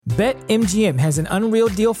BetMGM has an unreal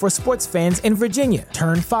deal for sports fans in Virginia.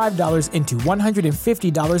 Turn $5 into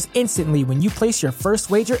 $150 instantly when you place your first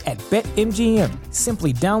wager at BetMGM.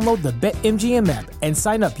 Simply download the BetMGM app and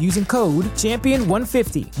sign up using code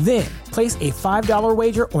Champion150. Then, place a $5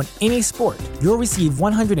 wager on any sport. You'll receive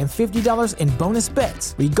 $150 in bonus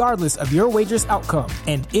bets, regardless of your wager's outcome.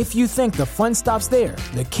 And if you think the fun stops there,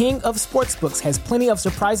 the King of Sportsbooks has plenty of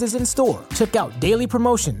surprises in store. Check out daily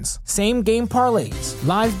promotions, same-game parlays,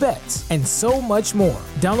 live bets, and so much more.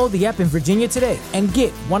 Download the app in Virginia today and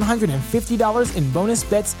get $150 in bonus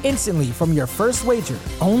bets instantly from your first wager.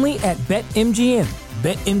 Only at BetMGM.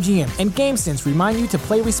 BetMGM and GameSense remind you to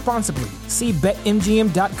play responsibly. See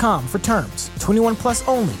BetMGM.com for terms. 21 plus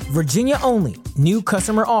only. Virginia only. New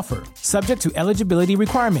customer offer. Subject to eligibility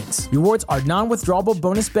requirements. Rewards are non-withdrawable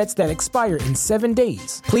bonus bets that expire in 7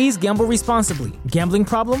 days. Please gamble responsibly. Gambling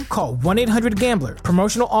problem? Call 1-800-GAMBLER.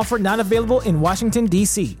 Promotional offer not available in Washington,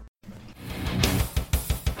 D.C.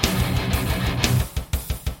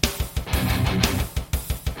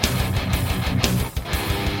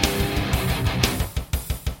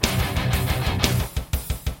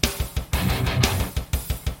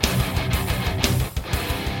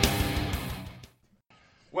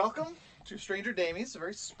 Welcome to Stranger Damies, a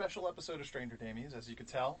very special episode of Stranger Damies. As you can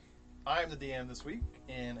tell, I am the DM this week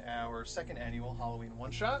in our second annual Halloween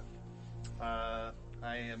one-shot. I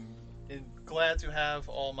am glad to have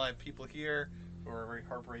all my people here for a very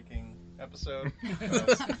heartbreaking episode.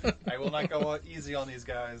 I will not go easy on these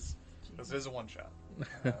guys, because it is a one-shot.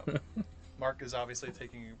 Mark is obviously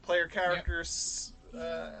taking player characters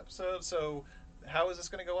episode, so how is this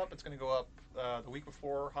going to go up? It's going to go up the week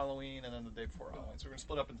before Halloween and then the day before Halloween. So we're going to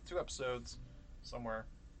split up into 2 episodes somewhere.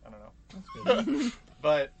 I don't know. That's good.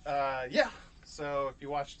 But, yeah. So if you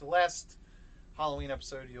watched the last Halloween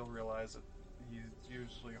episode, you'll realize that he's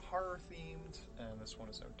usually horror-themed, and this one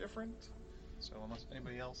is no different. So unless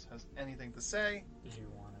anybody else has anything to say. Did you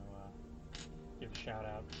want to give a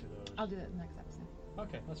shout-out to those? I'll do that next episode.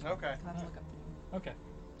 Okay, that's fine. Okay. I'll have to look up. Okay.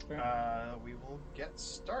 We will get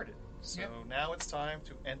started. So now it's time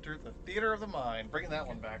to enter the theater of the mind. Bringing that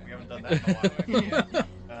one back. We haven't done that in a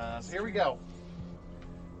while. So here we go.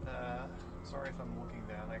 Sorry if I'm looking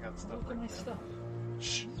down. I got stuff Look at my there. stuff.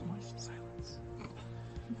 Shh. Silence.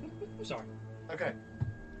 Sorry. Okay.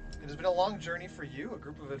 It has been a long journey for you, a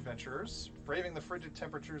group of adventurers, braving the frigid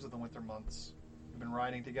temperatures of the winter months. You've been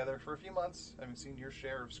riding together for a few months, having seen your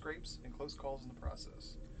share of scrapes and close calls in the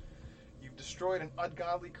process. You've destroyed an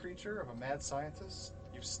ungodly creature of a mad scientist.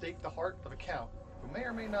 You've staked the heart of a count who may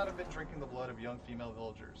or may not have been drinking the blood of young female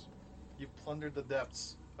villagers. You've plundered the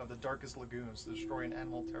depths of the darkest lagoons to destroy an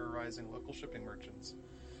animal terrorizing local shipping merchants.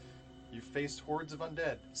 You've faced hordes of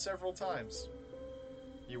undead several times.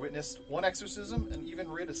 You witnessed one exorcism and even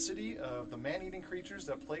rid a city of the man-eating creatures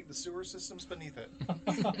that plague the sewer systems beneath it.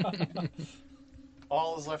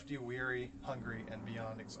 All has left you weary, hungry, and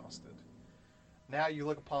beyond exhausted. Now you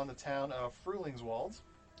look upon the town of Frulingswald,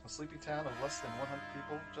 a sleepy town of less than 100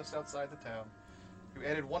 people just outside the town. You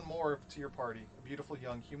added one more to your party, a beautiful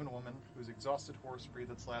young human woman whose exhausted horse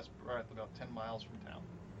breathed its last breath about 10 miles from town.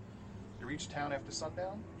 You reach town after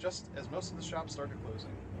sundown, just as most of the shops started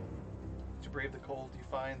closing. To brave the cold, you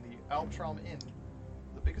find the Altram Inn,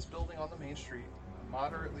 the biggest building on the main street, a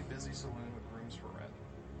moderately busy saloon with rooms for rent.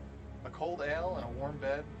 A cold ale and a warm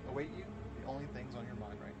bed await you, the only things on your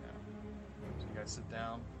mind right now. So you guys sit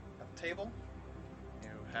down at the table. You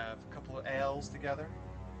have a couple of ales together.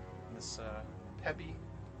 This peppy,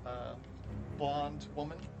 blonde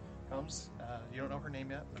woman comes. You don't know her name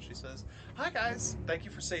yet, but she says, "Hi guys, thank you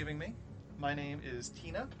for saving me. My name is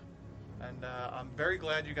Tina, and I'm very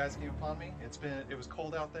glad you guys came upon me. It was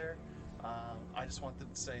cold out there. I just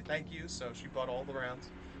wanted to say thank you." So she brought all around.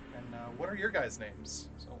 And what are your guys' names?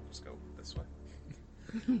 So we'll just go this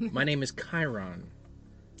way. My name is Chiron.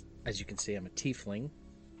 As you can see, I'm a tiefling.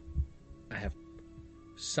 I have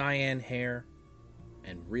cyan hair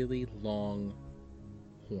and really long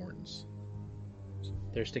horns.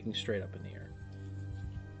 They're sticking straight up in the air.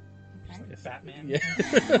 Just like a Batman.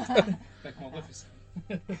 Yeah. Like Maleficent.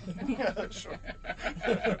 Yeah, sure.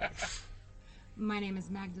 My name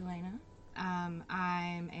is Magdalena.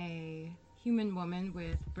 I'm a human woman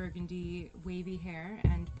with burgundy wavy hair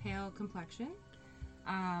and pale complexion.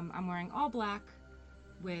 I'm wearing all black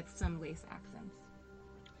with some lace accents.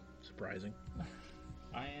 Surprising.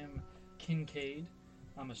 I am Kincaid.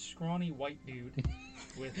 I'm a scrawny white dude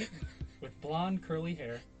with blonde curly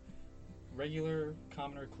hair, regular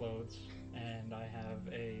commoner clothes, and I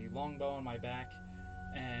have a long bow on my back,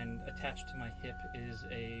 and attached to my hip is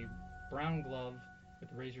a brown glove with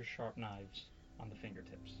razor sharp knives on the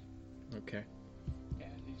fingertips. Okay. Yeah,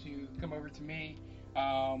 come over to me.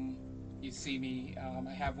 You see me.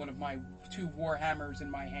 I have one of my 2 war hammers in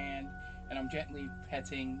my hand, and I'm gently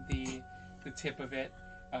petting the tip of it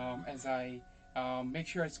as I make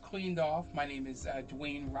sure it's cleaned off. My name is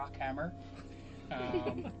Dwayne Rockhammer,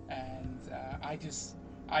 and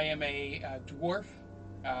I am a dwarf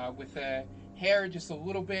with hair, just a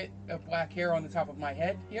little bit of black hair on the top of my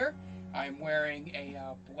head here. I'm wearing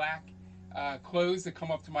a black clothes that come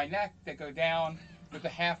up to my neck that go down with a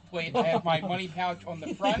half plate. I have my money pouch on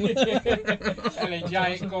the front and a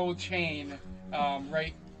giant gold chain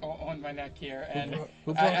right on my neck here. And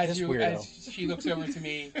as she looks over to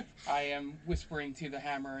me, I am whispering to the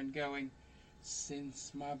hammer and going,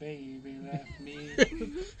 "Since my baby left me,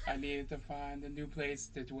 I needed to find a new place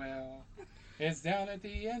to dwell. It's down at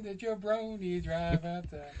the end of Jabroni Drive at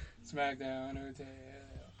the Smackdown Hotel."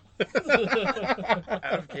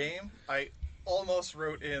 Out of game, I almost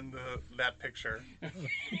wrote in that picture.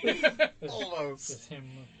 Almost. Just him.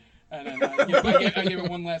 And then I give it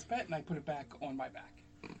one last pet and I put it back on my back.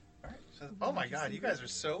 Alright, so, oh my god, you guys are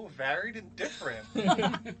so varied and different.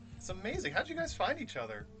 It's amazing. How'd you guys find each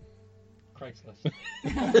other? Craigslist.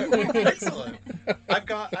 Excellent. I've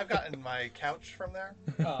gotten my couch from there.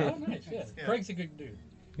 Oh, nice. Yeah. Yeah. Craig's a good dude.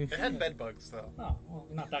 It had bed bugs though. Oh, well,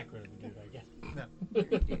 not that great of a dude, I guess. No.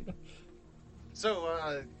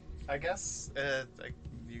 So, I guess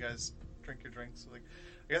you guys drink your drinks. Like,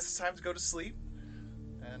 I guess it's time to go to sleep,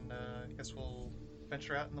 and I guess we'll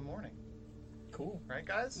venture out in the morning. Cool. Right,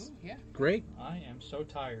 guys? Ooh, yeah. Great. I am so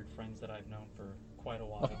tired, friends that I've known for quite a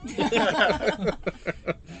while.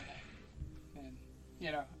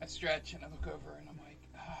 And, I stretch and I look over and I'm like,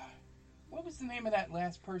 what was the name of that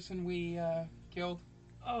last person we killed?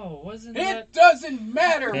 Oh, wasn't It that... doesn't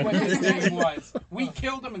matter what his name was. We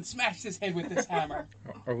killed him and smashed his head with this hammer.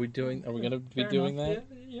 Are we going to be Fair doing enough.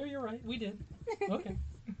 that? Yeah, you're right. We did. Okay.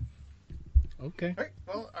 Okay.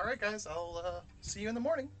 All right, guys. I'll see you in the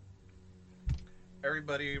morning.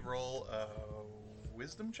 Everybody roll a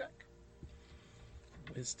wisdom check.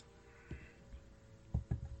 Wisdom.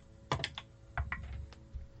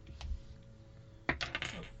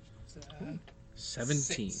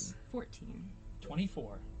 17. 14.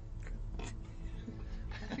 24.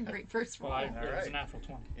 That's a great first roll. Well, it All was right. a natural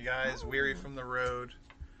 20. You guys, weary from the road,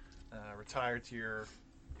 retire to your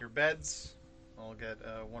beds. I'll get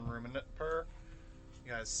 1 room per.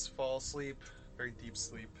 You guys fall asleep, very deep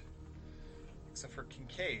sleep, except for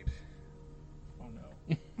Kincaid. Oh,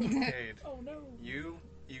 no. Kincaid, Oh, no. you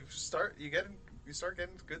start getting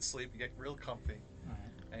good sleep. You get real comfy, All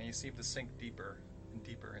right. and you seem to sink deeper and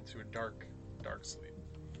deeper into a dark sleep.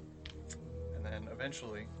 And then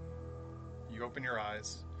eventually, you open your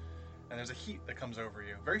eyes, and there's a heat that comes over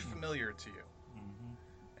you, very familiar to you.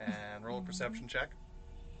 Mm-hmm. And roll a perception check.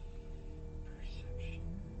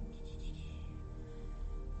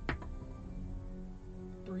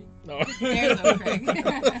 No. There's a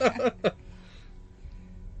Craig.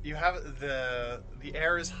 You have the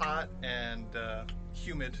air is hot and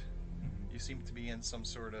humid. You seem to be in some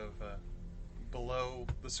sort of below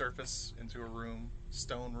the surface into a room,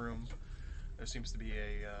 stone room. There seems to be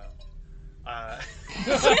a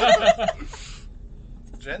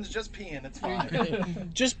Jen's just peeing. It's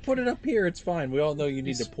fine. Just put it up here. It's fine. We all know you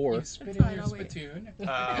need to pour. You spit That's in fine, your I'll wait. spittoon.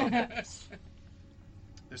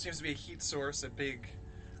 There seems to be a heat source, a big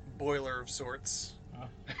boiler of sorts,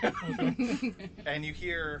 and you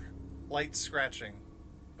hear light scratching,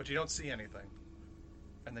 but you don't see anything.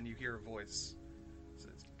 And then you hear a voice. It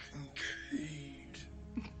says, "Kincaid,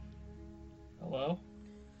 Hello?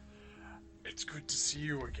 it's good to see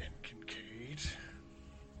you again, Kincaid."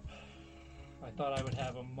 I thought I would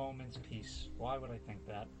have a moment's peace. Why would I think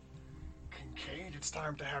that? Kincaid, it's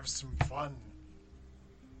time to have some fun.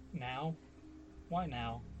 Now? Why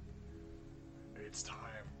now? It's time.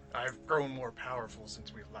 I've grown more powerful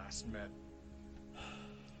since we last met.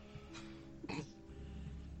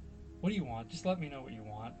 What do you want? Just let me know what you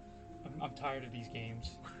want. I'm tired of these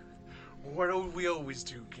games. What do we always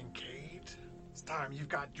do, Kincaid? It's time. You've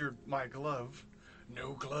got my glove.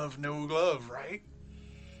 No glove, right?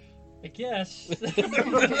 I guess.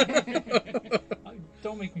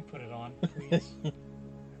 Don't make me put it on, please.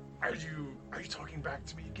 Are you talking back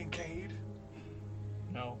to me, Kincaid?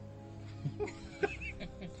 No.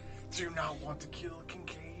 Do you not want to kill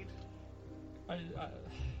Kincaid?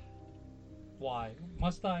 Why?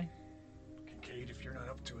 Must I? Kincaid, if you're not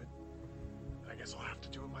up to it, I guess I'll have to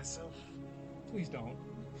do it myself. Please don't.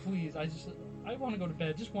 Please, I want to go to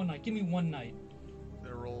bed. Just one night. Give me one night.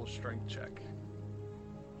 Then roll a strength check.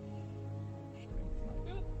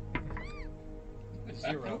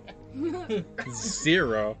 0.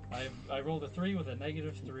 0. I rolled a 3 with a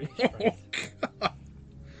 -3 strength.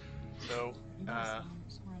 So, I'm a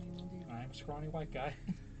scrawny white guy.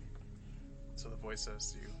 so the voice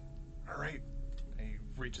says to you, "All right." And he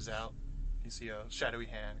reaches out. You see a shadowy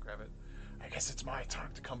hand grab it. "I guess it's my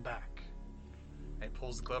turn to come back." And he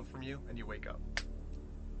pulls the glove from you, and you wake up.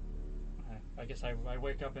 I guess I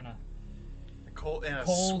wake up in a Cold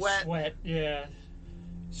cold sweat. Yeah,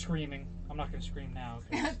 screaming. I'm not gonna scream now.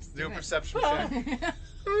 Do a perception check. Can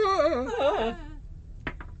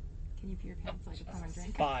you pee your pants so I can come and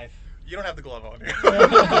drink? 5. You don't have the glove on you.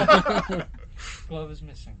 Glove is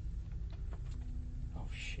missing. Oh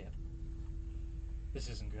shit. This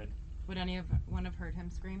isn't good. Would anyone have heard him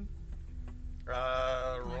scream?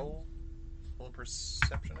 Roll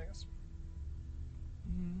perception, I guess.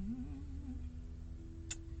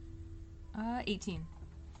 18.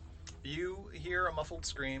 You hear a muffled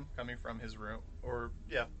scream coming from his room, or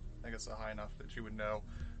yeah, I guess high enough that you would know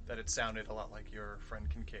that it sounded a lot like your friend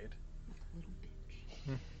Kincaid. Little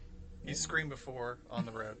bitch. He's screamed before on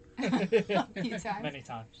the road. A few times. Many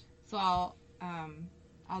times. So I'll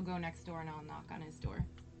go next door and I'll knock on his door.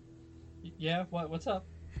 Yeah. What's up?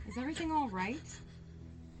 Is everything all right?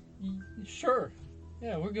 Sure.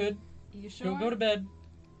 Yeah, we're good. You sure? Go to bed.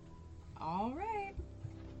 All right.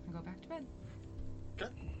 I'll go back to bed.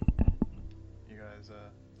 Okay. You guys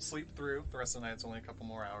sleep through the rest of the night. It's only a couple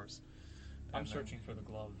more hours. I'm And then searching for the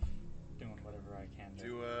glove, doing whatever I can.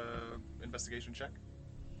 Do a investigation check.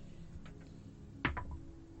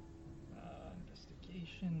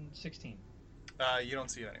 Investigation 16. You don't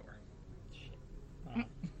see it anywhere. Shit.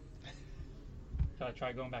 Should I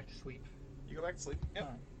try going back to sleep? You go back to sleep. Yep.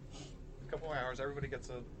 Alright. A couple more hours. Everybody gets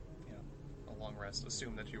a long rest.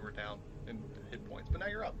 Assume that you were down in hit points, but now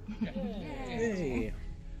you're up. Hey.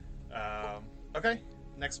 Okay.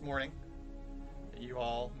 Next morning, you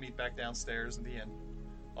all meet back downstairs in the inn.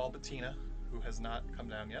 All but Tina, who has not come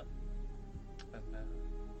down yet, and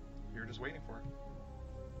you're just waiting for her.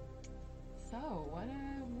 So,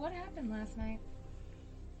 what happened last night?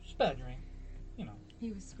 Just a bad dream. You know.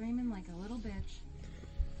 He was screaming like a little bitch.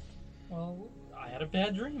 Well, I had a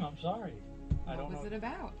bad dream. I'm sorry. I don't What was know. it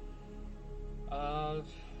about?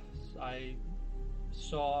 I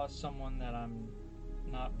saw someone that I'm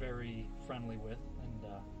not very friendly with,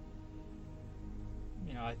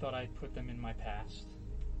 and I thought I'd put them in my past,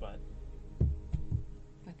 but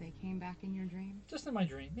But they came back in your dream? just in my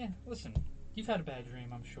dream. Yeah, listen, you've had a bad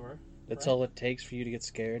dream, I'm sure. That's right? all it takes for you to get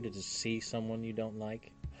scared, to just see someone you don't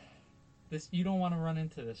like? You don't want to run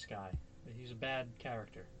into this guy. He's a bad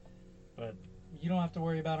character, but you don't have to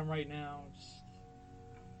worry about him right now. Just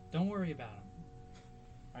don't worry about him.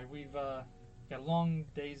 All right, we've got a long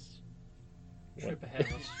day's trip ahead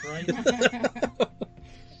of us, right?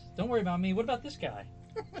 Don't worry about me. What about this guy?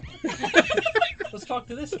 Let's talk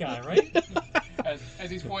to this guy, right? As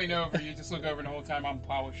he's pointing over, you just look over, and the whole time I'm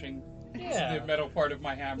polishing Yeah. the metal part of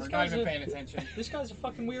my hammer, This not guy's even a- paying attention. This guy's a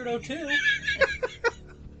fucking weirdo too.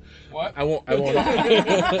 What? I won't I won't argue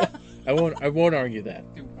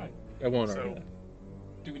that. Do, I won't So- argue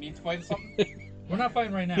that. do we need to fight something? We're not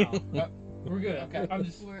fighting right now. We're good. Okay. I'm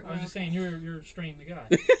just We're just saying you're a strange guy.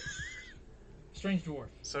 Strange dwarf.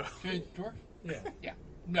 So Good dwarf? Yeah.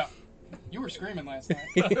 No. You were screaming last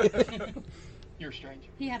night. You're a stranger.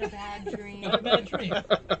 He had a bad dream. Not a bad dream.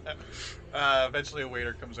 eventually a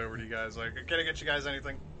waiter comes over to you guys like, "Can I get you guys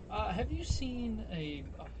anything?" Have you seen a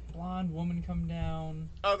blonde woman come down?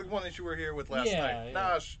 Oh, the one that you were here with last Yeah, night. yeah.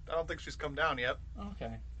 Nah, I don't think she's come down yet.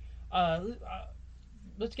 Okay.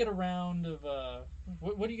 Let's get a round of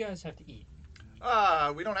what do you guys have to eat?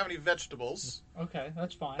 We don't have any vegetables. Okay,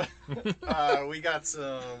 that's fine. We got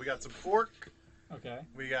some pork. Okay.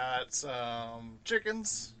 We got some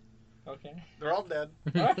chickens. Okay. They're all dead.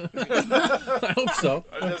 I hope so.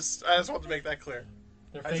 I just want to make that clear.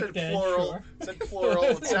 They're I fake said dead, plural. sure. Said plural.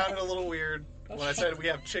 It sounded a little weird when I said we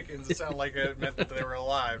have chickens. It sounded like it meant that they were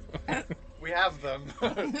alive. We have them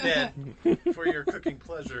dead for your cooking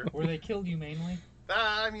pleasure. Were they killed humanely?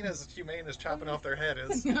 I mean, as humane as chopping off their head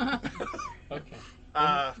is. Okay.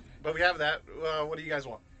 But we have that. What do you guys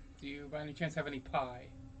want? Do you, by any chance, have any pie?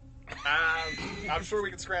 I'm sure we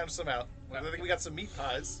can scrounge some out. I think we got some meat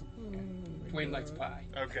pies. Dwayne likes pie.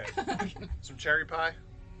 Okay. Some cherry pie.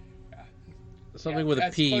 Something Yeah, with a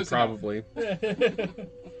that's P, close probably.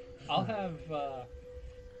 I'll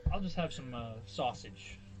just have some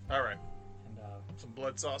sausage. All right. And Some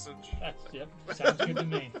blood sausage. yep, sounds good to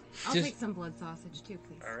me. I'll Just- take some blood sausage too,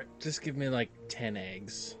 please. All right. Just give me like 10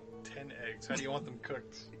 eggs. 10 eggs. How do you want them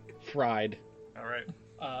cooked? Fried. All right.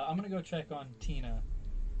 I'm gonna go check on Tina.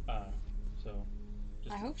 So,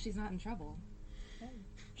 I hope she's not in trouble.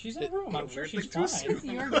 She's in the room. I'm sure Weird she's thing to fine. assume.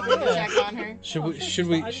 You're going to check on her. Should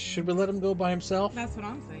we let him go by himself? That's what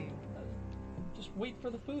I'm saying. Just wait for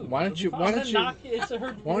the food. Why don't It'll be you- fine. why I'm don't gonna you- knock it. It's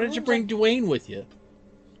her Why don't you room's bring Dwayne with you?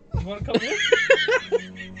 You want to come with?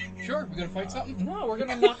 Sure, we're gonna fight something. No, we're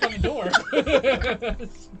gonna knock on the door.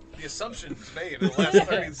 The assumption's made in the last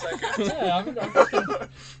 30 seconds. Yeah, I'm just gonna,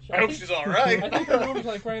 I hope she's all right. I think her room's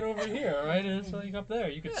like right over here, right? It's like up there.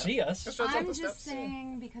 You could see us. Just runs up I'm the just steps.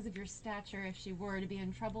 saying, because of your stature, if she were to be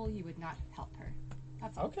in trouble, you would not help her.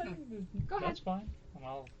 That's all. Okay, Go ahead. that's fine. And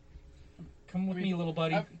I'll come with me, little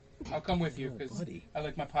buddy. I'll come with you because buddy. I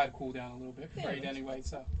like my pie to cool down a little bit before I eat that's- anyway.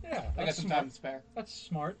 So Yeah, I got that's some smart. time to spare. That's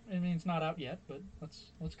smart. I mean, it's not out yet, but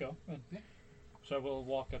let's go. And Yeah. So we'll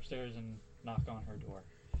walk upstairs and knock on her door.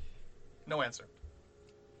 No answer.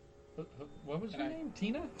 What was And her I- name?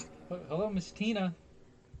 Tina? Hello, Miss Tina.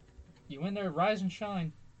 You in there? Rise and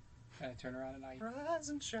shine. And I turn around and Rise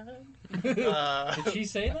and shine. Did she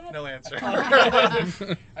say that? No answer.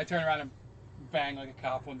 I turn around and bang like a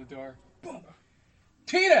cop on the door. Boom.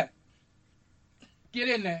 Tina, get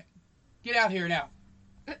in there. Get out here now.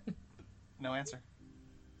 No answer.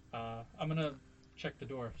 I'm gonna check the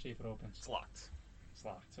door, see if it opens. It's locked. It's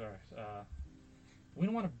locked. All right. We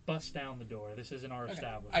don't want to bust down the door. This isn't our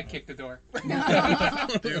establishment. I kick the door.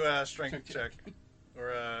 Do a strength check.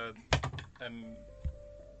 Or and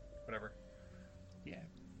whatever. Yeah,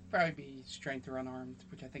 probably be strength or unarmed,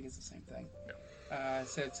 which I think is the same thing.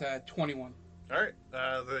 So it's 21. Alright.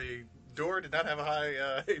 The door did not have a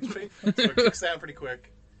high HP, so it kicks down pretty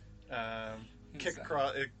quick.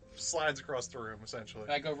 It slides across the room, essentially.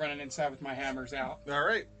 I go running inside with my hammers out.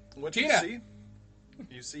 Alright. What Tina! you see?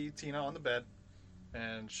 You see Tina on the bed,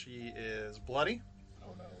 and she is bloody.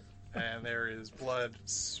 Oh no. And there is blood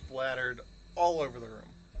splattered all over the room.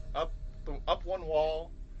 Up one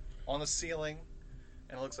wall, on the ceiling,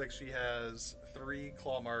 and it looks like she has 4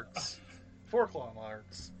 claw marks,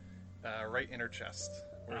 right in her chest,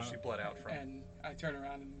 where she bled out from. And I turn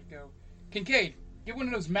around and go, Kincaid, get one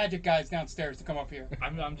of those magic guys downstairs to come up here.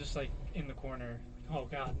 I'm just like in the corner. Oh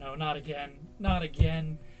God, no, not again, not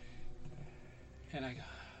again. And I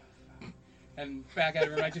go, and back at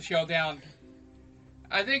her, and I just yell down,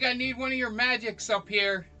 I think I need one of your magics up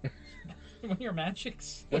here. One of your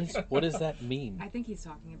magics. What does that mean? I think he's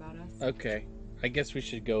talking about us. Okay, I guess we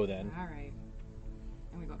should go then. All right.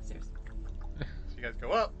 And we go upstairs. So you guys go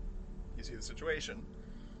up, you see the situation.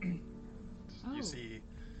 Oh. You see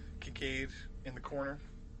Kincaid in the corner,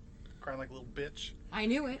 crying like a little bitch. I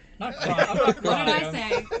knew it. Not crying. I'm not What crying. did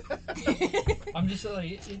I say? I'm just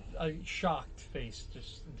like a shocked face,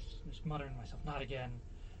 just muttering to myself. Not again,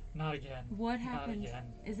 not again. What Not happened? again.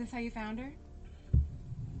 Is this how you found her?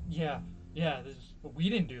 Yeah. We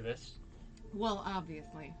didn't do this. Well,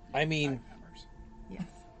 obviously. I mean, Hammers. Yes.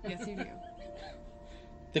 Yes, you do.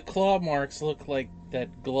 the claw marks look like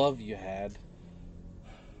that glove you had.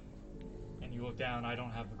 And you look down. I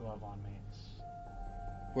don't have the glove on me.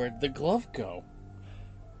 Where'd the glove go?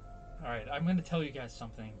 All right. I'm going to tell you guys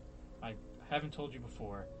something. I haven't told you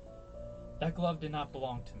before. That glove did not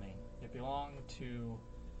belong to me. It belonged to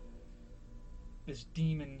this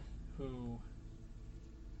demon who,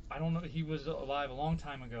 I don't know, he was alive a long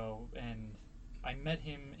time ago, and I met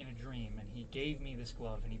him in a dream, and he gave me this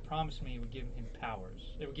glove, and he promised me it would give him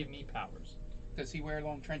powers. It would give me powers. Does he wear a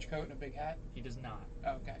long trench coat and a big hat? He does not.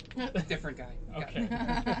 Oh, okay. Different guy. Got Okay.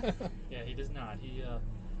 it. Yeah, he does not.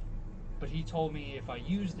 But he told me if I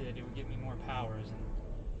used it, it would give me more powers,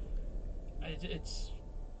 and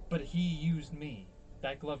but he used me.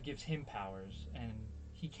 That glove gives him powers, and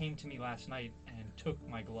he came to me last night and took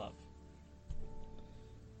my glove.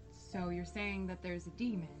 So you're saying that there's a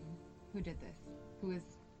demon who did this, who is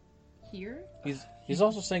here? He's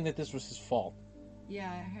also saying that this was his fault. Yeah,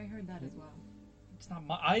 I heard that as well. It's not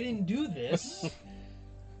my. I didn't do this.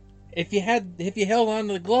 If you held on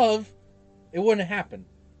to the glove, it wouldn't have happened.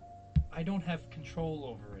 I don't have control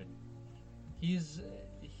over it. He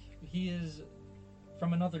is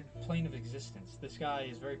from another plane of existence. This guy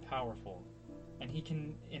is very powerful, and he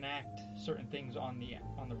can enact certain things on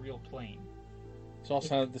the real plane.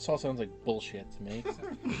 This all sounds like bullshit to me.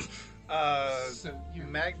 So you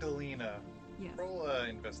Magdalena, Yes. roll an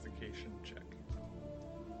investigation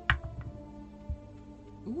check.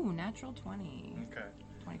 Ooh, natural 20. Okay.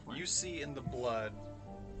 24. You see in the blood,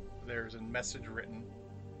 there's a message written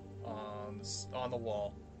on the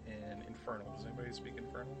wall in Infernal. Does anybody speak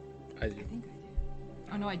Infernal? I I do. think I do.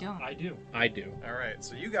 Oh, no, I don't. I do. I do. All right,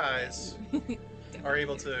 so you guys are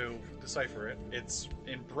able to decipher it. It's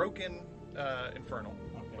in broken Infernal,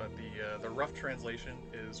 Okay. but the rough translation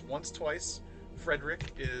is once, twice.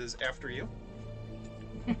 Frederick is after you.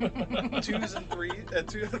 Twos and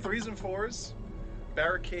threes and fours,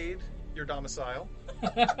 barricade your domicile.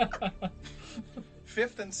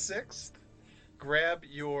 Fifth and sixth, grab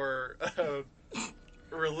your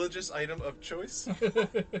religious item of choice.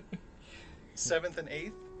 Seventh and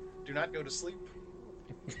eighth, do not go to sleep.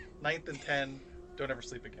 Ninth and 10, don't ever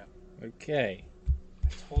sleep again. Okay. I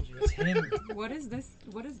told you, it's him. What is this?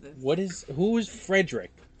 What is this? Who is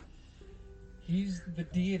Frederick? He's the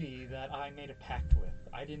deity that I made a pact with.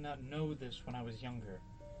 I did not know this when I was younger.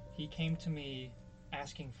 He came to me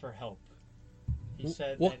asking for help. He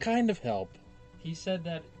said What kind of help? He said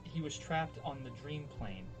that he was trapped on the dream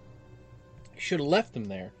plane. You should have left him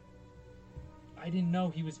there. I didn't know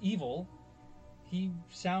he was evil. He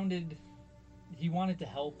wanted to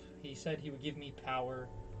help. He said he would give me power.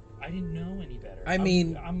 I didn't know any better.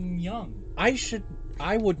 I'm young.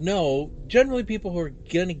 I would know. Generally, people who are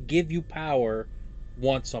gonna give you power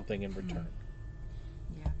want something in return.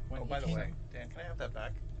 Yeah. Oh, by the way, Dan, can I have that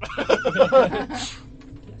back?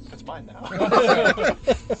 It's mine now.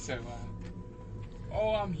 So,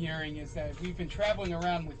 all I'm hearing is that we've been traveling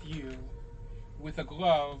around with you with a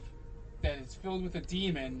glove that is filled with a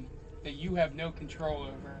demon that you have no control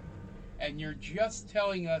over. And you're just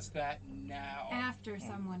telling us that now. After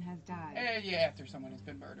someone has died. Yeah, after someone has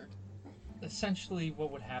been murdered. Essentially,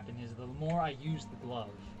 what would happen is the more I used the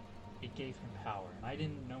glove, it gave him power. And I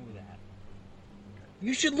didn't know that.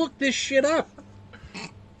 You should look this shit up.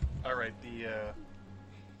 All right, the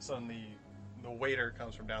waiter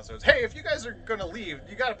comes from downstairs. Hey, if you guys are gonna leave,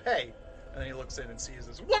 you gotta pay. And then he looks in and sees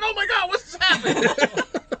this. What? Oh my God! What's happening?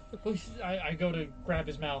 I go to grab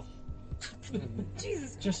his mouth.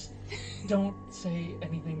 Jesus. Just don't say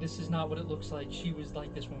anything. This is not what it looks like. She was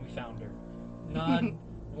like this when we found her. Nod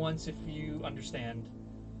once if you understand.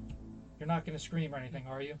 You're not going to scream or anything,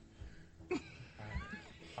 are you?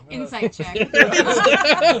 Insight check.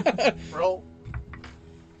 Roll.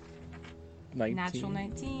 19. Natural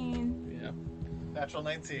 19. Yeah. Natural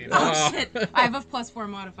 19. Oh, shit. I have a +4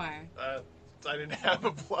 modifier. I didn't have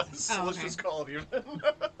a plus, so Oh, let's okay. just call it even.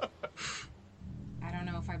 I don't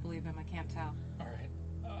know if I believe him. I can't tell. All right.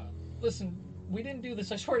 Listen, we didn't do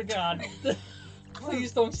this. I swear to God.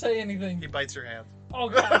 Please don't say anything. He bites your hand. Oh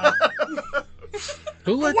God.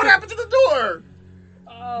 Who let What happened to the door?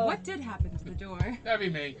 What did happen to the door? That'd be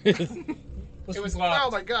me. Listen, It was locked.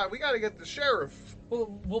 Oh my God, we gotta get the sheriff.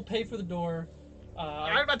 We'll pay for the door.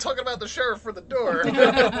 I'm not talking about the sheriff for the door.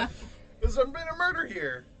 There's been a murder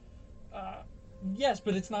here. Yes,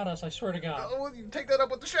 but it's not us. I swear to God. Oh, well, you take that up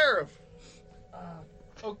with the sheriff.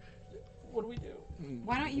 Oh, what do we do?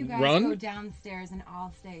 Why don't you guys Run? go downstairs and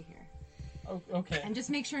I'll stay here. Oh, okay. And just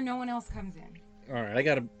make sure no one else comes in. All right, I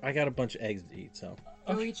got a bunch of eggs to eat, so.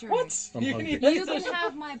 Go eat your What? eggs. I'm hungry. You can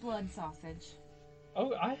have my blood sausage.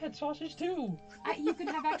 Oh, I had sausage too. You can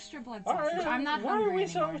have extra blood All sausage. right. I'm not Why are hungry we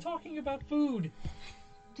anymore. talking about food?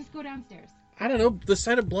 Just go downstairs. I don't know. The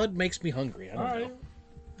sight of blood makes me hungry. I All don't right. know.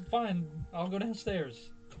 Fine. I'll go downstairs.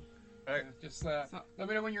 Alright, Just let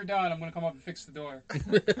me know when you're done. I'm gonna come up and fix the door.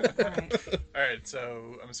 alright,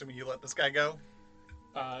 so I'm assuming you let this guy go?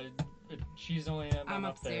 She's only I'm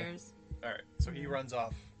up there. upstairs. Alright, so he runs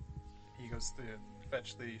off. He goes to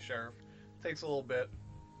fetch the sheriff. Takes a little bit.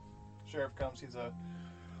 Sheriff comes. He's a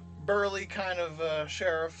burly kind of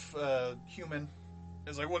sheriff, human.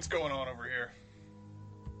 He's like, what's going on over here?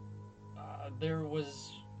 There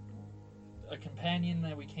was a companion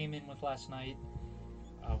that we came in with last night.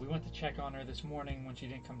 We went to check on her this morning when she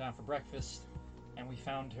didn't come down for breakfast, and we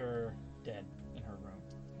found her dead in her room.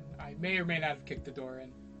 I may or may not have kicked the door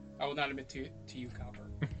in. I will not admit to you, Copper.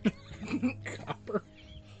 Copper.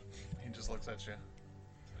 He just looks at you.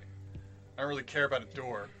 I don't really care about a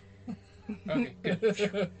door. Okay,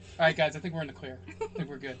 good. All right, guys, I think we're in the clear. I think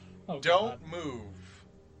we're good. Oh, Don't God. move.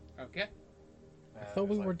 Okay. I thought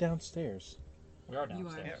we were downstairs. We are You are.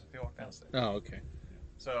 downstairs. Yeah, they walk downstairs. Oh, okay.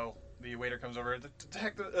 So the waiter comes over.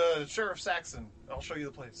 Detective Sheriff Saxon. I'll show you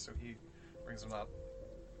the place. So he brings him up.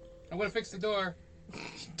 I'm gonna fix the door.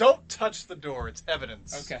 Don't touch the door. It's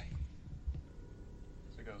evidence. Okay.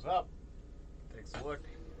 So he goes up, takes a look.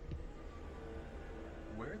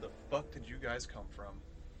 Where the fuck did you guys come from?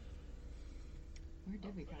 Where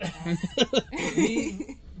did we come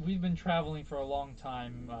from? We've been traveling for a long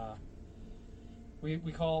time.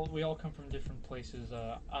 We all come from different places.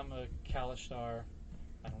 I'm a Kalishtar.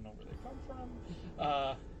 I don't know where they come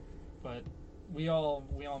from. But we all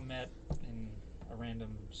met in a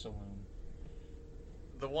random saloon.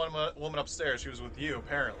 The woman upstairs, she was with you,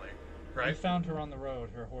 apparently, We right? found her on the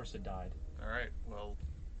road. Her horse had died. All right. Well,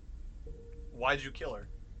 why did you kill her?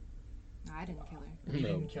 I didn't kill her. We No.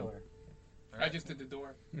 didn't kill her. All I right. just did the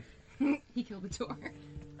door. He killed the door.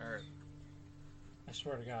 Alright. I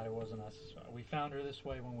swear to God, it wasn't us. We found her this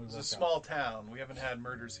way when we It's woke a small town. We haven't had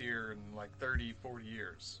murders here in like 30, 40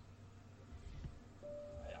 years.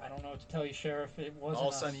 I don't know what to tell you, Sheriff. It wasn't All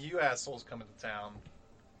of a us. sudden, you assholes come into town.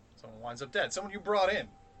 Someone winds up dead. Someone you brought in.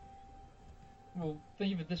 Well,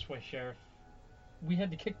 think of it this way, Sheriff. We had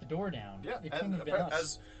to kick the door down. Yeah, It couldn't and have been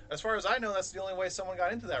us. as far as I know, that's the only way someone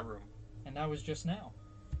got into that room. And that was just now.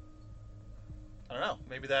 I don't know.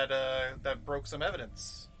 Maybe that broke some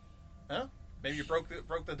evidence. Huh? Maybe you broke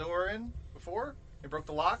the door in before. You broke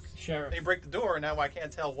the lock. Sheriff. And you break the door, and now I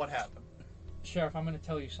can't tell what happened. Sheriff, I'm going to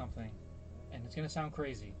tell you something. And it's going to sound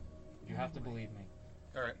crazy. You have to believe me.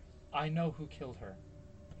 All right. I know who killed her.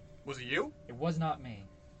 Was it you? It was not me.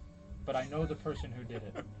 But I know the person who did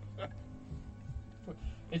it.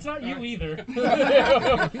 It's not you either.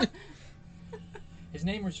 His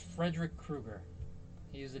name was Frederick Krueger.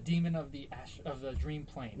 He is the demon of the dream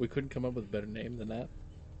plane. We couldn't come up with a better name than that.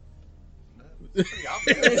 It's pretty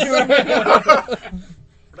obvious.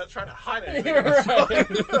 We're not trying to hide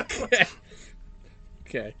anything.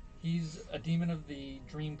 Okay. He's a demon of the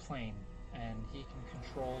dream plane, and he can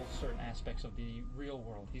control certain aspects of the real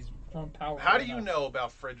world. He's from power. How do you know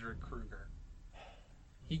about Frederick Krueger?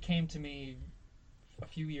 He came to me a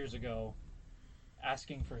few years ago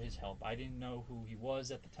asking for his help. I didn't know who he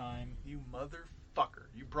was at the time. You motherfucker.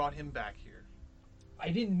 You brought him back here. I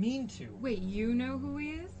didn't mean to. Wait, you know who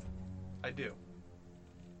he is? I do.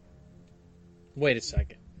 Wait a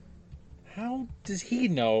second. How does he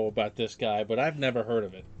know about this guy, but I've never heard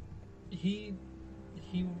of it?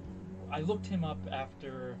 I looked him up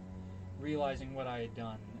after realizing what I had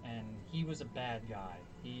done, and he was a bad guy.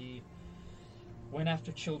 He went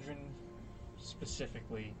after children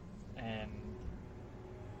specifically, and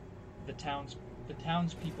the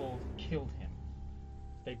townspeople killed him.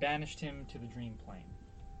 They banished him to the dream plane.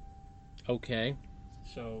 Okay.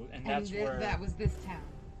 So, and that's where that was this town.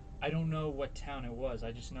 I don't know what town it was.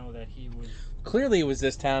 I just know that he was. Clearly it was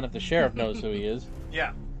this town if the sheriff knows who he is.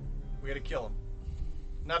 Yeah. We had to kill him.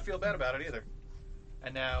 Not feel bad about it either.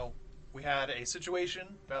 And now we had a situation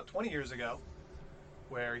about 20 years ago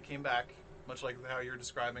where he came back, much like how you're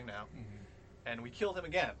describing now, and we killed him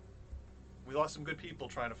again. We lost some good people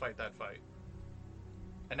trying to fight that fight.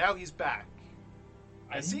 And now he's back.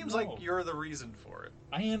 It seems like you're the reason for it.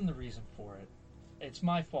 I am the reason for it. It's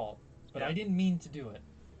my fault, but Yeah. I didn't mean to do it.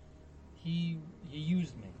 He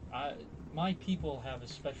used me. My people have a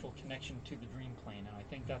special connection to the dream plane, and I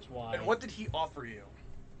think that's why. And what did he offer you?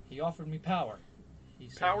 He offered me power. He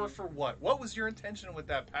said Power for what? What was your intention with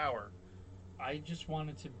that power? I just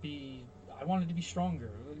wanted to be. I wanted to be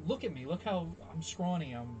stronger. Look at me. Look how I'm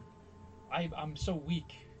scrawny. I'm so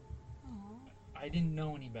weak. I didn't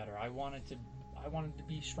know any better. I wanted to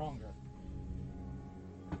be stronger.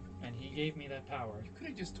 And he gave me that power. You could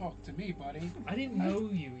have just talked to me, buddy. I didn't know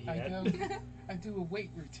you yet. I do a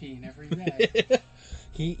weight routine every day.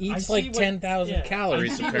 He I eats see like what- 10,000 yeah,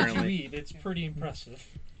 calories, I see what apparently. you eat. It's pretty impressive.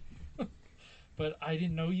 But I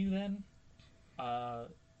didn't know you then.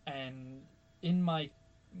 And in my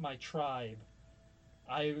tribe,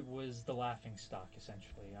 I was the laughing stock,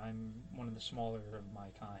 essentially. I'm one of the smaller of my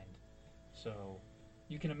kind. So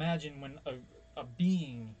you can imagine when a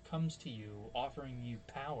being comes to you offering you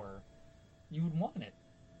power, you would want it.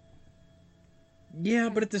 Yeah,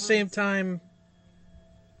 but at the same time,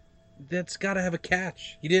 that's got to have a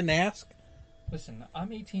catch. You didn't ask? Listen,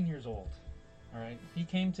 I'm 18 years old. All right? He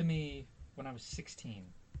came to me when I was 16.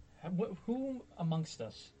 Who amongst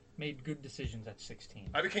us made good decisions at 16?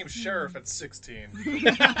 I became sheriff at 16.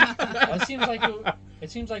 Well, it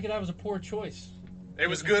seems like that was a poor choice. It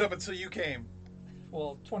was good up until you came.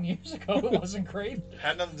 Well, 20 years ago it wasn't great.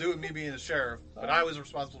 Had nothing to do with me being the sheriff, but I was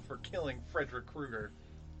responsible for killing Frederick Krueger.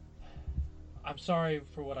 I'm sorry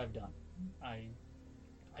for what I've done. I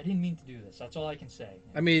didn't mean to do this. That's all I can say.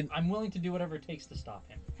 I mean, I'm willing to do whatever it takes to stop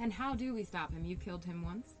him. And how do we stop him? You killed him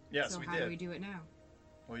once. Yes, so we how did. do we do it now?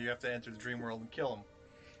 Well, you have to enter the dream world and kill him.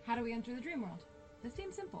 How do we enter the dream world? This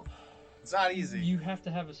seems simple. It's not easy. You have to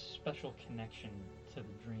have a special connection to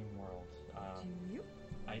the dream world. Do you?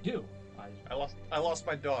 I do. I lost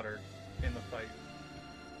my daughter in the fight.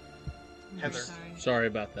 I'm Heather. sorry. sorry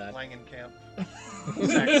about that. Langenkamp.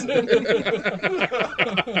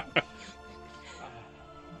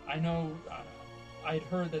 I know. I'd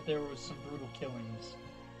heard that there was some brutal killings.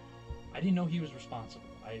 I didn't know he was responsible.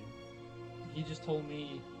 He just told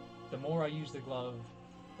me the more I use the glove,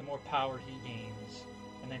 the more power he gains,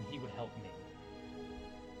 and then he would help me.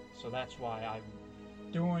 So that's why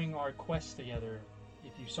during our quest together,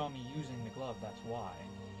 if you saw me using the glove, that's why.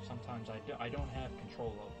 Sometimes I don't have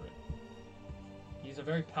control over it. He's a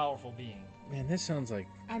very powerful being. Man, this sounds like...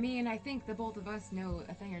 I mean, I think the both of us know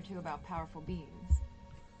a thing or two about powerful beings.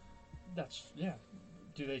 Yeah.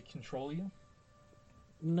 Do they control you?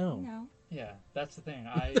 No. No. Yeah, that's the thing.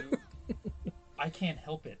 I can't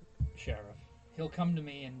help it, Sheriff. He'll come to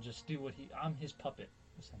me and just do what I'm his puppet,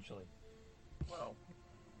 essentially. Well,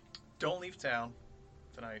 don't leave town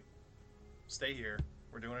tonight. Stay here.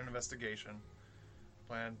 We're doing an investigation.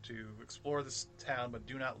 Plan to explore this town, but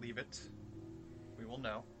do not leave it. We will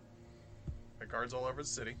know. There are guards all over the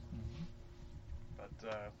city. Mm-hmm.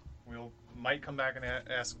 But might come back and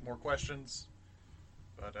ask more questions.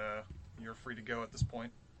 But you're free to go at this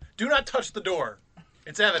point. Do not touch the door.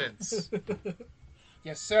 It's evidence.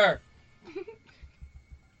 Yes, sir.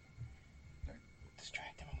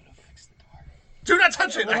 Distract him. I'm gonna fix the door. Do not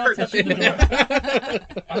touch it. We're I not heard touching the that.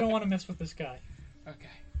 door. I don't want to mess with this guy. Okay.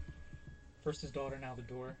 First his daughter, now the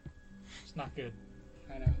door. It's not good.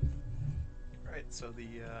 I know. All right. So the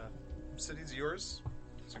city's yours.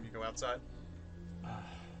 So you go outside. All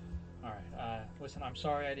right. Listen, I'm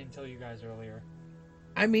sorry I didn't tell you guys earlier.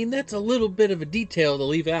 I mean, that's a little bit of a detail to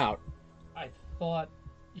leave out. I thought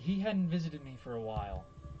he hadn't visited me for a while.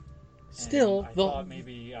 And Still, I thought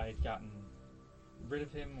maybe I'd gotten rid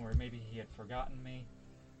of him, or maybe he had forgotten me.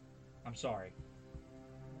 I'm sorry.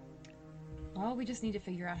 Well, we just need to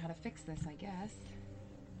figure out how to fix this, I guess.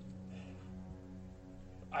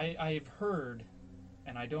 I've heard,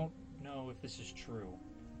 and I don't know if this is true,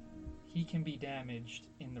 he can be damaged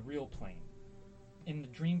in the real plane. In the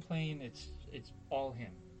dream plane, it's all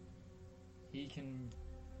him. He can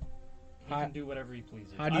do whatever he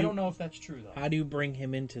pleases. I don't know if that's true, though. How do you bring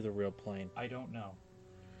him into the real plane? I don't know.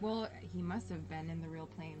 Well, he must have been in the real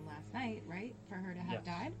plane last night, right? For her to have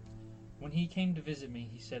died? When he came to visit me,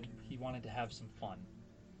 he said he wanted to have some fun.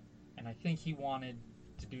 And I think he wanted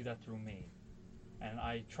to do that through me. And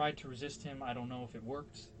I tried to resist him. I don't know if it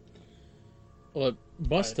worked. Well, it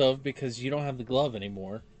must have, because you don't have the glove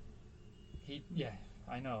anymore. Yeah,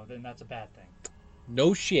 I know. Then that's a bad thing.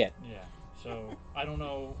 No shit. Yeah. So I don't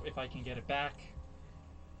know if I can get it back.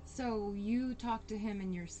 So you talked to him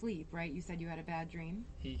in your sleep, right? You said you had a bad dream?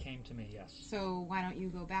 He came to me, yes. So why don't you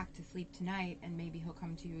go back to sleep tonight and maybe he'll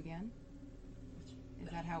come to you again? Is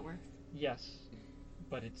that how it works? Yes,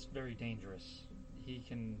 but it's very dangerous. I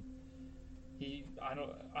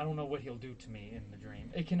don't know what he'll do to me in the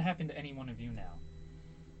dream. It can happen to any one of you now.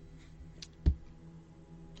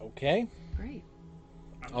 Okay. Great.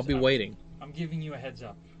 I'll be waiting. I'm giving you a heads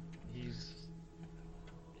up.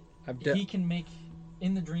 He can make,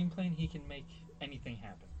 in the dream plane, he can make anything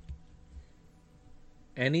happen.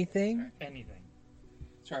 Anything? Anything.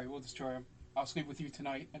 Sorry, we'll destroy him. I'll sleep with you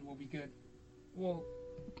tonight, and we'll be good. Well,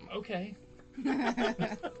 okay.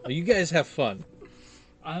 Well, you guys have fun.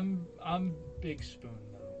 I'm Big Spoon,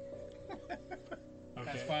 though. Okay.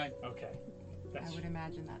 That's fine. Okay. I would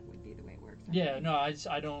imagine that would be the way it works. Yeah, no, I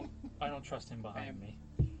don't trust him behind me.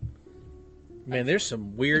 Man, there's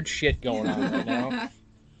some weird shit going on right now.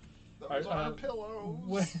 Those are pillows.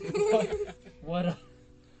 What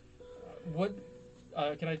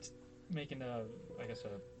can I make an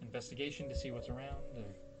investigation to see what's around? Or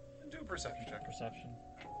Do a perception check. perception.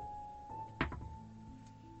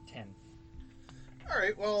 10. All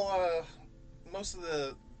right. Well, most of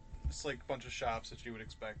it's like a bunch of shops that you would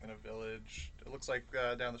expect in a village. It looks like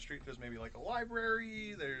down the street there's maybe like a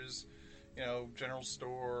library. There's, general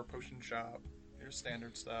store, potion shop. Your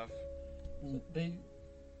standard stuff.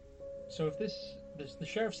 So if the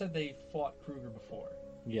sheriff said they fought Kruger before.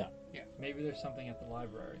 Yeah. Yeah. Maybe there's something at the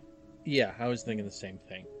library. Yeah, I was thinking the same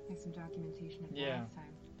thing. There's some documentation of the Yeah. last time.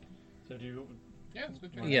 So do you? Yeah, let's go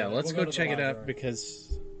check it Yeah, out. let's We'll go to the check it out library.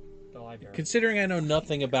 because The library. considering I know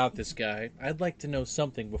nothing about this guy, I'd like to know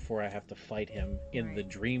something before I have to fight him in Right. the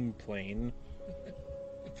dream plane.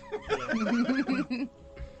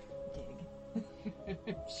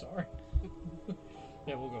 Sorry.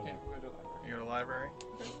 Yeah, we'll go Yeah, there. we'll go to the library. You go to the library.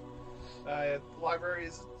 The library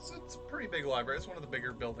it's a pretty big library. It's one of the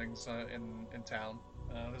bigger buildings in town.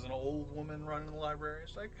 There's an old woman running the library.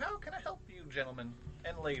 It's like, how can I help you, gentlemen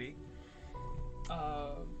and lady?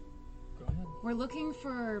 Go ahead. We're looking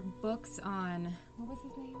for books on, what was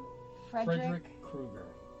his name? Frederick Kruger.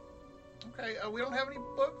 Okay, we don't have any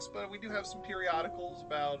books, but we do have some periodicals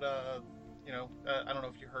about, I don't know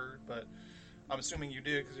if you heard, but I'm assuming you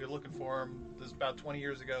did because you're looking for him. There's about 20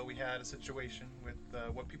 years ago, we had a situation with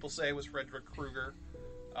what people say was Frederick Kruger.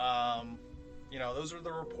 Those are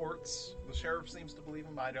the reports. The sheriff seems to believe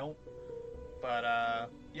him. I don't. But,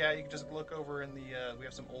 you can just look over in we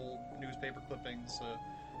have some old newspaper clippings. We'll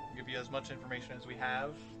give you as much information as we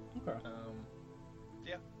have. Okay.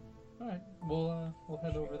 All right, we'll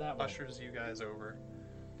head over that way. Ushers you guys over.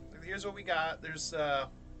 Here's what we got. There's the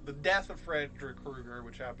death of Frederick Krueger,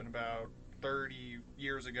 which happened about 30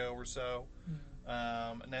 years ago or so.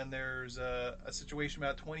 And then there's a situation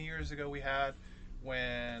about 20 years ago we had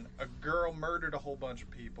when a girl murdered a whole bunch of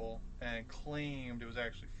people and claimed it was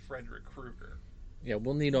actually Frederick Krueger. Yeah,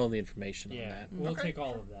 we'll need all the information on Yeah, that. we'll take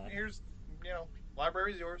all of that. Here's,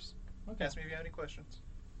 library's yours. Okay. Ask me if you have any questions.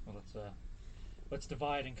 Well, let's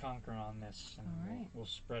divide and conquer on this, and All right. we'll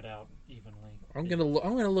spread out evenly. I'm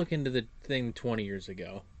gonna look into the thing 20 years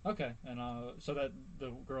ago. Okay, and so that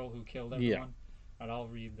the girl who killed everyone, and I'll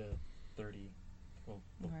read the 30. We'll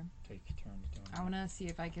Okay. take turns doing I want to see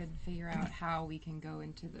if I could figure out how we can go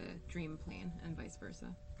into the dream plane and vice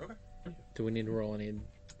versa. Okay. Do we need to roll any?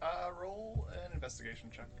 Roll an investigation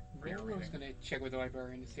check. For your I was reading. going to check with the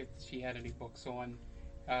librarian to see if she had any books on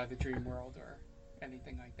the dream world or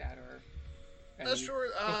anything like that, or any Sure.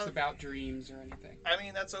 books about dreams or anything. I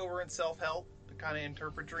mean, that's over in self-help to kind of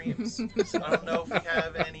interpret dreams. So I don't know if we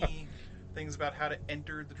have any things about how to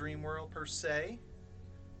enter the dream world per se,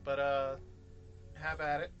 but have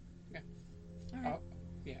at it. All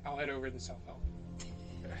right. I'll head over to self-help.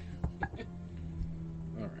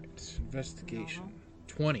 All right, investigation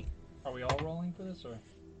 20. Are we all rolling for this, or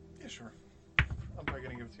Yeah, sure. I'm probably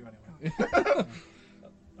gonna give it to you anyway.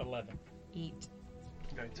 11? 8.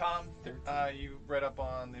 Okay, Tom. 13. You read up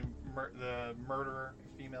on the murderer,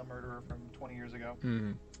 female murderer from 20 years ago.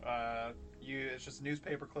 Mm-hmm. It's just a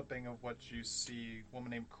newspaper clipping of what you see. A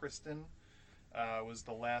woman named Kristen was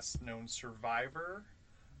the last known survivor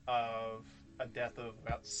of a death of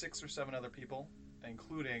about 6 or 7 other people,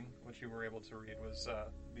 including what you were able to read was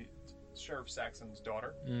the Sheriff Saxon's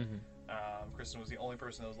daughter. Mm-hmm. Kristen was the only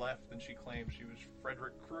person that was left, and she claimed she was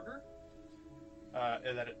Frederick Krueger.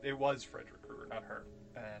 And that it was Frederick Krueger, not her.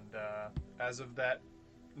 And as of that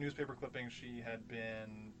newspaper clipping, she had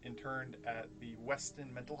been interned at the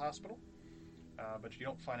Weston Mental Hospital, but you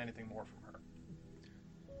don't find anything more from her.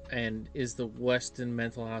 And is the Weston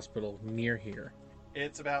Mental Hospital near here?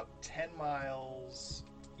 It's about 10 miles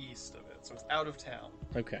east of it, so it's out of town.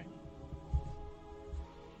 Okay.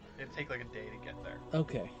 It'd take like a day to get there.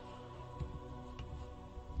 Okay.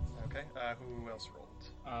 Okay, who else rolled?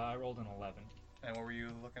 I rolled an 11. And what were you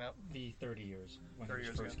looking up? The 30 years when 30 he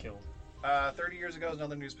years was first ago. killed. 30 years ago,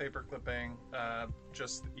 another newspaper clipping.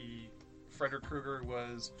 Frederick Krueger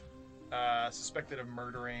was suspected of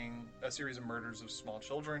murdering a series of murders of small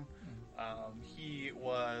children. He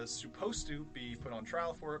was supposed to be put on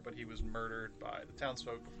trial for it, but he was murdered by the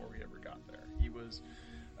townsfolk before we ever got there. He was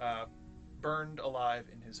burned alive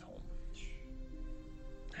in his home.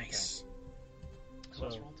 Nice. Who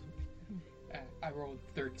else So- rolled? I rolled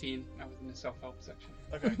 13. I was in the self-help section.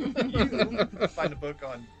 Okay. You find a book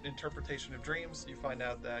on interpretation of dreams. You find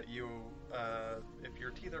out that if your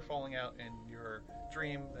teeth are falling out in your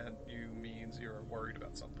dream, that means you're worried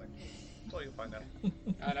about something. That's all you'll find out.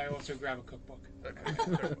 And I also grab a cookbook.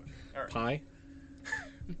 Okay. All right. Pie?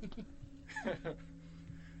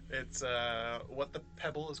 It's what the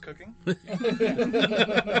pebble is cooking.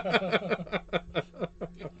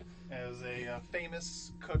 As a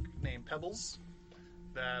famous cook named Pebbles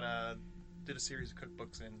that did a series of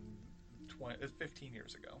cookbooks in 15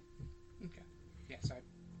 years ago. Okay. Yes,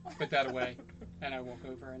 I put that away, and I walk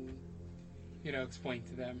over and, explain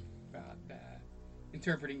to them about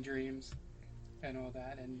interpreting dreams and all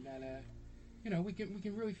that, and that, we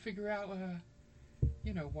can really figure out,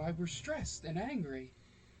 why we're stressed and angry.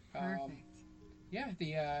 Perfect.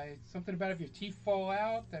 Yeah, something about if your teeth fall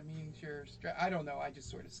out, that means you're stressed. I don't know. I just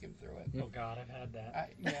sort of skim through it. Oh God, I've had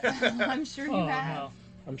that. Yeah. I'm sure you Oh have. no,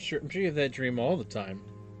 I'm sure you have that dream all the time.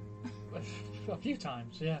 a few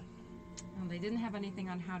times, yeah. Well, they didn't have anything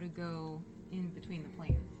on how to go in between the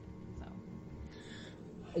planes, so.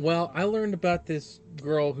 Well, I learned about this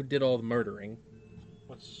girl who did all the murdering,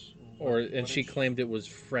 What and she did claimed it was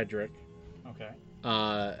Frederick.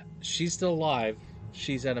 Okay, She's still alive.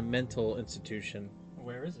 She's at a mental institution.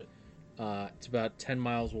 where is it? It's about 10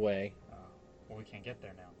 miles away. Well, we can't get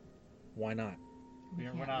there now. Why not? We're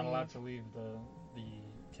can't not leave. allowed to leave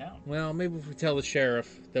the town. Well, maybe if we tell the sheriff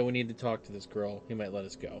that we need to talk to this girl, he might let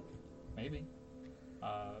us go. Maybe.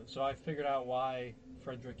 So I figured out why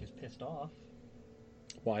Frederick is pissed off.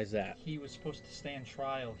 Why is that? He was supposed to stand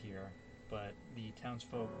trial here, but the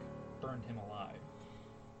townsfolk burned him alive.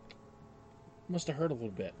 Must have hurt a little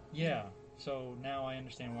bit. Yeah, so now I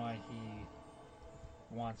understand why he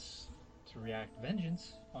wants to react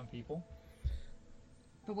vengeance on people.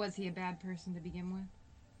 But was he a bad person to begin with?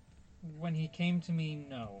 When he came to me,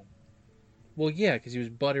 no. Well, yeah, because he was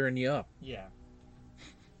buttering you up. Yeah.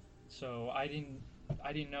 So I didn't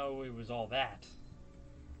I didn't know it was all that.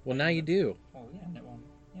 Well, now you do. Well,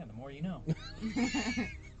 yeah, the more you know.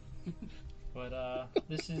 But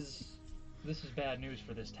this is bad news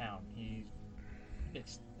for this town.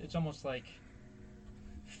 It's almost like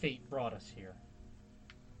fate brought us here.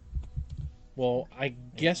 Well, I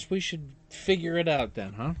guess we should figure it out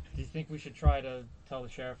then, huh? Do you think we should try to tell the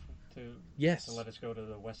sheriff to Yes. let us go to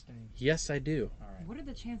the Weston? Yes, I do. All right. What are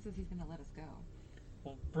the chances he's going to let us go?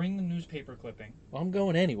 Well, bring the newspaper clipping. Well, I'm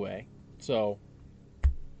going anyway, so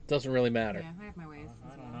doesn't really matter. Yeah, I have my ways.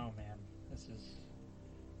 I as don't well. know, man.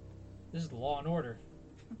 This is Law and Order.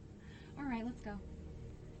 All right, let's go.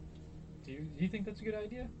 Do you think that's a good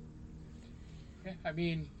idea? Yeah, I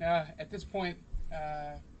mean, at this point,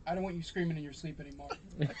 I don't want you screaming in your sleep anymore.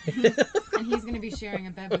 And he's going to be sharing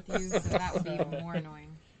a bed with you, so that would be even more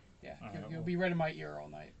annoying. Yeah, All right, you'll well. be right in my ear all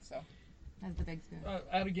night. So As the big spoon.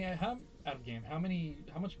 Out of game.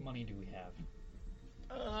 How much money do we have?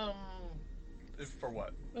 For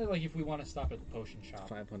what? Like if we want to stop at the potion shop.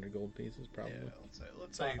 500 gold pieces, probably. Yeah,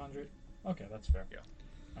 let's say 500. Okay, that's fair. Yeah.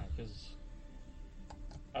 Because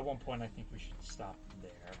at one point I think we should stop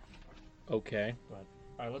there. Okay. But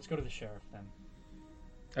all right, let's go to the sheriff then.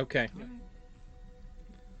 Okay.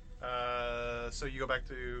 All right. So you go back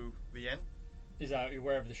to the inn? Is that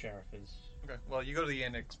wherever the sheriff is? Okay. Well, you go to the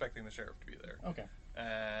inn expecting the sheriff to be there. Okay.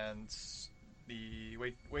 And the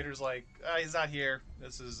waiter's like, he's not here.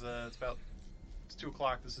 This is, it's 2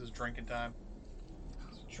 o'clock. This is drinking time.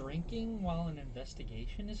 Drinking while an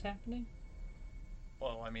investigation is happening?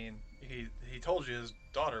 Well, I mean, he told you his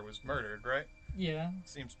daughter was murdered, right? Yeah.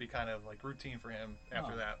 Seems to be kind of like routine for him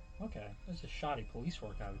after Oh. that. Okay. That's a shoddy police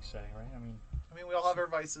work, I would say, right? I mean, We all have our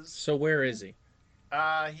vices. So where is he?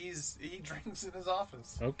 He drinks in his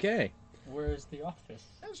office. Okay. where's the office?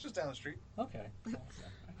 It's just down the street. Okay.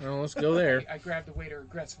 Well, let's go there. I grabbed the waiter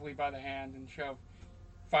aggressively by the hand and shoved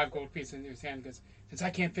 5 gold pieces into his hand and goes, since I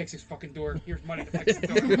can't fix his fucking door, here's money to fix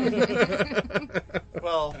the door.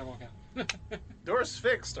 Well, And I walk out. door's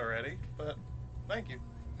fixed already, but thank you.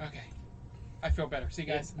 Okay. I feel better. See,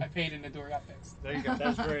 guys, I paid and the door got fixed. There you go.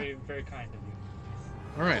 That's very, very kind of you.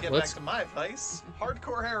 All right, Get let's. back to my vice.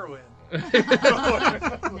 Hardcore heroin. Now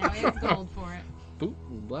he has gold for it. Boot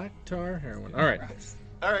and black tar heroin. All right. Rocks.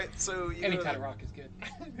 All right, so you Any go to kind of rock is good.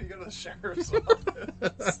 you go to the sheriff's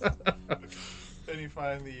office, and you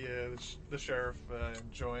find the sheriff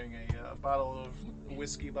enjoying a bottle of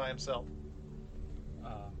whiskey by himself.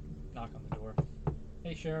 Knock on the door.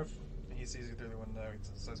 Hey, Sheriff. He sees you through the window. He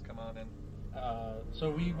says, "Come on in." So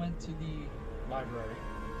we went to the library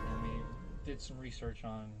and we did some research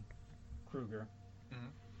on Kruger.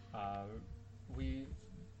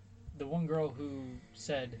 The one girl who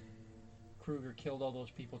said Kruger killed all those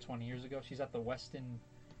people 20 years ago, she's at the Weston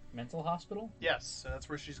Mental Hospital. Yes, and that's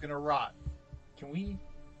where she's gonna rot. Can we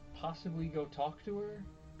possibly go talk to her,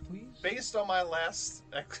 please? Based on my last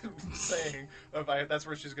saying of that's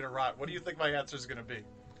where she's gonna rot, what do you think my answer is gonna be?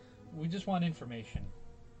 We just want information.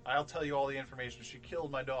 I'll tell you all the information. She killed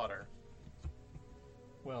my daughter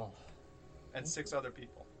Well, and 6 other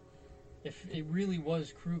people. if it really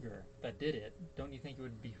was Kruger that did it, don't you think it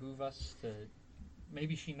would behoove us to...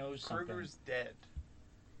 Maybe she knows something. Kruger's dead.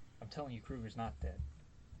 I'm telling you, Kruger's not dead.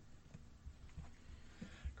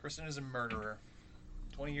 Kristen is a murderer.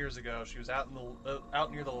 20 years ago, she was out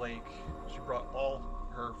near the lake. She brought all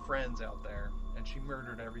her friends out there, and she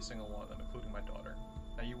murdered every single one of them, including my daughter.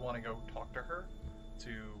 Now you want to go talk to her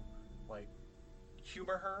to, like,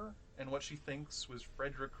 humor her and what she thinks was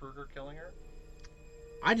Frederick Kruger killing her?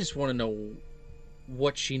 I just want to know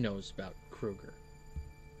what she knows about Kruger.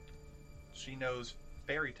 She knows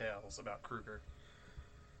fairy tales about Kruger.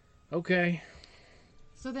 Okay.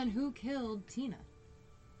 So then who killed Tina?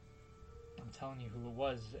 I'm telling you who it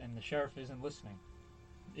was, and the sheriff isn't listening.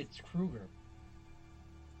 It's Kruger.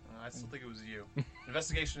 I still think it was you. The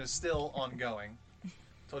investigation is still ongoing.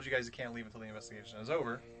 Told you guys you can't leave until the investigation is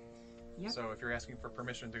over. Yep. So if you're asking for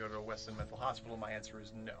permission to go to a Weston Mental Hospital, my answer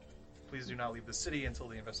is no. Please do not leave the city until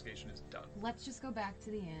the investigation is done. Let's just go back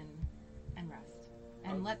to the inn and rest.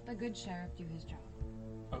 And let the good sheriff do his job.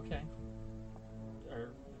 Okay. Or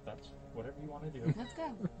that's whatever you want to do. Let's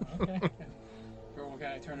go. Okay. Or one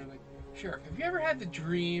guy I turn to like, Sheriff, have you ever had the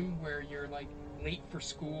dream where you're like late for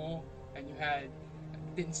school and you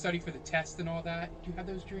didn't study for the test and all that? Do you have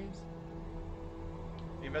those dreams?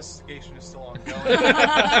 The investigation is still ongoing.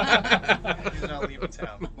 He's not leaving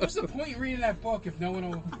town. What's the point in reading that book if no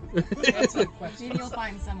one will answer the question? Maybe you'll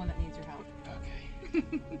find someone that needs your help.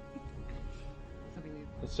 Okay. So we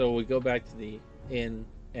leave. So we go back to the inn,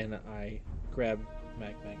 and I grab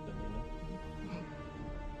Magdalena.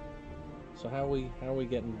 So how are we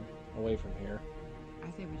getting away from here?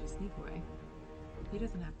 I say we just sneak away. He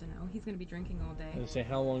doesn't have to know. He's going to be drinking all day. I was gonna say,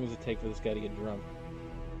 how long does it take for this guy to get drunk?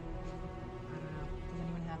 I don't know. Does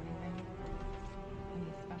anyone have anything?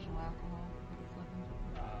 Any special alcohol we could flip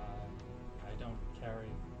him? I don't carry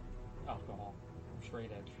alcohol. I'm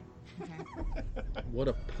straight edge. Okay. What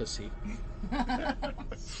a pussy.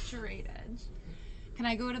 Straight edge. Can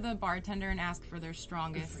I go to the bartender and ask for their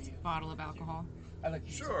strongest bottle of alcohol? I like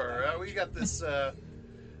you. Sure. We got this.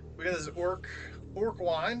 We got this orc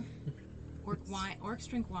wine. Orc wine. Orcs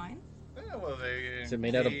drink wine? Yeah, well, they. Is it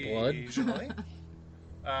made out of blood? Occasionally.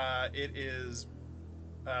 It is,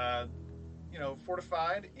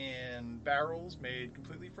 fortified in barrels made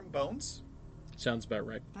completely from bones. Sounds about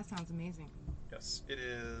right. That sounds amazing. Yes, it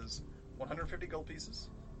is 150 gold pieces,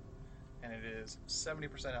 and it is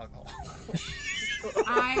 70% alcohol.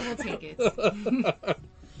 I will take it.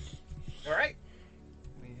 All right.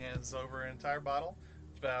 He hands over an entire bottle.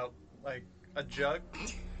 It's about like a jug,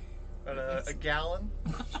 about a gallon.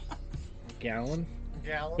 Gallon? A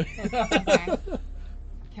gallon. Okay.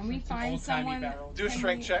 Can we It's an find old-timey someone? barrel. Do a Can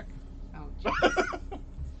strength we- check. Oh.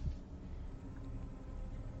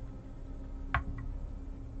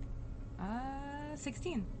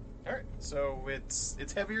 16. All right. So it's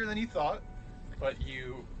heavier than you thought, but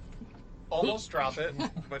you almost drop it,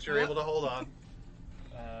 but you're able to hold on.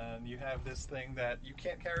 And you have this thing that you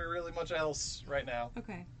can't carry really much else right now.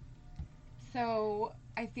 Okay. So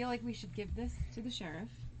I feel like we should give this to the sheriff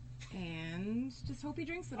and just hope he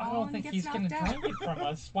drinks it all I don't and think gets he's going knocked to out. drink it from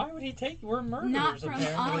us. Why would he take? We're murderers, Not from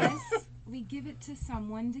apparently. us. We give it to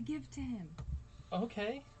someone to give to him.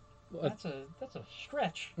 Okay, What? that's a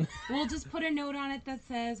stretch. We'll just put a note on it that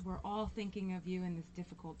says we're all thinking of you in this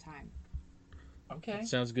difficult time. Okay,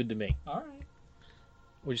 Sounds good to me. all right.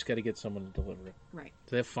 We just got to get someone to deliver it. Right.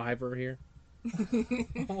 Do they have Fiverr here?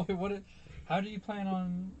 Wait, how do you plan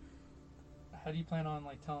on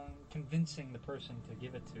like convincing the person to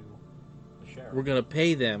give it to the sheriff? We're going to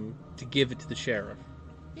pay them to give it to the sheriff.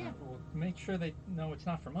 Yeah. We'll make sure they know it's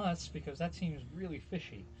not from us because that seems really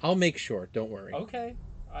fishy. I'll make sure. Don't worry. Okay,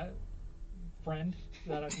 friend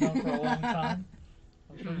that I've known for a long time.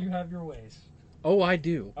 I'm sure you have your ways. Oh, I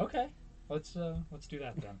do. Okay, let's do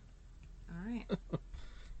that then. All right.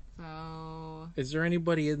 So Is there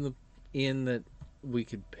anybody in the inn that we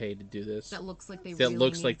could pay to do this? that looks like they That really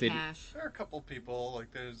looks need like they- cash. There are a couple people.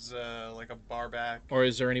 Like there's like a bar back. Or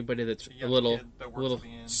is there anybody that's A a young little kid that works at the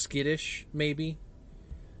inn. skittish, maybe?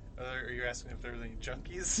 Are you asking if there's any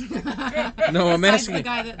junkies? No, I'm Besides asking. the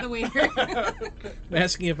guy the waiter. I'm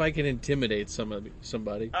asking if I can intimidate somebody.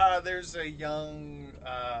 There's a young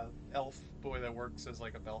elf boy that works as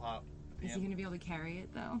like a bellhop. at the Is he inn. going to be able to carry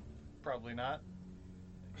it though? Probably not.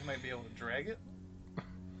 He might be able to drag it.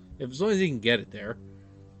 As long as he can get it there.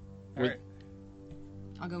 All With- right.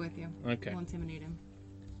 I'll go with you. Okay. We'll intimidate him.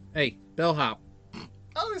 Hey, bellhop.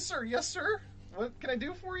 Oh, sir. Yes, sir. What can I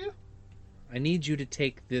do for you? I need you to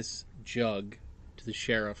take this jug to the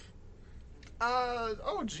sheriff.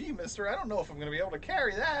 Oh, gee, mister. I don't know if I'm going to be able to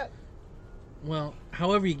carry that. Well,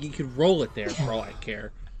 however, you could roll it there for all I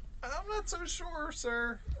care. I'm not so sure,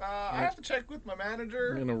 sir. I have to check with my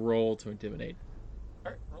manager. I'm gonna roll to intimidate.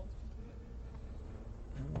 All right, roll.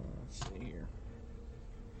 Let's see here.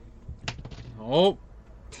 Oh,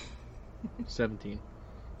 17.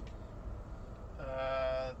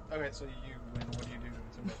 Okay, so you win. What do you do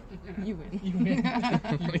to You win. You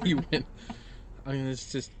win. You win. I'm gonna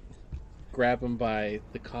just grab him by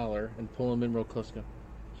the collar and pull him in real close. Go.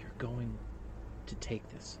 You're going to take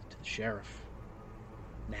this to the sheriff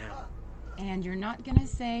now. And you're not going to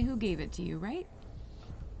say who gave it to you, right?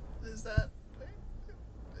 Is that...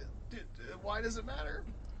 Why does it matter?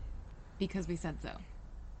 Because we said so.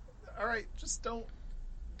 All right, just don't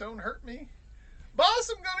hurt me. Boss,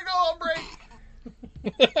 I'm gonna go on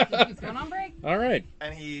break. He's going on break. All right.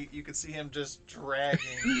 And you could see him just dragging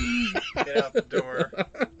it out the door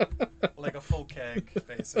like a full keg,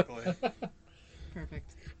 basically.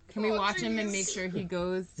 Perfect. Can we Oh, watch him and jeez. make sure he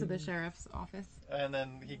goes to the sheriff's office? And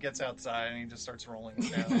then he gets outside and he just starts rolling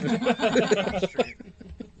down the street.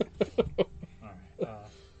 All right.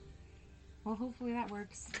 Well, hopefully that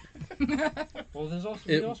works. Well,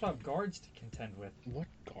 we also have guards to contend with. What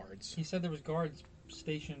guards? He said there was guards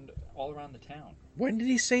stationed all around the town. When did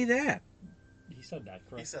he say that? He said that,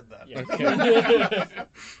 correct? He said that. Yeah. Okay.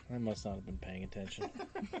 I must not have been paying attention.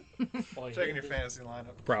 Well, Checking your fantasy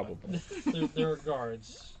lineup. Probably. there are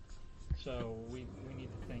guards, so we need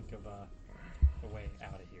to think of a way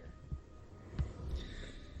out of here.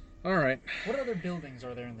 All right. What other buildings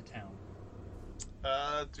are there in the town?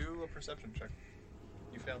 Do a perception check.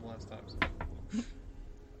 You failed last time. So.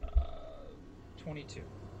 22.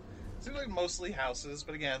 seems like mostly houses,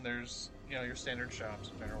 but again, there's your standard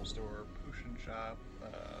shops, general store, potion shop.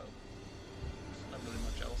 Not really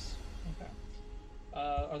much else. Okay.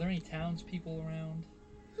 Are there any townspeople around?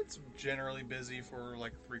 It's generally busy for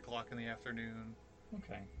like 3 o'clock in the afternoon.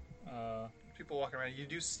 Okay. People walking around. You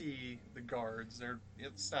do see the guards.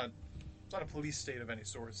 It's not a police state of any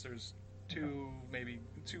sorts. There's maybe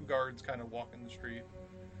two guards kind of walking the street.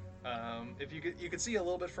 If you could see a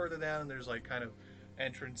little bit further down, there's like kind of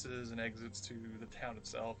entrances and exits to the town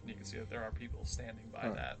itself, and you can see that there are people standing by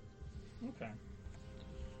that. Okay.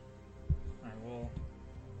 All right. Well,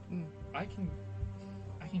 I can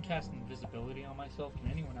cast invisibility on myself. Can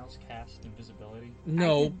anyone else cast invisibility?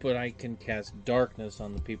 No, but I can cast darkness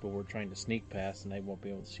on the people we're trying to sneak past, and they won't be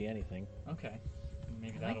able to see anything. Okay.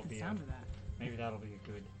 Maybe I like the sound of that. Maybe that'll be a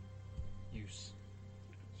good use.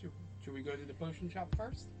 Should we go to the potion shop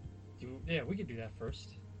first? Yeah, we could do that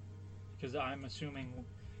first. Because I'm assuming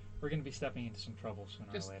we're going to be stepping into some trouble sooner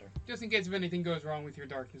or later. Just in case if anything goes wrong with your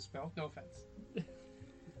darkness spell. No offense.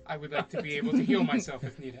 I would like to be able to heal myself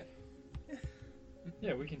if needed.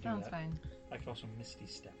 Yeah, we can do Sounds that. fine. I could also Misty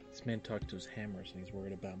Step. This man talked to his hammers, and he's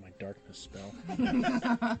worried about my darkness spell.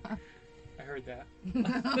 I heard that.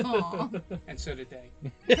 Aw. And so did they.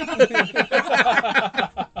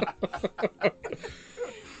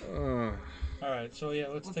 Alright, so yeah,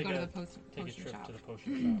 let's take go a to the take a potion trip shop. to the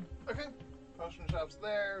potion shop. Okay. Potion shop's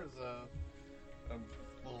there. There's a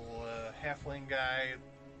little halfling guy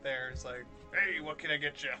there. It's like, hey, what can I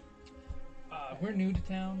get you? We're new to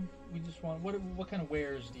town. We just want... What kind of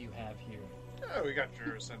wares do you have here? Oh, we got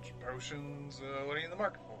your essential potions. What are you in the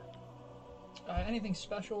market for? Anything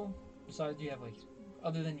special? Besides, do you have, like...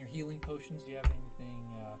 Other than your healing potions, do you have anything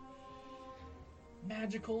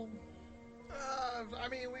magical? I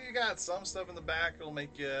mean, we got some stuff in the back that'll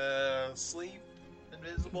make you sleep,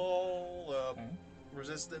 invisible, Okay.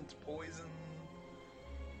 resistant to poison.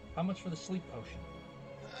 How much for the sleep potion?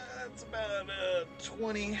 It's about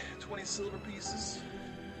 20 silver pieces.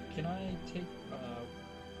 Can I take...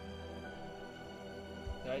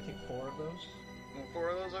 Did I take 4 of those? 4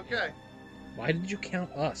 of those, okay. Why did you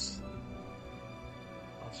count us?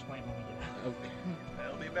 I'll explain when we get out. Okay.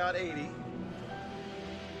 That'll be about 80.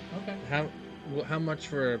 Okay. How much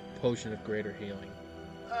for a potion of greater healing?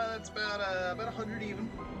 It's about 100 even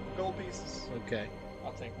gold pieces. Okay.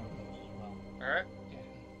 I'll take one of those as well. All right, Yeah.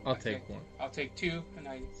 I'll take one. I'll take 2, and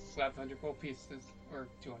I slap 100 gold pieces, or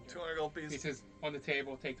 200 200 gold pieces. pieces on the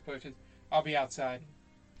table. Take the potions. I'll be outside.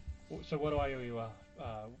 So what do I owe you?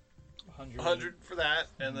 100? 100 for that,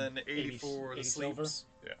 and then 80 for the 80 silver? sleeps.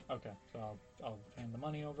 Yeah. Okay, so I'll hand the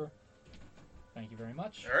money over. Thank you very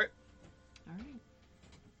much. All right. All right.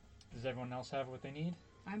 Does everyone else have what they need?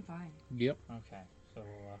 I'm fine. Yep. Okay, so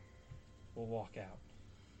we'll walk out.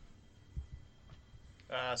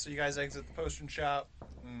 So you guys exit the potion shop.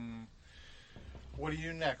 What do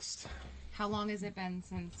you do next? How long has it been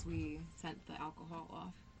since we sent the alcohol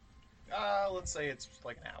off? Let's say it's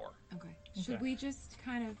like an hour. Okay. Should we just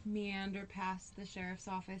kind of meander past the sheriff's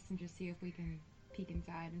office and just see if we can peek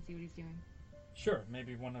inside and see what he's doing? Sure,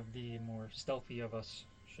 maybe one of the more stealthy of us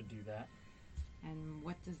should do that. And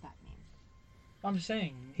what does that mean? I'm just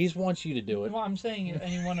saying. He wants you to do it. Well, I'm saying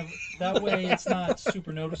any one of that way it's not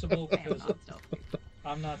super noticeable I am because not stealthy.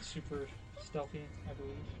 I'm not super stealthy, I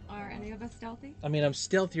believe. Are any of us stealthy? I mean, I'm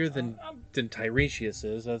stealthier than Tiresias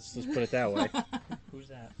is. Let's just put it that way. Who's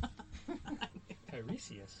that?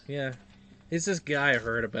 Tiresias. Yeah. It's this guy I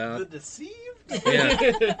heard The about. deceived?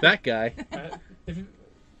 Yeah, that guy.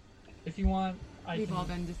 If you want, We've all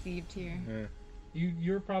been deceived here. Yeah.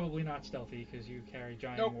 You're probably not stealthy because you carry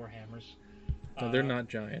giant warhammers. No, they're not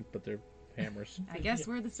giant, but they're hammers. I guess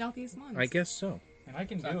we're the stealthiest ones. I guess so. And I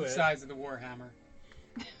can It's not do the it. size of the warhammer.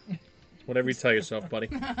 Whatever you tell yourself, buddy.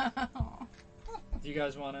 Do you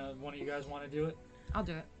guys wanna? One of you guys wanna do it? I'll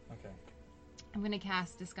do it. Okay. I'm gonna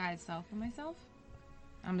cast Disguise Self on myself.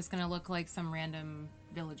 I'm just gonna look like some random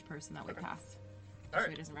village person that we passed. All So right.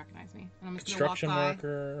 he doesn't recognize me. And I'm just Construction gonna walk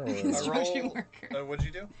worker? by. Or... Construction roll. worker. What'd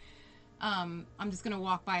you do? I'm just gonna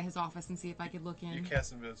walk by his office and see if I could look in. You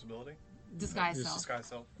cast invisibility. Disguise Just Self. Disguise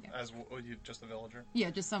self. Yeah. As you just a villager.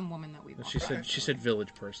 Yeah, just some woman that we walked by. She said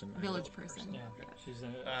village person. Village person. Yeah,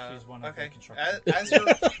 she's one of Okay. the construction.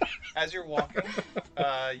 As you're walking,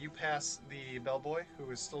 you pass the bellboy who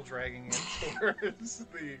is still dragging it towards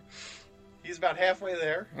the. He's about halfway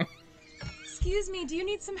there. Excuse me, do you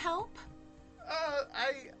need some help?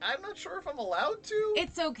 I'm not sure if I'm allowed to.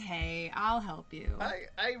 It's okay. I'll help you. I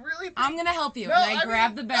really. Think... I'm gonna help you. No, and I I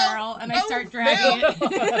grab mean, the barrel and I no, start dragging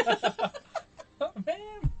it.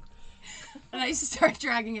 Man. And I start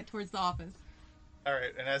dragging it towards the office. All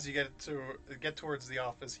right, and as you get towards the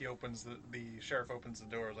office, the sheriff opens the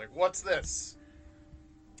door. He's like, "What's this?"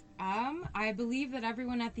 I believe that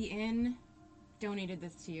everyone at the inn donated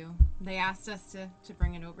this to you. They asked us to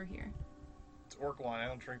bring it over here. It's orc wine. I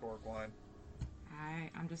don't drink orc wine.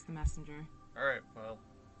 I'm just the messenger. All right, well,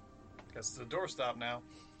 guess it's a doorstop now.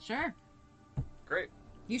 Sure. Great.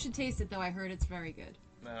 You should taste it, though. I heard it's very good.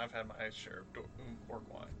 Man, I've had my share of orc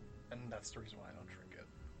wine, and that's the reason why I don't drink it.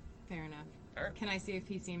 Fair enough. All right. Can I see if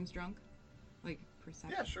he seems drunk? Like,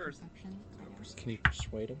 perception? Yeah, sure. Perception? I guess. Can you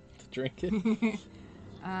persuade him to drink it?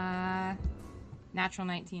 Natural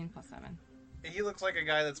 19 plus 7. He looks like a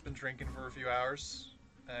guy that's been drinking for a few hours.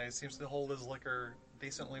 He seems to hold his liquor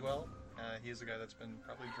decently well. He's a guy that's been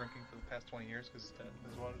probably drinking for the past 20 years because his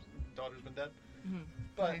daughter's been dead. Mm-hmm.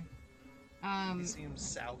 But Okay. he seems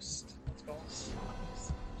soused. Let's call it.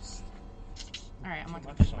 Alright, I'm Too not gonna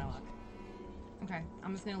much push my sauce. luck. Okay,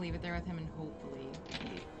 I'm just gonna leave it there with him and hopefully he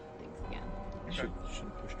thinks again. Shouldn't push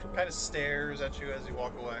too Kind much. of stares at you as you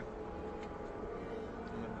walk away.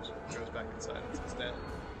 And then just goes back inside and sits down.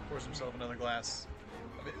 Pours himself another glass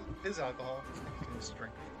of his alcohol and continues to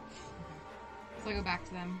drink. So I go back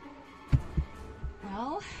to them.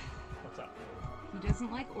 Well, What's up? he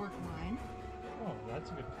doesn't like orc wine. Oh, that's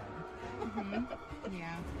a good point.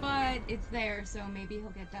 Yeah, but it's there, so maybe he'll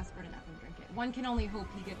get desperate enough and drink it. One can only hope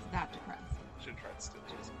he gets that depressed. Should try to steal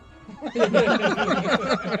Jason.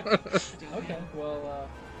 Still Okay, can. well,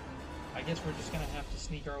 I guess we're just gonna have to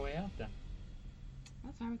sneak our way out then.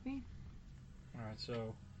 That's fine with me. Alright,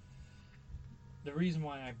 so the reason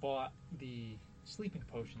why I bought the sleeping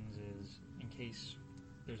potions is in case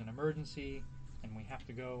there's an emergency and we have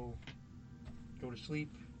to go to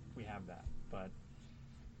sleep, we have that. But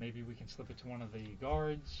maybe we can slip it to one of the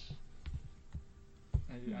guards.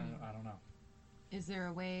 I don't know. Is there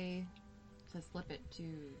a way to slip it to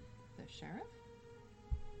the sheriff?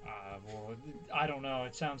 Well, I don't know.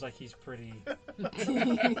 It sounds like he's pretty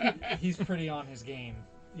he's pretty on his game,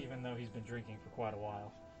 even though he's been drinking for quite a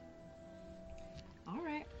while. All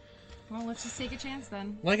right. Well, let's just take a chance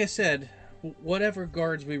then. Like I said, whatever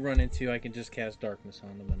guards we run into, I can just cast darkness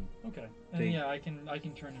on them, and Okay. And They- yeah, I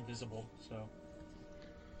can turn invisible, so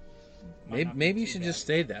might not be maybe you too should bad. just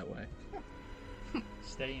stay that way.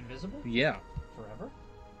 Stay invisible Yeah. forever.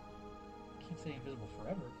 Can't stay invisible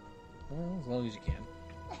forever. Well, as long as you can.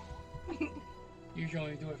 Usually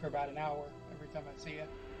only do it for about an hour every time I see it.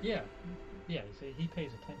 Yeah. Yeah. See, he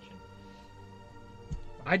pays attention.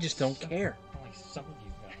 I just don't care. Unlike some of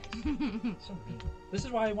you guys. So mean. This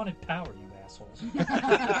is why I wanted power, you assholes.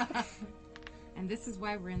 And this is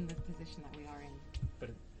why we're in the position that we are in. But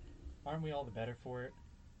aren't we all the better for it?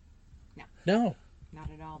 No. Not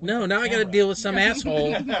at all. No, now I gotta camera. deal with some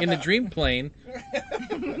asshole in the dream plane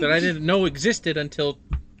that I didn't know existed until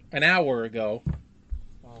an hour ago.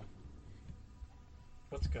 Well,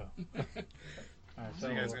 let's go. Alright, So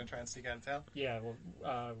you guys gonna try and sneak out of town? yeah,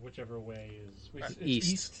 well, whichever way is it's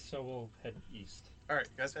East. east, so we'll head east. All right,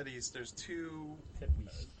 you guys head east. There's two Head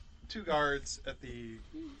east. guards at the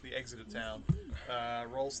exit of town.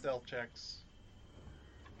 Roll stealth checks.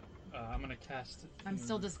 I'm gonna cast. I'm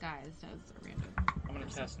still disguised as a random. I'm gonna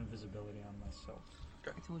cast invisibility on myself.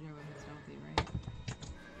 I told you I wasn't stealthy, right?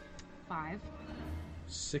 5.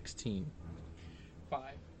 16.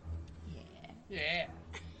 5. Yeah. Yeah.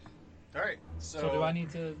 All right. So, So do I need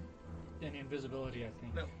to any invisibility? I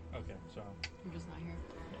think. No. Okay, so I'm just not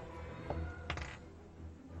here.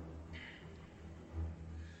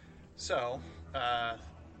 So,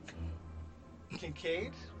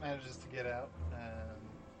 Kincaid manages to get out.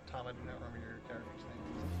 Tom, I do not remember your character's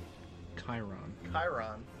name. Chiron.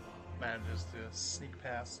 Chiron manages to sneak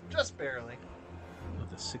past just barely.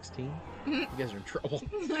 With a 16? You guys are in trouble.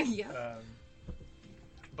 Yeah.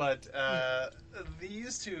 But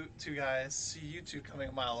these two guys see you two coming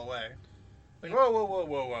a mile away. Like, whoa, whoa, whoa,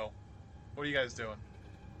 whoa, whoa. What are you guys doing?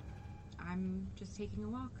 I'm just taking a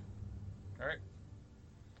walk. All right.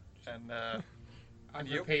 And, I'm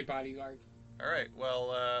you? your paid bodyguard. all right,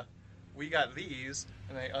 well, we got these,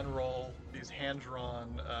 and they unroll these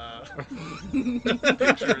hand-drawn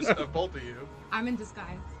pictures of both of you. I'm in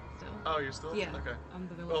disguise still. Oh, you're still? Yeah. Okay. I'm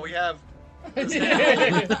the villain. Well, we have this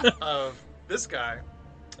hand of this guy,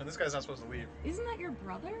 and this guy's not supposed to leave. Isn't that your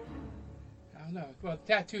brother? I don't know. Well,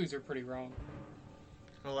 tattoos are pretty wrong.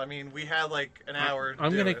 Well, I mean, we had like an hour to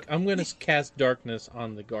I'm do gonna it. I'm gonna cast darkness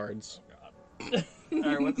on the guards. All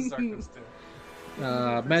right, what does darkness do?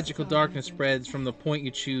 Magical darkness spreads from the point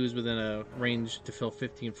you choose within a range to fill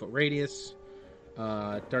 15-foot radius.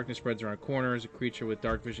 Darkness spreads around corners. A creature with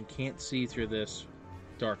dark vision can't see through this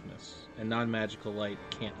darkness, and non-magical light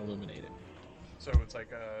can't illuminate it. So it's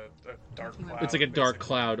like a dark cloud. It's like a dark basically.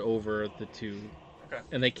 cloud over the two, Okay.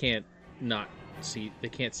 and they can't not see. They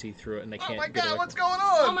can't see through it, and they can't. Oh my get god, away what's from going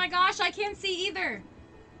on? Oh my gosh, I can't see either.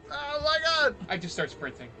 Oh my god! I just start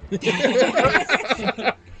sprinting. We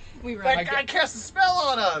That run. guy cast a spell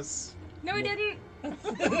on us! No, he didn't.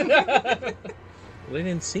 Well, they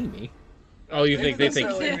didn't see me. Oh, you think they think?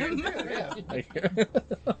 Necessarily Him. we do, yeah. I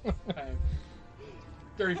have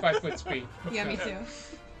 35-foot speed. Yeah, me too.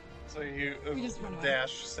 So you We just run away.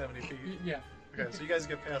 dash 70 feet. Yeah. Okay, so you guys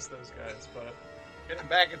get past those guys, but getting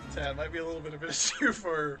back into town might be a little bit of an issue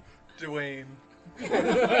for Dwayne.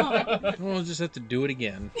 We'll just have to do it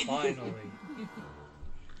again. Finally.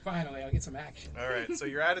 Finally, I'll get some action. All right, so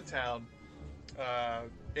you're out of town.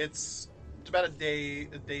 It's about a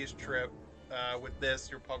day's trip. With this,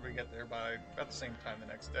 you'll probably get there by about the same time the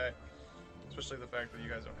next day. Especially the fact that you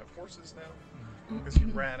guys don't have horses now because you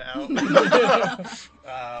ran out.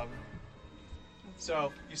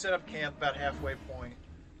 So you set up camp about halfway point.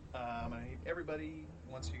 I need everybody,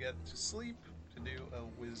 once you get to sleep, to do a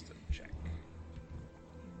wisdom check.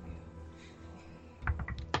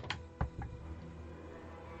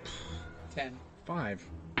 Ten. 5.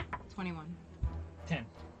 21. 10.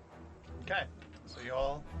 Okay, so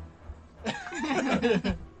y'all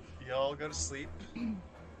go to sleep, and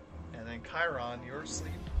then Chiron, your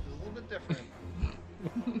sleep is a little bit different.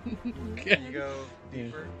 You go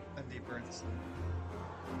deeper and deeper into sleep,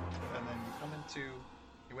 and then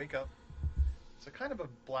you wake up. It's a kind of a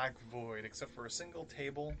black void, except for a single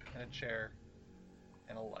table and a chair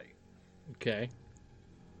and a light. Okay.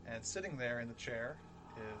 And sitting there in the chair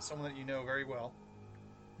is someone that you know very well.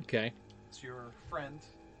 Okay. It's your friend.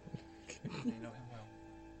 You know him well.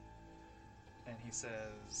 And he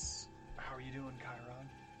says, "How are you doing, Chiron?"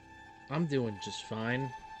 I'm doing just fine.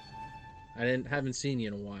 Haven't seen you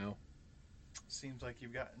in a while. Seems like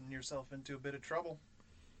you've gotten yourself into a bit of trouble.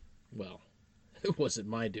 Well, it wasn't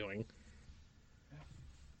my doing.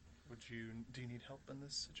 Do you need help in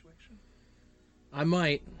this situation? I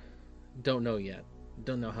might. Don't know yet.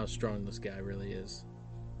 Don't know how strong this guy really is.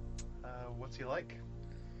 What's he like?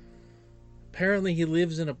 Apparently he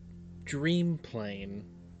lives in a dream plane,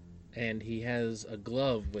 and he has a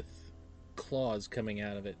glove with claws coming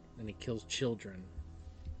out of it, and he kills children.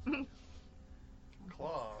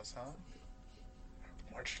 Claws, huh?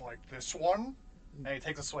 Much like this one. And he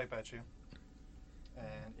takes a swipe at you.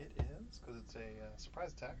 And it is, because it's a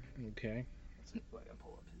surprise attack. Okay. Let's see if I can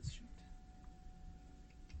pull up his sheet.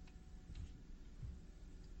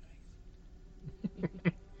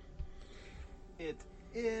 It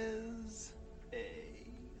is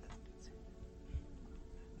it's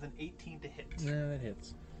an 18 to hit. Yeah, that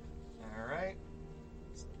hits. Alright.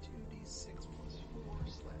 It's 2d6 plus 4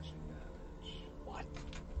 slashing damage. What?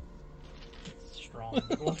 Strong.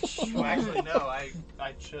 Well, actually, no, I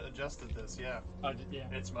adjusted this, yeah. Yeah.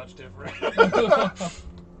 It's much different.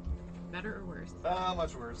 Better or worse?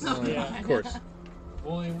 Much worse. Yeah. Of course.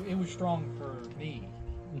 Well, it was strong for me,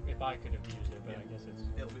 if I could have used it, but I guess it's...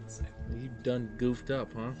 It'll be the same. You done goofed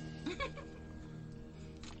up, huh?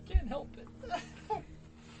 Can't help it.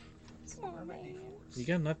 Where are my d4s? You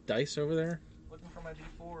got enough dice over there? Looking for my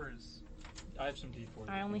d4s. I have some D4s.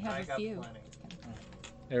 I only I have a got few. plenty.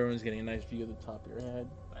 Everyone's getting a nice view of the top of your head.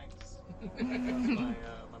 Thanks. That's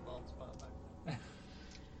my bald spot back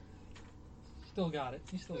Still got it.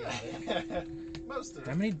 You still got it. there. Most of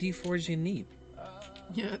How it. many D4s you need?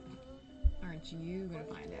 Yeah. Aren't you gonna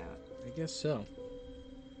find out? I guess so.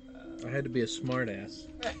 I had to be a smartass.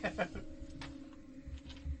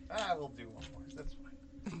 We'll do one more. That's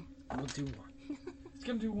fine. We'll do one. It's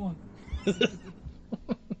gonna do one.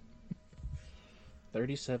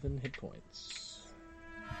 37 hit points.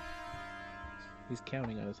 He's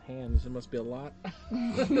counting on his hands. It must be a lot. We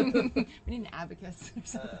need an abacus or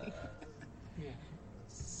something. Yeah.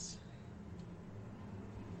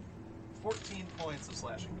 14 points of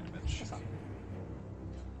slashing damage.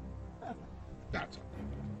 That's all.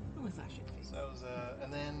 What was that shit face? So that was,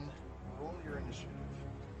 and then roll your initiative.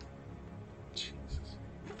 Jesus.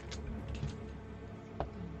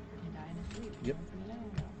 Can die in his sleep. Yep.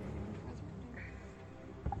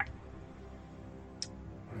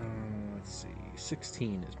 Let's see.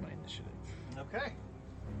 16 is my initiative. Okay.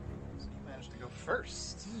 So you managed to go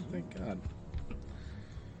first. Thank God.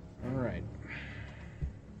 All right.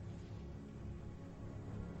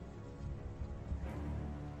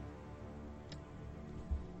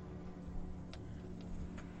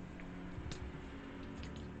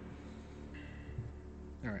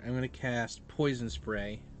 All right, I'm going to cast Poison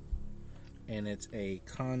Spray, and it's a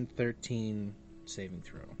Con 13 saving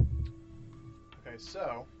throw. Okay,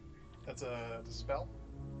 so that's a spell.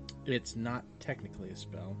 It's not technically a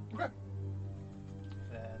spell. Okay.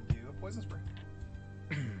 Then do a poison spray.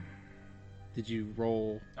 Did you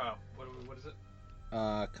roll Oh, what is it?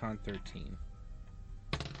 con 13?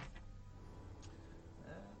 That's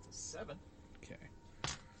a 7. Okay.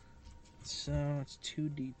 So it's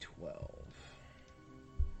 2d12.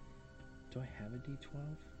 Do I have a d12?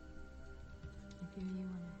 I'll give you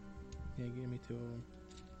one. Yeah, give me 2 of them.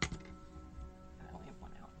 I only have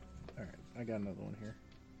one out. All right, I got another one here.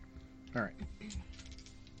 All right.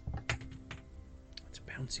 It's a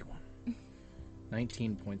bouncy one.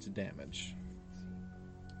 19 points of damage.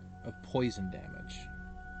 Of poison damage.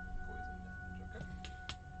 Poison damage, okay.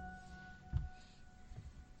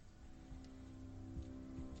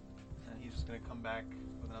 And he's just going to come back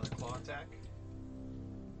with another claw attack.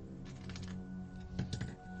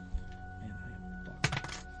 Man, I am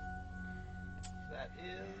fucked. That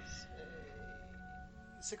is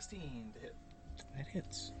a 16 to hit. That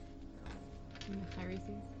hits.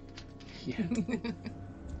 Tiresias? Yeah.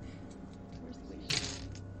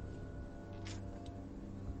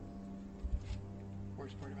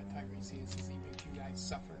 Worst part about Tiresias is he makes you guys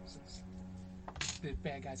suffer since the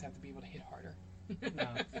bad guys have to be able to hit harder. No,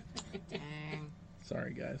 Dang.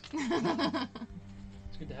 Sorry, guys.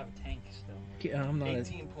 it's good to have a tank still. Yeah, I'm not.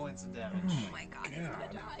 18 points of damage. Oh my god, he's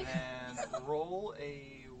gonna die. And roll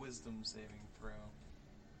a wisdom saving throw.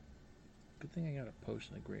 Good thing I got a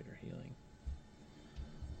potion of greater healing.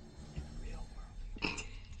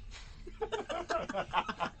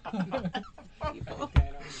 Okay, I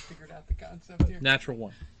already figured out the concept here. Natural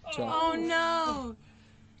 1. So, Oh no!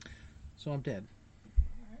 so I'm dead.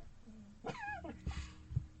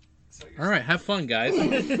 So you're All right, have fun, guys.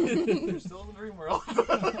 You're still in the dream world.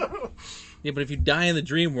 Yeah, but if you die in the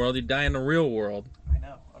dream world, you die in the real world. I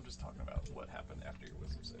know. I'm just talking about what happened after your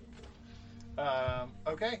wisdom saving throw.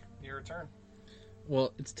 Okay, your turn.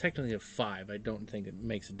 Well, it's technically a 5. I don't think it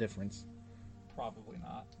makes a difference. Probably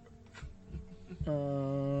not. It's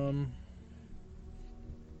gonna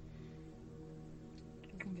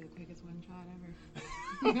be the quickest one shot ever.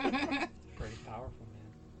 Pretty powerful,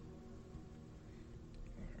 man.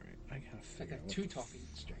 All right, I gotta I figure got out 2 what toffee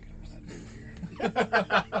strangers.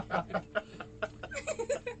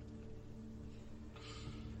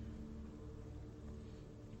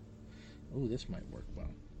 Oh, this might work well.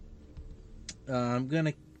 I'm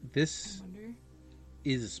gonna. This I wonder.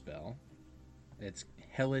 is a spell. It's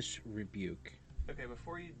Hellish Rebuke. Okay,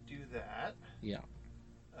 before you do that, Yeah.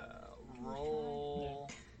 roll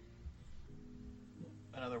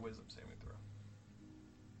another wisdom saving throw.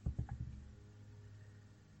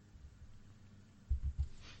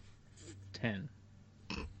 Ten.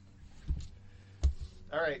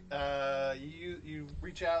 All right, you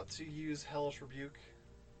reach out to use Hellish Rebuke,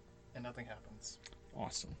 and nothing happens.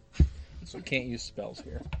 Awesome. So can't use spells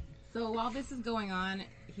here. So while this is going on,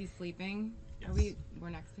 he's sleeping. Are Yes. we're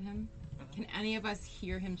next to him? Can any of us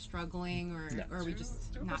hear him struggling, or, No. or are we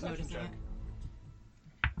just Do a not perception noticing check. it?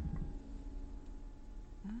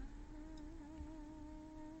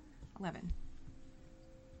 11.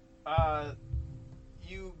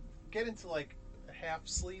 You get into like a half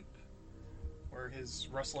sleep, where his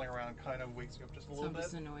rustling around kind of wakes you up just a So little I'm bit,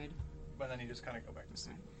 just annoyed. but then you just kind of go back to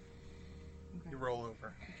sleep. Okay. You roll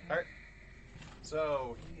over. All right.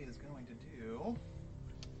 So he is going to do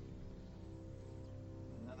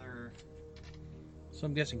another. So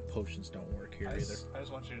I'm guessing potions don't work here I either. just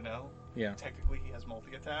want you to know. Yeah. Technically, he has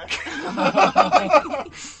multi-attack.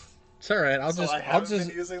 It's all right. I'll So just I haven't been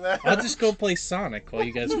been using that. I'll just go play Sonic while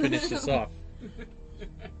you guys finish this off.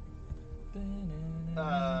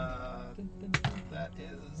 That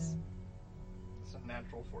is it's a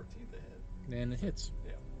natural 14 to hit. And it hits.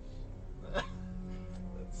 Yeah.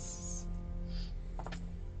 That's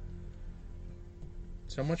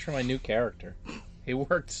So much for my new character. He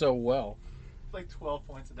worked so well. like 12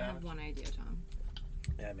 points of I have damage. one idea, Tom.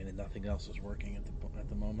 Yeah, I mean, nothing else is working at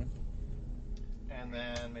the moment. And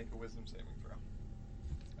then make a wisdom saving throw.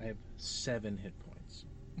 I have 7 hit points.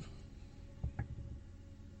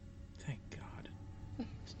 Thank God.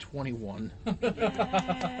 It's 21.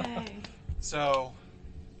 Yay! So,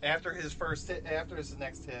 after his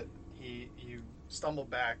next hit, you stumble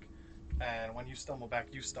back, and when you stumble back,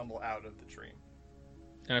 you stumble out of the dream.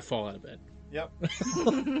 And I fall out of bed. Yep.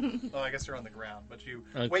 Well, I guess you're on the ground, but you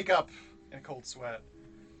Okay. wake up in a cold sweat,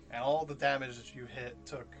 and all the damage that you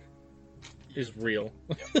took Is real.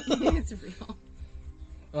 It's real.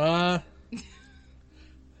 Are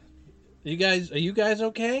you guys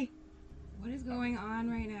okay? What is going on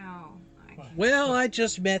right now? Well, I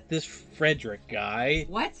just met this Frederick guy.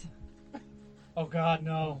 What? Oh God,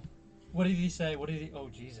 no. What did he say? What did he? Oh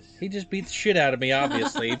Jesus! He just beat the shit out of me,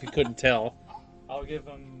 obviously, if you couldn't tell. I'll give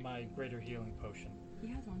him my greater healing potion. He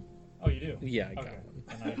has one. Oh, you do? Yeah, I got Okay.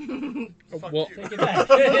 one. Then Fuck well, you. take it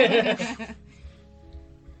back.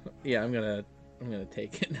 yeah, I'm gonna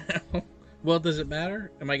take it now. Well, does it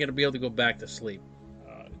matter? Am I gonna be able to go back to sleep?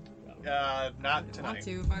 Not Want tonight.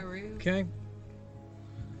 to if I were you. Okay.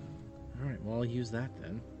 All right. Well, I'll use that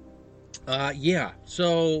then. Yeah.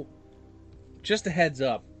 So, just a heads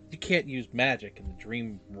up, you can't use magic in the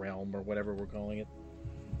dream realm or whatever we're calling it.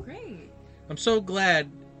 Great. I'm so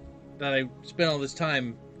glad that I spent all this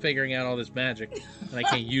time figuring out all this magic and I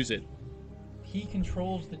can't use it. He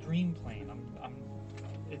controls the dream plane.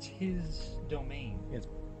 It's his domain.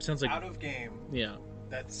 Sounds like Out of game, yeah.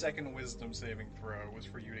 that second wisdom saving throw was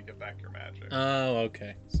for you to get back your magic. Oh,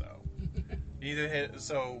 okay. So, you either hit.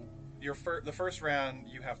 So, the first round,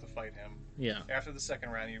 you have to fight him. Yeah. After the second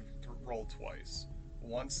round, you roll twice.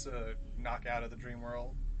 Once to knock out of the dream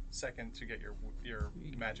world, second to get your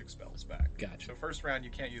magic spells back. Gotcha. So first round, you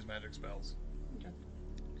can't use magic spells.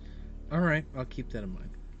 All right. I'll keep that in mind.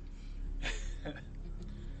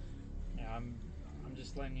 Yeah, I'm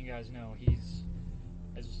just letting you guys know he's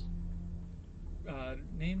his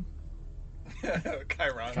name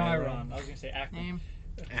Chiron. Chiron. I was gonna say Akron. Name.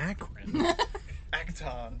 Akron.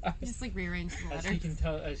 Acton. Just like rearrange the As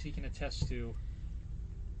letters. he can attest to,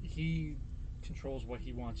 he controls what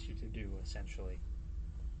he wants you to do. Essentially,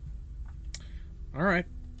 All right.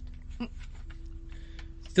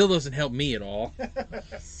 Still doesn't help me at all.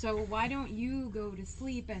 So why don't you go to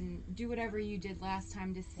sleep and do whatever you did last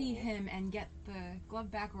time to see him and get the glove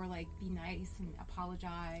back, or like be nice and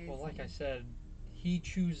apologize? well, like I and- said, he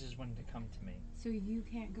chooses when to come to me. So you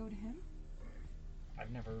can't go to him?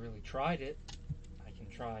 I've never really tried it. I can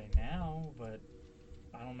try now, but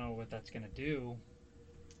I don't know what that's gonna do.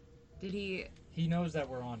 Did he? He knows that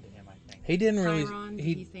we're on to him. I think. He didn't really. Chiron, did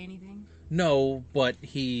he say anything? No, but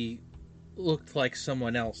he looked like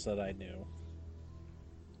someone else that I knew.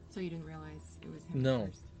 So you didn't realize it was him? No. at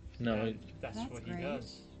first? No. And that's That's what great. he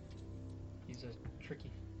does. He's a tricky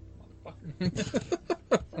motherfucker. Is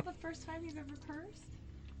that the first time you've ever cursed?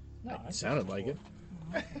 No, It sounded like it.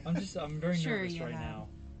 I'm very Sure nervous you right have. now.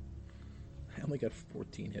 I only got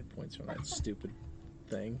 14 hit points from that stupid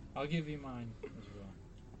thing. I'll give you mine as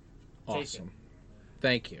well. Take Awesome.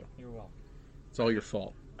 Thank you. You're welcome. It's all your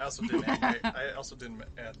fault. I also didn't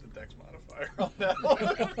add the dex modifier on that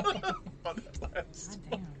one. On that last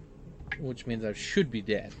God damn. Which means I should be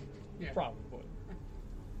dead. Yeah. Probably.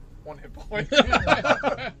 one hit point.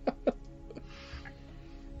 Did,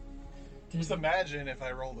 Just imagine if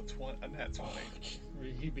I rolled a nat 20.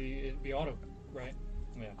 it'd be auto, right?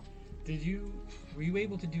 Yeah. Were you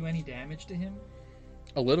able to do any damage to him?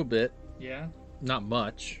 A little bit. Yeah? Not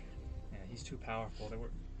much. Yeah, he's too powerful.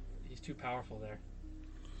 He's too powerful there.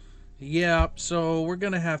 Yeah, so we're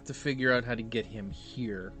going to have to figure out how to get him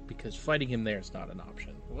here, because fighting him there is not an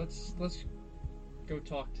option. Well, let's go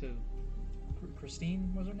talk to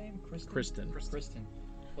Christine, was her name? Kristen. Kristen.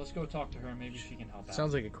 Let's go talk to her. Maybe she can help out.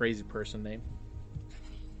 Sounds like a crazy person name.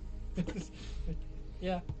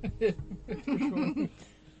 Yeah. For sure.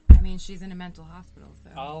 I mean, she's in a mental hospital,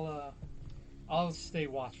 so. I'll stay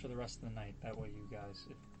watch for the rest of the night. That way, you guys,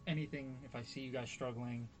 if I see you guys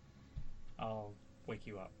struggling, I'll wake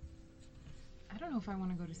you up. I don't know if I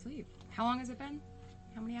want to go to sleep. How long has it been?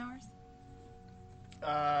 How many hours?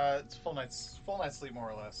 It's full night's sleep more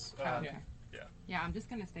or less. Oh, okay. yeah. Yeah, I'm just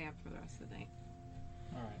gonna stay up for the rest of the night.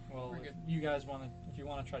 All right. Well, We're if good. you guys if you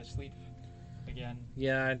want to try to sleep again,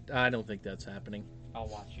 Yeah, I don't think that's happening. I'll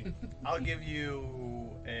watch you. I'll give you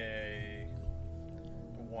a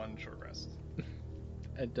one short rest.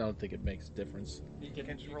 I don't think it makes a difference. You You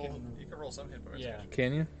can roll some hit points. Yeah.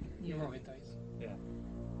 Can you? You roll hit dice. Yeah.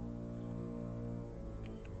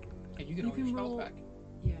 And you get You all your can spells roll- back.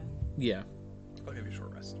 Yeah. Yeah. I'll give you a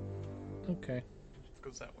short rest. Okay.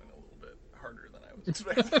 Because that went a little bit harder than I was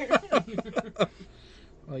expecting.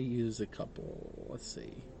 I'll use a couple. Let's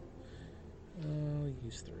see. I'll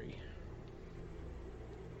use 3.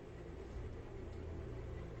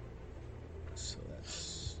 So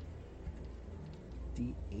that's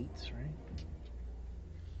D8s, right?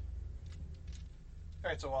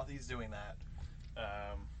 Alright, so while he's doing that,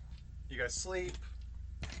 you guys sleep,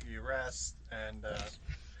 you rest, and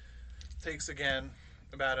takes again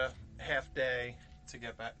about a half day to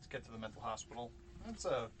get to the mental hospital. It's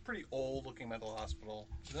a pretty old looking mental hospital.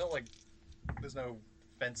 There's no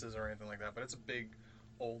fences or anything like that, but it's a big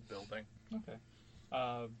old building. Okay.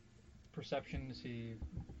 Perception to see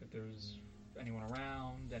if there's anyone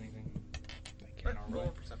around, anything. Roll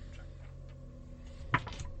a perception check.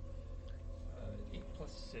 8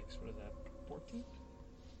 plus 6. What is that?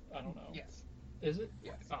 I don't know. Yes. Is it?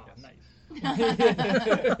 Yes. Oh, yes. nice.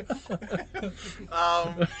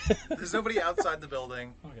 There's nobody outside the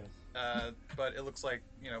building, Okay. but it looks like,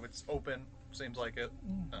 it's open. Seems like it.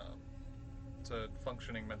 It's a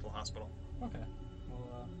functioning mental hospital. Okay.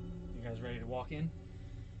 Well, you guys ready to walk in?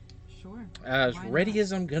 Sure. As Why ready not?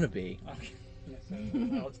 as I'm gonna be. Okay. Yes.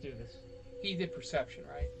 Let's do this. He did perception,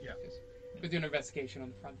 right? Yeah. Yes. We're doing an investigation on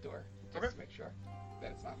the front door. Just Okay. to make sure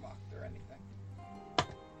that it's not locked or anything.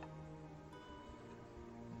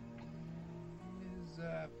 Is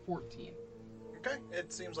 14. Okay.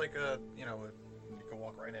 It seems like you can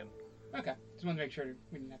walk right in. Okay. Just wanted to make sure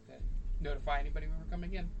we didn't have to notify anybody we were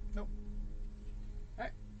coming in. Nope.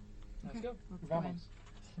 Let's go. Let's go in. Vamos.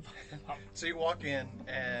 So you walk in,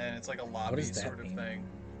 and it's like a lobby does that sort of mean? thing.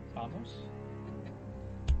 Vamos.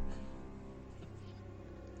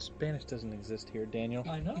 Spanish doesn't exist here, Daniel.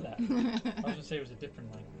 I know that. I was gonna say it was a different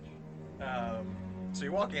language. So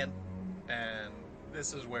you walk in, and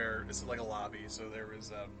this is like a lobby. So there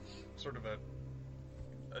is sort of a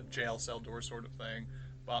jail cell door sort of thing,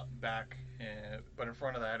 but but in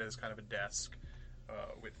front of that is kind of a desk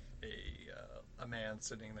with a man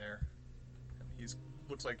sitting there. And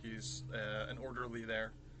looks like he's an orderly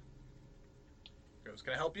there. Goes,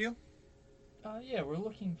 can I help you? Yeah, we're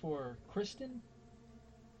looking for Kristen.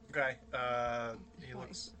 Okay. He Like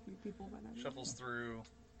looks, a few people by that. shuffles through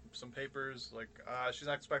some papers. Like, she's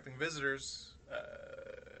not expecting visitors.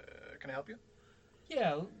 Can I help you?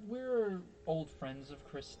 Yeah, we're old friends of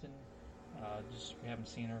Kristen. Just we haven't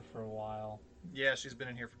seen her for a while. Yeah, she's been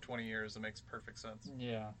in here for 20 years. That makes perfect sense.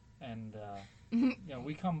 Yeah, and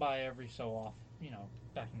we come by every so often.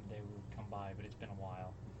 Back in the day we would come by, but it's been a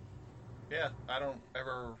while. Yeah, I don't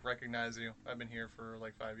ever recognize you. I've been here for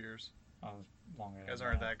like 5 years. Longer. You guys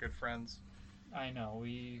aren't that good friends. I know.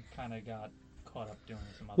 We kind of got caught up doing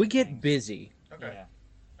some other We get things. busy. Okay.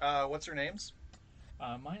 Yeah. What's your names?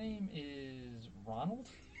 My name is Ronald.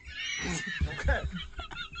 Okay.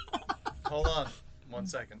 Hold on 1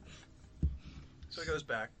 second. So he goes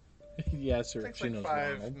back. Yes, sir. Takes She like knows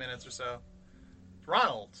 5 Ronald. minutes or so.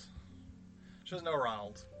 Ronald. She doesn't know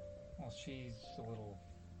Ronald. Well, she's a little,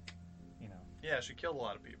 Yeah, she killed a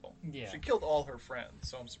lot of people. Yeah. She killed all her friends,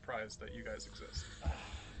 so I'm surprised that you guys exist.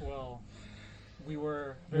 Well, we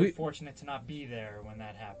were very fortunate to not be there when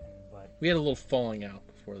that happened, but We had a little falling out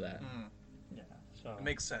before that. yeah. So. It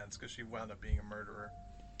makes sense, because she wound up being a murderer.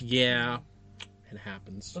 Yeah, it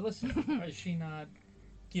happens. But listen, is she not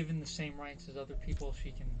given the same rights as other people?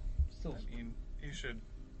 She can still. I mean, you should,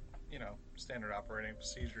 standard operating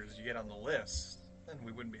procedures, you get on the list, then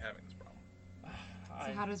we wouldn't be having this problem.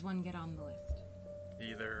 So how does one get on the list?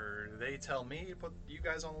 Either they tell me to put you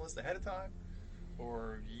guys on the list ahead of time,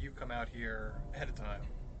 or you come out here ahead of time,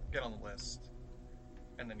 get on the list,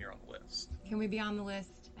 and then you're on the list. Can we be on the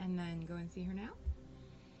list and then go and see her now?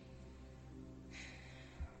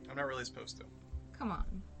 I'm not really supposed to. Come on,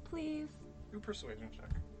 please. Do a persuasion check.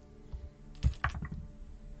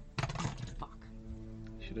 Fuck.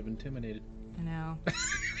 Should have intimidated. I know.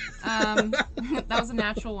 That was a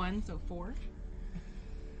natural one, so 4.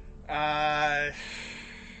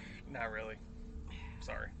 Not really.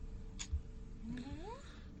 Sorry.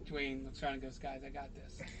 Dwayne looks around and goes, guys, I got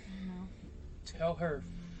this. No. Tell her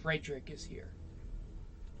Frederick is here.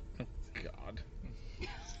 God.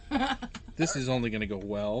 This is only going to go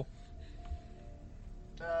well.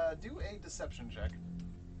 Do a deception check.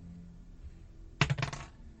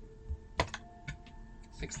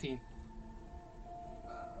 16.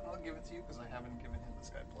 I'll give it to you because I haven't given him this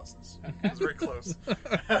guy pluses. It was very close.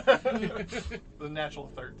 The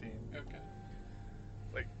natural 13. Okay.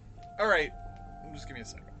 Like, all right, just give me a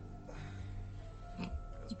second.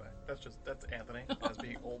 Goes back. That's Anthony as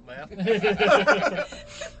being old man.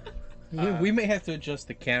 We may have to adjust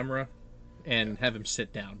the camera and have him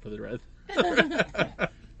sit down for the rest. He'll be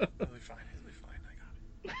fine.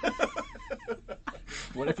 I got it.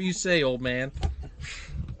 Whatever you say, old man.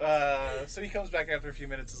 So he comes back after a few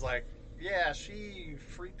minutes. Is like, yeah, she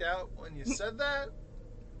freaked out when you said that.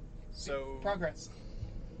 So Progress.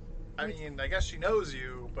 I mean, I guess she knows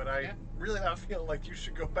you, but I really not feeling like you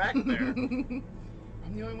should go back there. I'm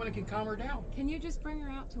the only one who can calm her down. Can you just bring her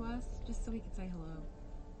out to us, just so we can say hello?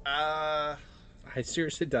 I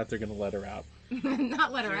seriously doubt they're going to let her out.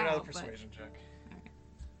 Not let Do her another out, but... persuasion check.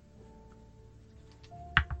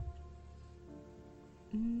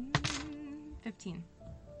 15.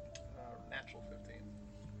 Natural 15.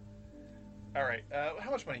 All right. How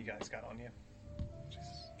much money you guys got on you?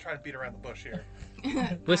 Jesus, trying to beat around the bush here.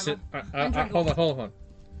 Listen, $100 hold on.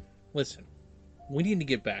 Listen, we need to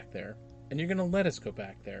get back there, and you're going to let us go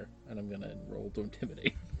back there, and I'm going to roll to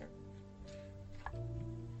intimidate.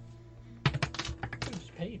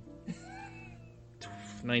 paid.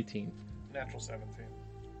 19. Natural 17.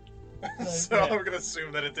 So, So yeah. I'm going to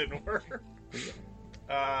assume that it didn't work.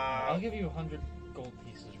 I'll give you 100 gold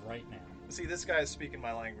pieces right now. See, this guy is speaking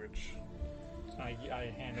my language. I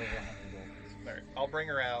hand over 100 gold pieces. All right, I'll bring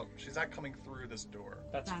her out. She's not coming through this door,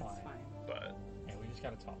 That's That's fine. fine. but Yeah, we just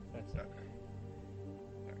gotta talk. That's okay. it.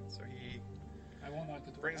 All right, so he I won't knock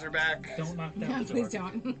the door. Brings her down. back. Don't knock No, down the please door.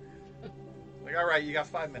 don't. like, all right, you got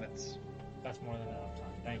 5 minutes. That's more than enough time.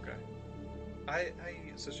 Thank Okay.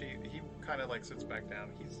 you. So he kind of like sits back down.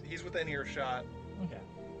 He's within earshot, Okay.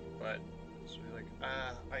 but she's like,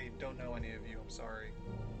 I don't know any of you. I'm sorry.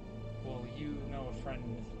 Well, you know a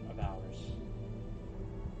friend of ours,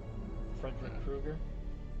 Frederick Krueger.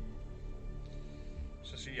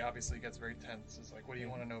 So she obviously gets very tense. It's like, what do you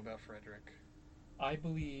want to know about Frederick? I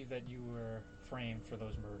believe that you were framed for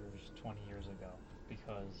those murders 20 years ago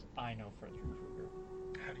because I know Frederick Krueger.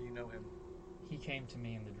 How do you know him? He came to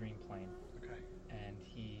me in the dream plane Okay. and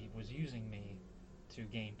he was using me to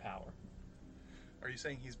gain power. Are you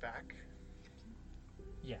saying he's back?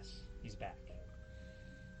 Yes, he's back.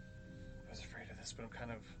 I was afraid of this, but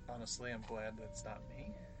honestly, I'm glad that's not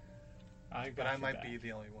me. I But I might be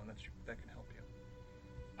the only one that can help you.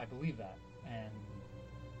 I believe that. And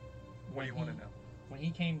What do you want to know? When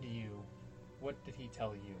he came to you, what did he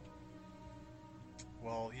tell you?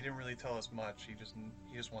 Well, he didn't really tell us much. He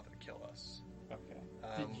just wanted to kill us. Okay.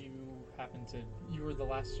 Um, Did you happen to? You were the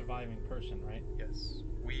last surviving person, right? Yes.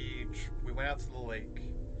 We went out to the lake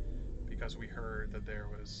because we heard that there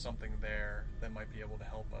was something there that might be able to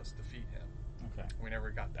help us defeat him. Okay. We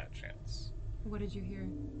never got that chance. What did you hear?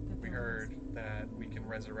 That We there heard that we can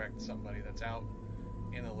resurrect somebody that's out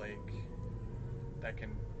in the lake that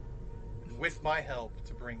can, with my help,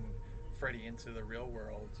 to bring Freddy into the real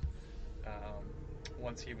world.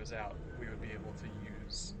 Once he was out, we would be able to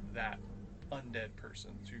use that undead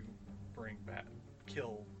person to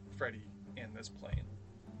kill Freddy in this plane.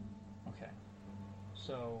 Okay.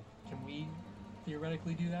 So, can we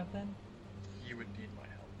theoretically do that then? You would need my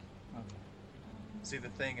help. Okay. See, the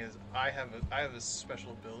thing is, I have a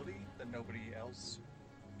special ability that nobody else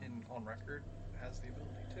on record has the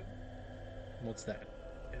ability to. What's that?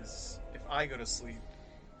 Is if I go to sleep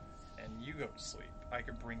and you go to sleep, I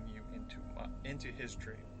could bring you into his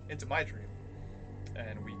dream, into my dream,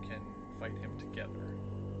 and we can fight him together.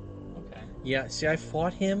 Okay. Yeah, see, I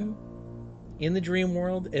fought him in the dream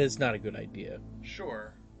world. It's not a good idea.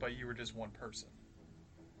 Sure, but you were just one person.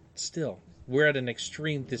 Still, we're at an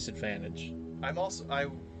extreme disadvantage. I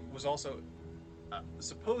was also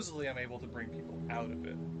supposedly I'm able to bring people out of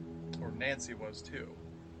it, or Nancy was too.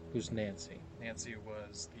 Who's Nancy? Nancy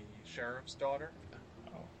was the sheriff's daughter.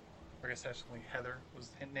 Oh. I guess actually Heather was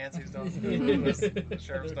Nancy's daughter. Was the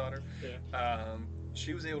sheriff's daughter. Yeah.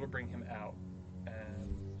 She was able to bring him out,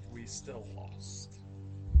 and we still lost.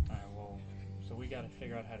 Alright, well, so we gotta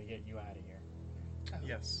figure out how to get you out of here.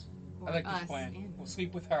 Yes. Or I like this us plan. in. We'll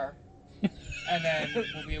sleep with her, and then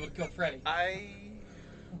we'll be able to kill Freddy. I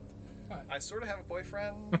sort of have a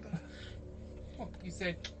boyfriend. Well, you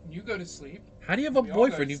said you go to sleep. How do you have a We all go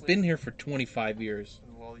to boyfriend? You've sleep. been here for 25 years.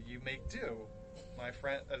 Well, you make do. My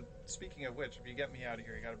friend. Speaking of which, if you get me out of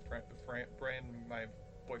here, you got to brand my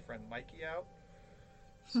boyfriend Mikey out.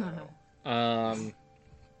 So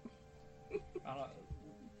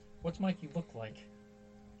What's Mikey look like?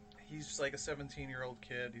 he's like a 17-year-old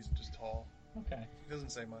kid. He's just tall. Okay. He doesn't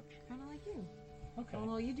say much. Kind of like you. Okay.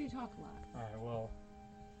 Although you do talk a lot. Alright, well,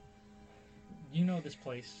 you know this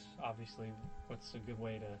place, obviously. What's a good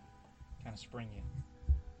way to kind of spring you?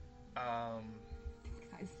 The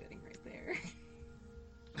guy's sitting right there.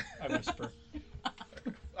 I whisper.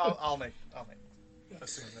 I'll make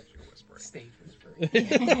assume that you're whispering. Stage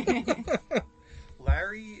whisper.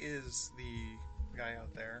 Larry is the guy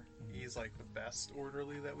out there. He's like the best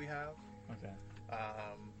orderly that we have. Okay.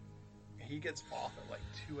 He gets off at like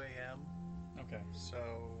 2 a.m. Okay. So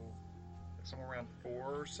somewhere around 4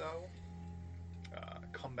 or so.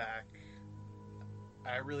 Come back.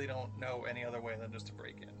 I really don't know any other way than just to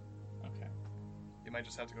break in. Okay. You might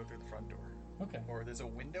just have to go through the front door. Okay. Or there's a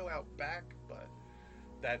window out back, but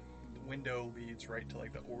that window leads right to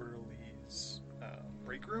like the orderly's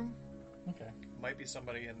break room. Okay. Might be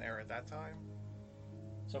somebody in there at that time.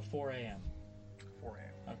 So 4 a.m. 4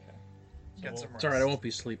 a.m. Okay. Get some It's alright, I won't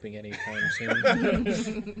be sleeping anytime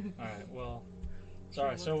soon. Alright, well, it's Should've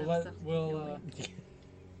alright. So looked up stuff to we'll,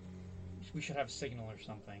 we should have a signal or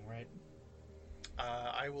something, right?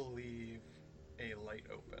 I will leave a light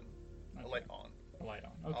open. Okay. A light on. A light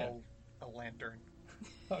on. Okay. A lantern,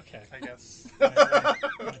 Okay. I guess.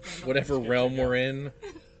 Whatever realm we're in.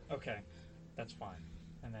 Okay. That's fine.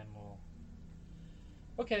 And then we'll...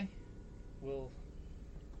 Okay. We'll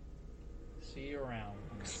see you around.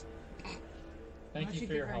 Thank you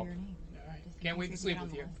for your help. All right. Can't wait to sleep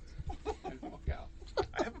with you. Walk out.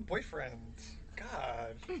 I have a boyfriend.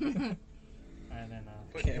 God. And then,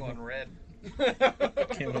 Putting you on red.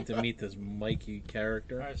 Can't wait to meet this Mikey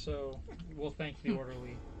character. Alright, so we'll thank the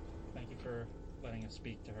orderly. Thank you for letting us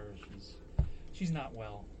speak to her. She's not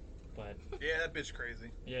well, but Yeah, that bitch crazy.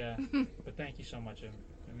 yeah. But thank you so much. It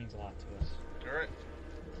means a lot to us. All right.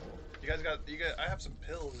 You guys, I have some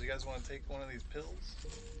pills. You guys want to take one of these pills?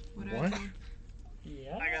 What?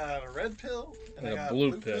 Yeah. I got a red pill and I And a got blue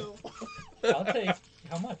a blue pill. I'll take.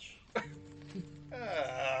 How much?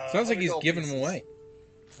 Sounds like he's gold giving pieces. them away.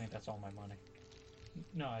 I think that's all my money.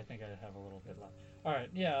 No, I think I have a little bit left. All right.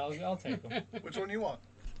 Yeah, I'll take them. Which one do you want?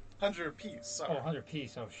 100 apiece. Sorry. Oh, 100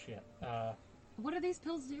 piece. Oh shit. What do these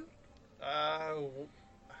pills do?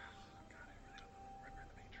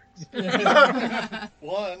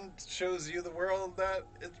 One shows you the world that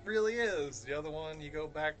it really is. The other one, you go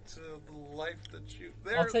back to the life that you.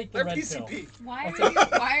 I'll take the they're red PCP. pill.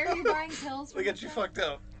 Why are you buying pills? They get you fucked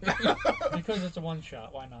up. Because it's a one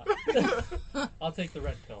shot. Why not? I'll take the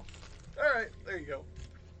red pill. All right, there you go.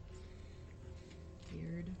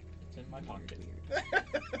 Weird. It's in my pocket.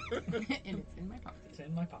 And it's in my pocket. It's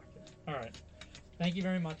in my pocket. All right. Thank you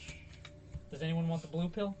very much. Does anyone want the blue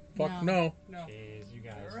pill? Fuck no. No. Jeez, you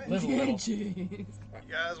guys All right. live a little. Jeez. You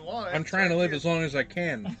guys want it? I'm trying to live as long as I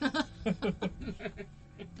can. All right,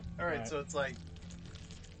 Alright. so it's like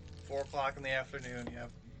 4 o'clock in the afternoon. You have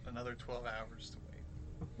another 12 hours to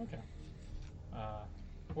wait. Okay.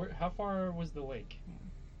 How far was the lake?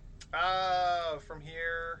 From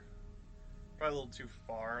here, probably a little too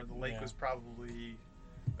far. The lake Yeah. was probably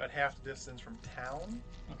about half the distance from town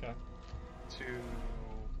Okay. to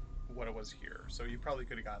what it was here. So you probably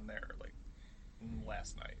could have gotten there like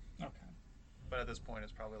last night. Okay. But at this point,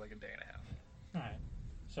 it's probably like a day and a half. All right.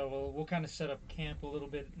 So we'll kind of set up camp a little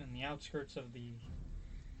bit in the outskirts of the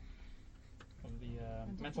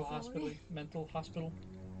mental hospital. Mental hospital.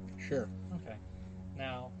 Sure. Okay.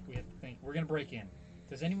 Now we have to think. We're gonna break in.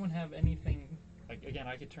 Does anyone have anything? Like again,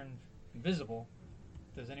 I could turn invisible.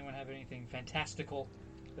 Does anyone have anything fantastical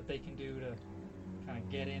that they can do to kind of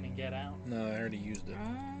get in and get out? No, I already used it.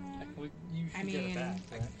 Well, you should I get mean, it back,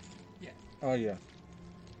 right? Oh yeah.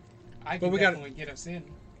 I But can we gotta- definitely get us in.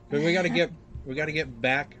 But we gotta get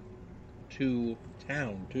back to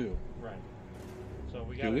town too. Right. So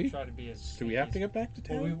we Do gotta we? try to be as. Do we have to get back to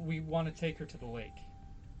Well, town? we want to take her to the lake.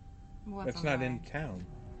 Well, That's a not lie. in town.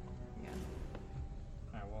 Yeah.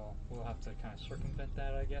 All right. Well, we'll have to kind of circumvent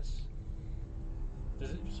that, I guess.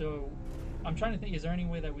 So, I'm trying to think. Is there any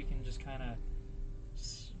way that we can just kind of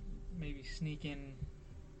maybe sneak in?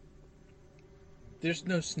 There's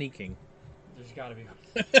no sneaking. There's got to be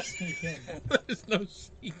sneak in. There's no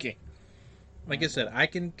sneaking. Like I said, I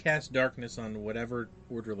can cast darkness on whatever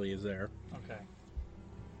orderly is there. Okay.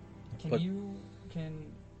 But-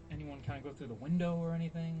 Can anyone kind of go through the window or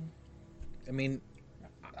anything? I mean,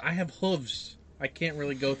 I have hooves. I can't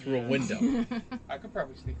really go through a Yeah. window. I could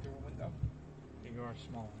probably sneak through a window. You are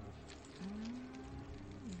small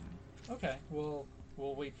enough. Okay. We'll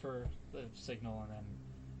wait for the signal and then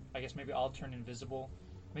I guess maybe I'll turn invisible.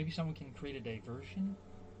 Maybe someone can create a diversion.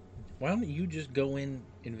 Why don't you just go in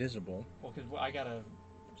invisible? Well, because I gotta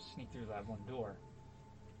sneak through that one door,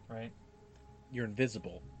 right? You're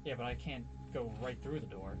invisible. Yeah, but I can't go right through the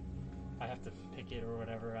door. I have to pick it or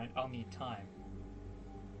whatever. I'll need time.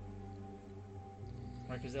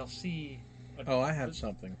 Right, because they'll see Oh, I have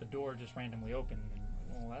something. the door just randomly open. And,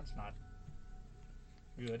 well, that's not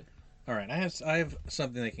good. All right, I have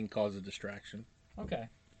something that can cause a distraction. Okay.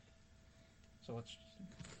 So let's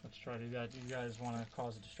try to do that. Do you guys want to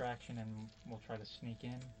cause a distraction and we'll try to sneak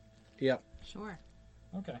in? Yep. Sure.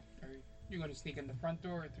 Okay. Are you going to sneak in the front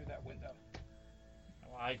door or through that window?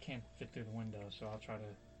 Well, I can't fit through the window, so I'll try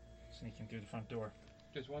to sneak in through the front door.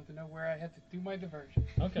 Just want to know where I had to do my diversion.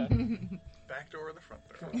 Okay. Back door or the front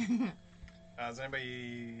door? Does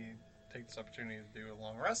anybody take this opportunity to do a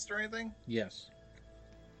long rest or anything? Yes.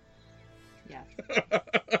 Yes.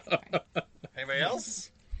 Anybody else?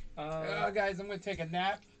 Guys, I'm going to take a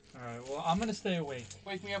nap. All right. Well, I'm gonna stay awake.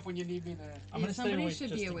 Wake me up when you need me to. I'm gonna stay somebody awake should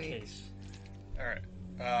just be in awake. case. All right.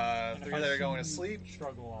 And if Three I that are going to see sleep.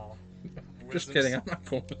 Struggle all. Just Wisdom- kidding. I'm not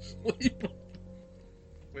going to sleep.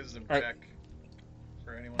 Wisdom All right. check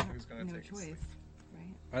for anyone who's going to No take a choice, sleep.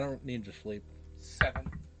 right? I don't need to sleep.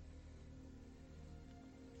 7.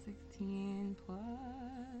 16 plus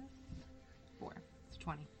 4. It's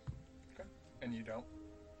 20. And you don't.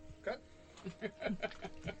 Okay.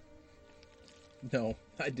 No,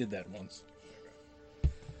 I did that once.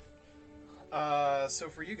 So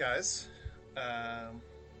for you guys,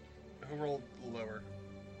 who rolled lower?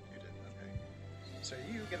 You did. Okay. So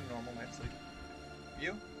you get a normal night's sleep.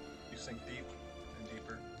 You sink deep and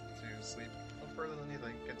deeper to sleep. No further than you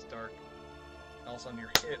think. It gets dark. And all of a sudden you're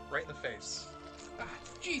hit right in the face. Ah,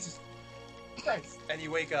 Jesus Christ. And you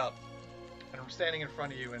wake up, and standing in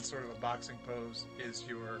front of you in sort of a boxing pose is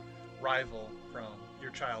your rival from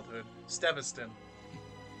your childhood, Steviston.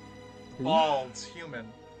 Bald human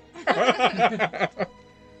Okay.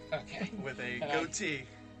 with a And goatee.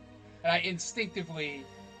 And I instinctively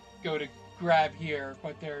go to grab here,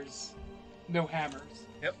 but there's no hammers.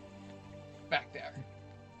 Yep. Back there.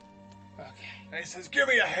 Okay. And he says, "Give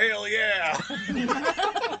me a hell yeah!" And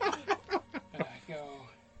I go.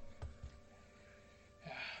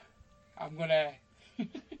 I'm gonna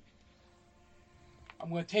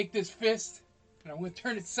take this fist and I'm gonna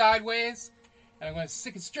turn it sideways and I'm gonna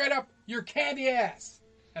stick it straight up your candy ass.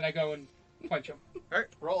 And I go and punch him. All right,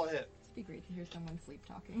 roll a hit. It'd be great to hear someone sleep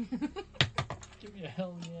talking. Give me a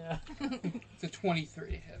hell yeah. It's a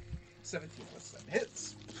 23 to hit. 17 plus 7.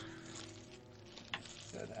 Hits.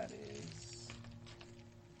 So that is.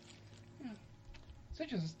 So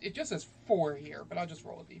it just says 4 here, but I'll just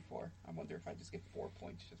roll a d4. I wonder if I just get 4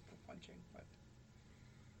 points just for punching, but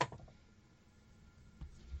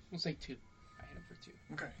we'll say 2. I hit him for 2.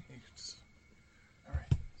 Okay. All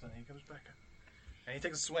right. So then he comes back up, and he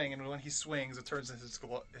takes a swing, and when he swings, it turns into his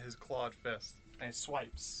clawed fist, and he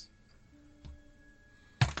swipes.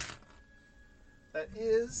 That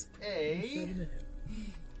is a.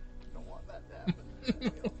 Don't want that to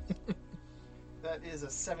happen. That is a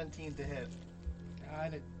 17 to hit.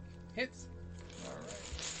 And it hits. All right.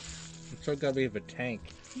 It's so gotta be of a tank.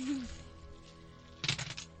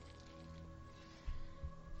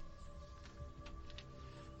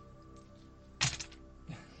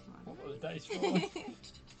 What was dice rolling?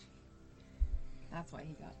 That's why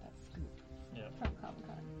he got that scoop Yeah. from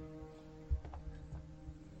Comic-Con.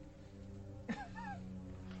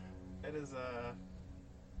 That is a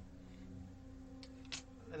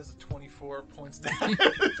 24 points down.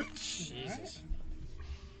 Jesus.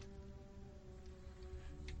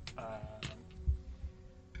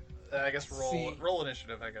 I guess roll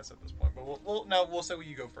initiative. I guess at this point, but we'll say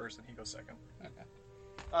you go first and he goes second.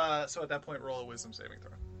 Okay. So at that point, roll a wisdom saving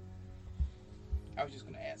throw. I was just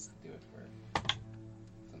going to ask to do it for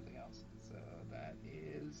something else. So that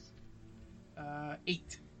is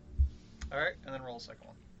 8. All right, and then roll a second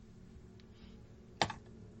one.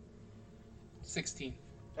 16.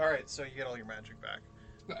 All right, so you get all your magic back.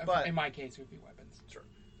 But- in my case, it would be weapons. Sure.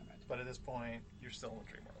 No magic. But at this point, you're still in the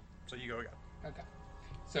dream world. So you go again. Okay.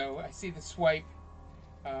 So I see the swipe,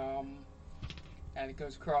 and it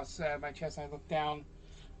goes across my chest. I look down,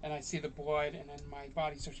 and I see the blood, and then my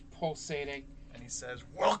body starts pulsating. And he says,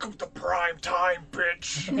 "Welcome to prime time,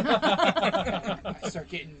 bitch." I start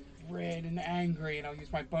getting red and angry, and I'll use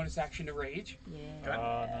my bonus action to rage. Yeah.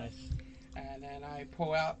 Oh, nice. And then I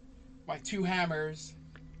pull out my 2 hammers.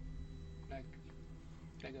 And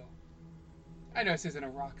I go, I know this isn't a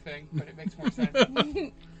rock thing, but it makes more sense.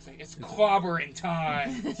 It's clobbering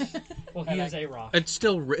time. Well, he is a rock. It's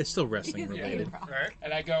still wrestling He's a related. rock. All right,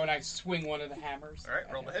 And I go and I swing one of the hammers. all right,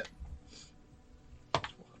 roll the hit.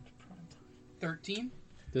 13.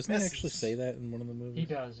 Doesn't he Misses. actually say that in one of the movies? He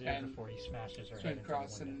does, yeah, And before he smashes her swing head into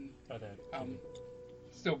across the window.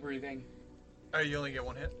 Still breathing. Oh, you only get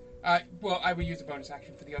one hit. Well, I would use a bonus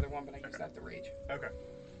action for the other one, but I use that to rage. Okay.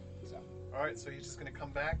 So All right, so he's just gonna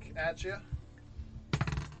come back at you,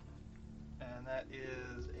 and that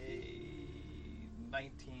is a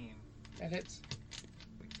 19. that hits.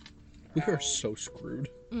 We are Ow. so screwed.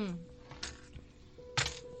 Mm.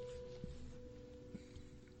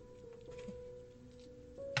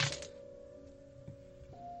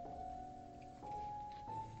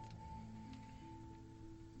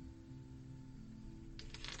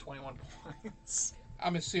 Points.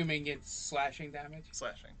 I'm assuming it's slashing damage.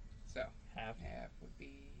 Slashing. So Half. half would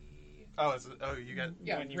be. Oh, you got.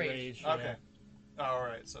 Yeah, when you rage. rage. Okay. All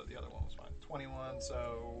right, so the other one was fine. 21,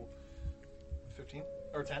 so 15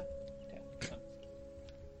 or 10. 10.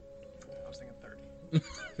 I was thinking 30.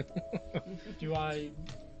 Do I,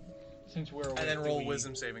 since we're awake, And then do roll we-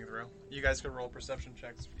 wisdom saving throw. You guys can roll perception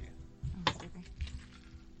checks for you. Oh, sleepy.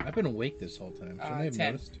 I've been awake this whole time. Shouldn't I have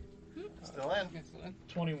 10. noticed? Still in. Excellent.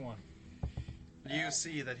 21. You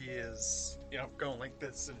see that he is, going like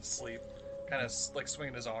this in his sleep, kind of like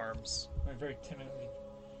swinging his arms. I'm very timidly.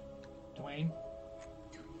 Dwayne?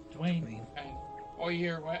 Dwayne. And all you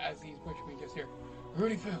hear as he's pushing me, just hear,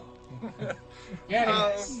 Rudy Phil.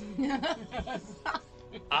 Yeah, it is.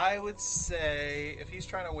 I would say if he's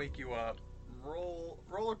trying to wake you up, roll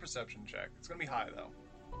a perception check. It's gonna be high though.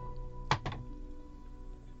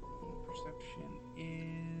 Perception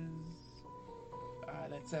is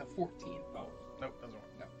that's a 14. Oh, nope, doesn't work.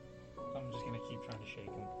 No. I'm just gonna keep trying to shake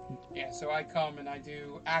him. Yeah, so I come and I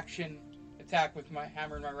do action attack with my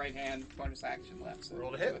hammer in my right hand, bonus action left. So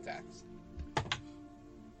Roll to 2 hit. attacks.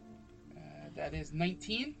 That is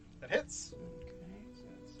 19. That hits. Okay, so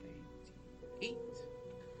that's a 8.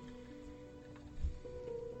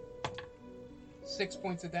 6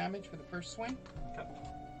 points of damage for the first swing. Okay.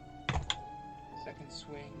 Second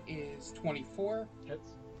swing is 24, Hits.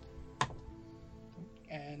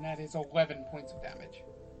 and that is 11 points of damage.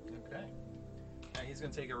 Okay. And he's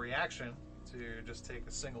gonna take a reaction to just take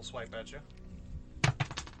a single swipe at you.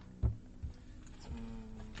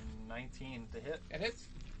 19 to hit. It hits.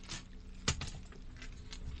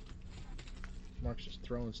 Mark's just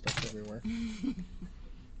throwing stuff everywhere.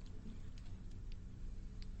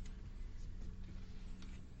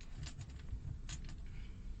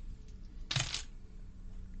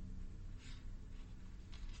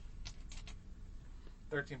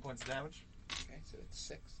 13 points of damage. Okay, so it's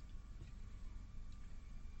 6.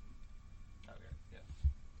 Okay,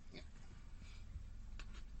 yeah.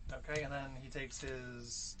 Okay, and then he takes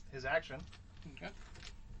his action. Okay.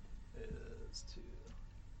 Is to.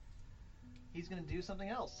 He's going to do something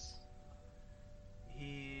else.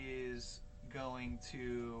 He's going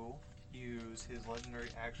to use his legendary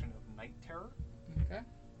action of Night Terror. Okay.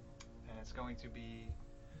 And it's going to be.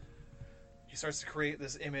 He starts to create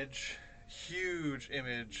this image, huge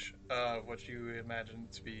image of what you imagine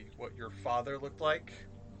to be what your father looked like.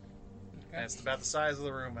 Okay. And it's about the size of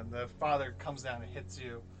the room, and the father comes down and hits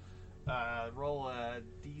you. Roll a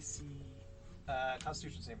DC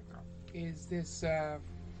Constitution saving throw. Is this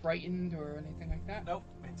frightened or anything like that? Nope,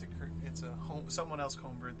 it's a home. Someone else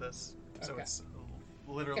homebrewed this, so Okay. it's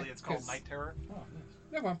literally Okay, it's called 'cause- Night Terror. Oh, nice.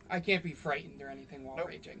 No, well, I can't be frightened or anything while Nope.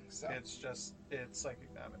 raging, so It's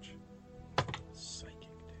psychic damage. Psychic damage.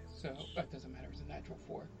 so that doesn't matter. It's a natural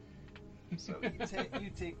 4. So you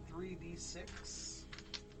take 3d6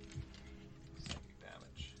 psychic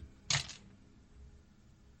damage.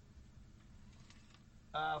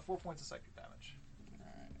 4 points of psychic damage.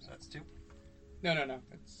 So that's 2. No.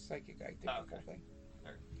 It's psychic. I take the okay. whole thing.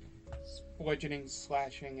 Alright. It's bludgeoning,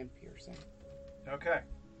 slashing, and piercing. Okay.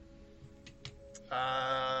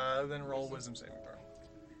 Then roll wisdom saving throw.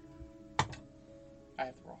 I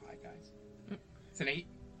have to roll high, guys. It's an 8.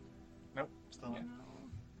 Nope, still not. Yeah.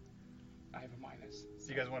 I have a minus. So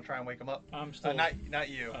you guys want to try and wake him up? I'm still. Not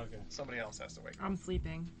you. Okay. Somebody else has to wake him. I'm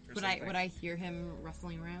sleeping. You're Would sleeping. I hear him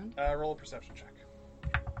rustling around? Roll a perception check.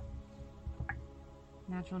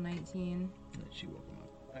 Natural 19. And then she woke him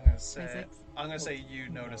up. I'm gonna say 26. you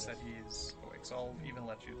notice that he's awake, so I'll even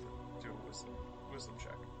let you do a wisdom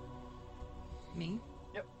check. Me?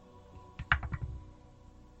 Yep.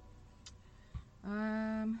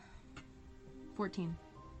 14.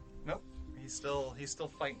 Nope. He's still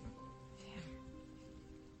fighting.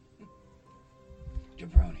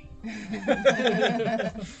 Jabroni.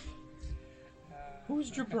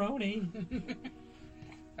 Who's Jabroni?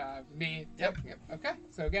 Me. Yep. Okay.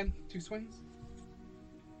 So again, 2 swings.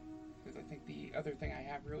 Because I think the other thing I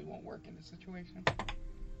have really won't work in this situation.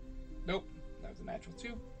 Nope. That was a natural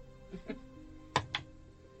 2.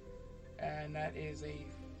 And that is a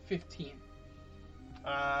 15.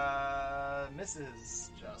 Misses.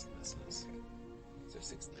 Just misses. So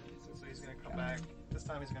 16. So he's gonna come back. This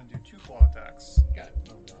time he's gonna do 2 claw attacks. Got it.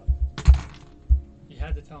 Oh, God. You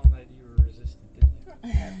had to tell him that you were resistant, didn't you? I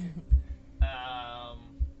have to.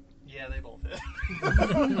 Yeah, they both hit.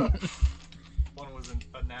 One was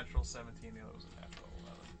a natural 17, the other was a natural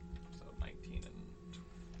 11. So 19 and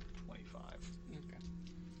 25. Okay.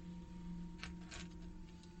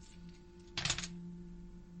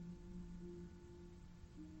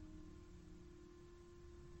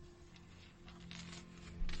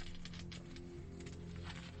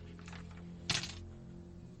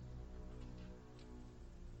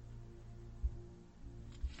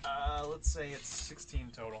 Let's say it's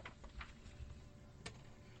 16 total.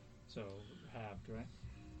 So halved, right?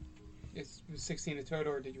 It was 16 in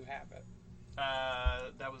total, or did you have it?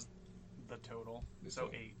 That was the total. The So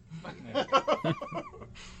total. 8. Yeah.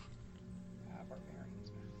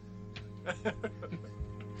 Barbarians.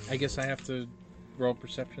 I guess I have to roll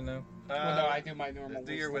perception now. Well, no, I do my normal.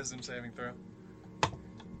 Do your wisdom saving throw.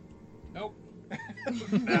 Nope.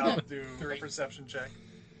 Now do a 3. perception check.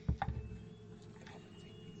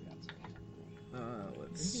 Let's We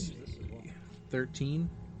can see. use this as well. 13.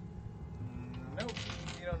 Nope,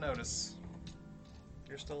 you don't notice.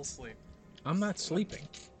 You're still asleep. I'm not sleeping.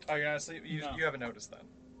 Oh, you're not asleep? You No. haven't noticed then.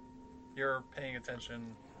 You're paying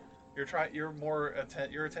attention. Your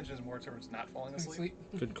attention is more towards not falling asleep.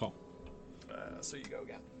 Good call. So you go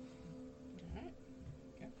again. Alright.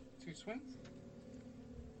 Okay. 2 swings.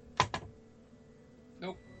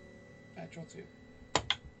 Nope. Natural 2.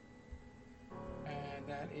 And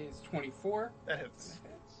that is 24. That hits.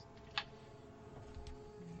 That hits.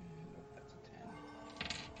 Nope, that's a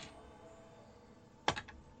 10.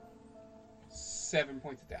 7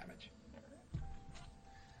 points of damage.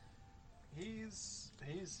 He's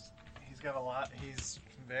got a lot. He's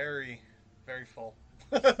very, very full.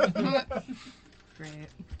 Great.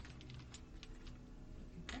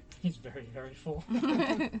 He's very, very full.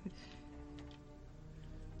 And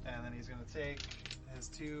then he's gonna take his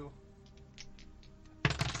two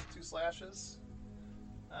slashes.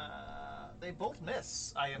 They both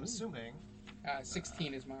miss, I am assuming.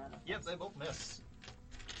 16 is my armor. Yep, they both miss.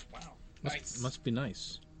 Wow. Nice. Must be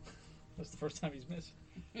nice. That's the first time he's missed.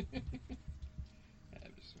 Just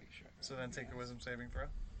make sure. So then take a wisdom saving throw.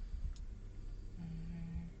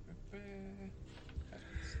 He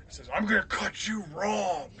says, "I'm gonna cut you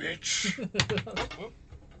raw, bitch." Whoop.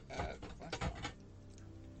 Last one.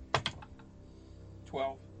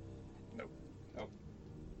 12. Nope.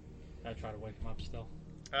 I try to wake him up still.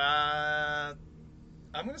 I'm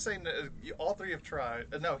gonna say all three have tried.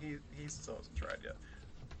 No, he still hasn't tried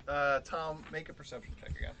yet. Tom, make a perception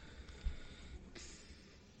check again.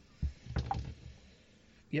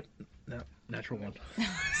 Yep. No, natural 1.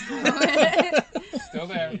 Still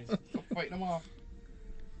there. Jeez. Still fighting them off.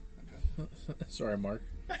 Sorry, Mark.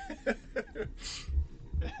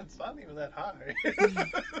 It's not even that high.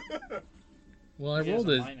 Well, I He has rolled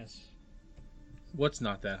a it. minus. What's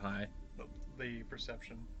not that high? The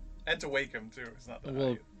perception, and to wake him too. It's not that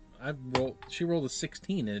Well, high. She rolled a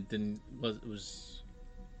 16, and it didn't. It was.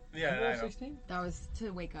 Yeah, You roll I know. 16? That was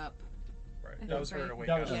to wake up. Right. I That was for her think, to wake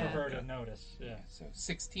That up. was Yeah. for her to notice. Yeah. So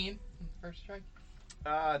 16 first strike.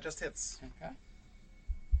 Just hits. Okay.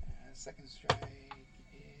 Second strike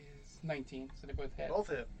is 19, so they both hit. Both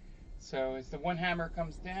hit. So as the one hammer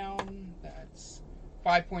comes down, that's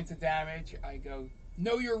 5 points of damage. I go,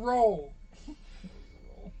 know your role.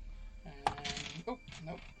 And, oh,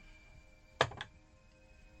 nope.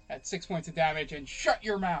 That's 6 points of damage, and shut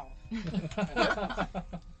your mouth.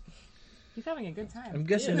 He's having a good time. I'm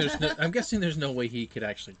guessing there's no. I'm guessing there's no way he could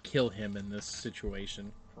actually kill him in this situation.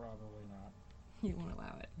 Probably not. You won't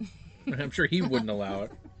allow it. I'm sure he wouldn't allow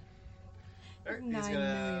it. All right, he's 9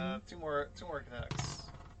 gonna million. two more attacks.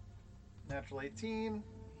 Natural 18.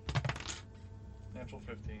 Natural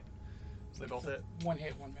 15. So they both hit. One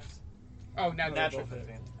hit, one miss. Oh, now Natural both hit.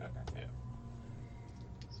 15. Okay. Yeah.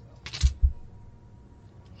 So,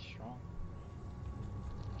 Strong.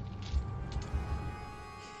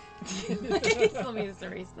 He still needs to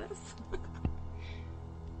erase this.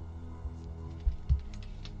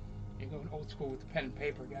 You're going old school with the pen and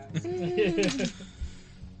paper, guys.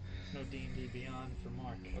 No D&D Beyond for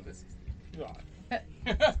Mark. Well, this is God.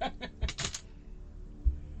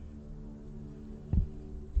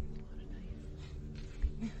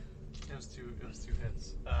 it was two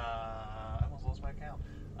hits. I almost lost my count.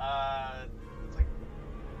 It's like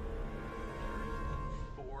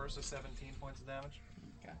 4 to 17 points of damage.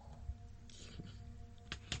 Okay.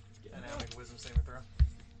 And now make a wisdom saving throw.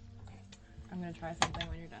 I'm gonna try something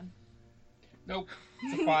when you're done. Nope.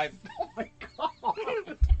 It's a 5. Oh my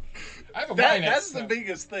god! I have a minus. That's the so-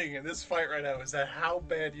 biggest thing in this fight right now, is that how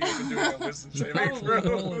bad you have been doing on wisdom saving Probably roll a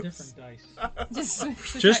throws. different dice.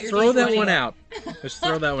 Just Throw that one out. Just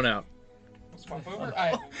throw that one out. Swap over? I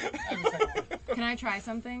have a second one. Can I try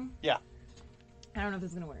something? Yeah. I don't know if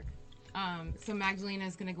this is gonna work. So Magdalena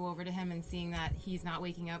is gonna go over to him, and seeing that he's not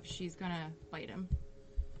waking up, she's gonna bite him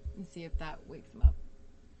and see if that wakes him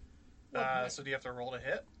up. So do you have to roll to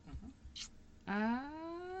hit?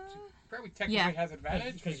 Probably technically Yeah. has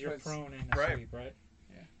advantage Because you're prone and Right. asleep, right?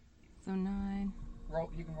 So 9, Roll.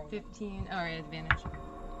 You can roll. 15. All right, advantage.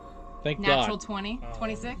 Thank Natural God. 20,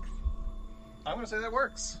 26. I'm gonna say that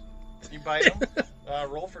works. You bite him.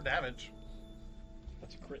 Roll for damage.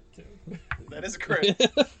 That's a crit, too. That is a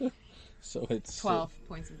crit. So it's 12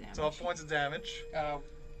 points of damage. 12 points of damage.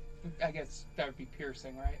 I guess that would be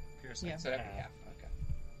piercing, right? Piercing. Yeah. So that'd be half. Okay.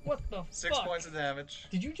 What the 6 fuck? points of damage.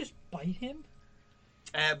 Did you just bite him?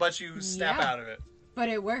 But you snap Yeah. out of it. But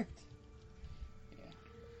it worked.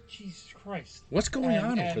 Jesus Christ. What's going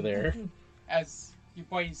on over And- there? As you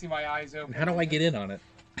bite, you see my eyes open. And how do I get in on it?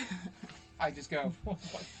 I just go,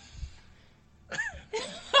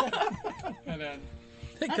 and then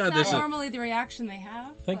Thank That's God not this is. normally the reaction they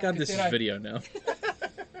have. Thank God this Did is I- video now.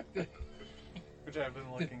 Which I've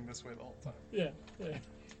been looking this way the whole time. Yeah.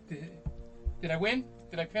 did I win?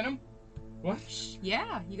 Did I pin him? What?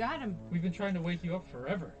 Yeah, you got him. We've been trying to wake you up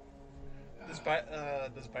forever. Does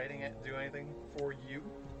biting it do anything for you?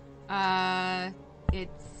 It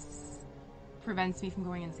prevents me from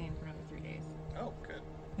going insane for another 3 days. Oh, good.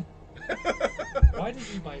 Why did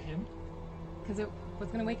you bite him? Because it was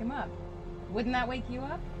gonna wake him up. Wouldn't that wake you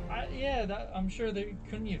up? I'm sure they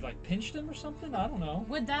couldn't you like pinched him or something. I don't know.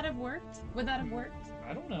 Would that have worked? I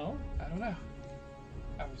don't know. I don't know.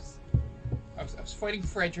 I was fighting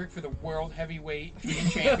Frederick for the World Heavyweight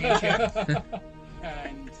Championship,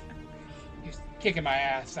 and he was kicking my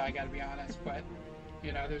ass. I got to be honest, but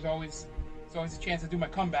there's always a chance to do my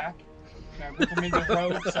comeback. I whip him into the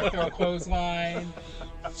ropes. I throw a clothesline.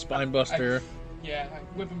 Spine buster. I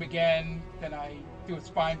whip him again. Then I do a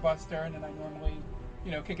spine buster, and then I normally,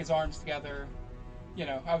 kick his arms together.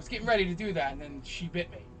 I was getting ready to do that, and then she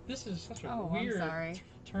bit me. This is such a I'm weird sorry.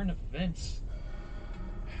 turn of events.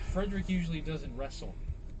 Frederick usually doesn't wrestle.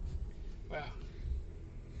 Well,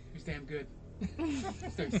 he was damn good.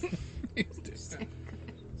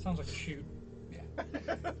 Sounds like a shoot. Yeah.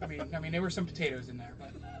 I mean, there were some potatoes in there,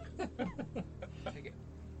 but take it.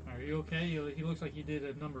 Are you okay? He looks like he did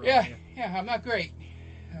a number on you. Yeah, I'm not great.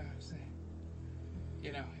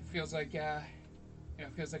 It feels like I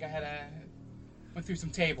went through some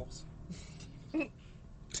tables.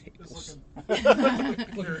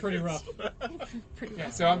 Looking pretty rough.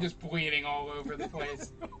 So I'm just bleeding all over the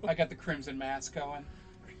place. I got the crimson mask going.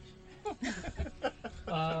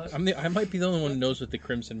 I might be the only one who knows what the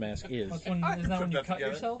crimson mask is. Isn't that when you that cut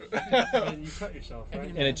together. yourself? You cut yourself, right?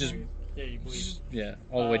 And it just you bleed.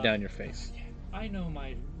 all the way down your face. I know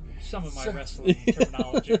some of my wrestling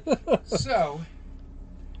terminology. So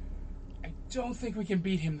I don't think we can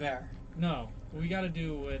beat him there. No, we got to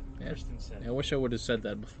do what Kristen said. I wish I would have said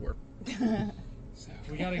that before. So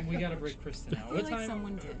We gotta break Kristen out. I feel like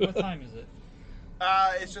someone did. What time is it?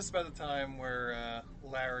 It's just about the time where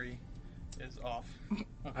Larry is off.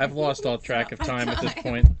 I've lost all track of time at this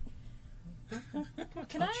point.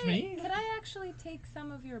 Can me? I actually take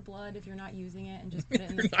some of your blood if you're not using it and just put it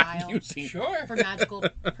in the You're not vial using- sure. for magical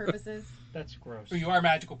purposes? That's gross. Well, you are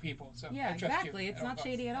magical people, so Yeah, I trust exactly. you. It's not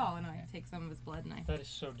shady at all. And I take some of his blood and I That is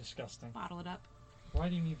so disgusting. bottle it up. Why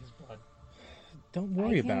do you need his blood? Don't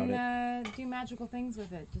worry about it. I can do magical things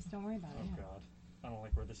with it. Just don't worry about Oh it. God, I don't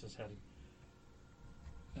like where this is headed.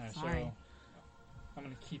 Alright, Sorry. so I'm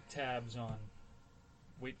gonna keep tabs on.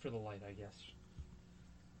 Wait for the light, I guess.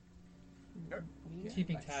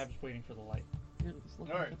 Keeping nice. tabs, waiting for the light. You're just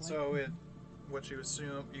looking All for right. the So light. what you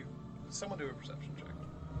assume someone do a perception check.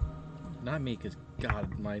 Not me, because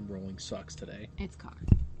God, my rolling sucks today. It's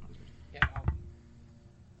cocked. Yeah,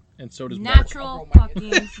 And so does Natural I'll roll my fucking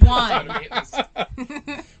hit. one.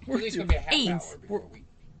 At least gonna be a half Eight. hour before we.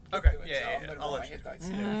 Okay. do it, so Yeah. I'm gonna I'll roll let my you. hit dice.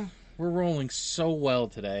 Uh, We're rolling so well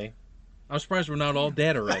today. I'm surprised we're not all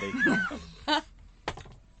dead already.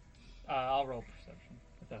 I'll roll perception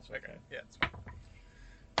if that's okay. Okay. Yeah. It's fine.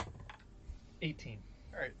 18.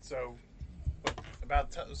 All right. So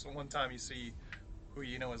so one time you see who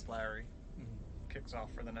you know as Larry kicks off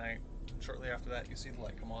for the night. Shortly after that, you see the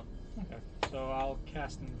light come on. Okay, so I'll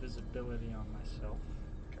cast invisibility on myself.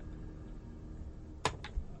 Okay.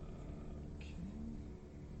 Okay.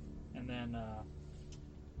 And then,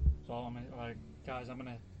 so I'm gonna, guys, I'm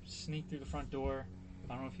gonna sneak through the front door.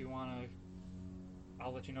 I don't know if you wanna.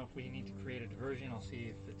 I'll let you know if we need to create a diversion. I'll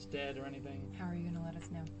see if it's dead or anything. How are you gonna let us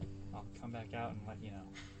know? I'll come back out and let you know.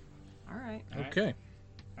 All right. All right? Okay.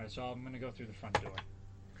 All right, so I'm gonna go through the front door.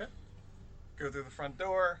 Go through the front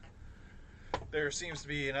door. There seems to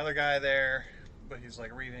be another guy there, but he's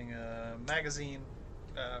like reading a magazine.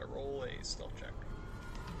 Roll a stealth check.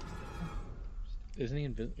 Isn't he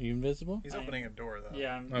you invisible? He's opening a door though.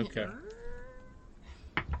 Yeah. I'm Okay.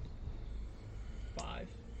 5.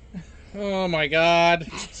 Oh my God.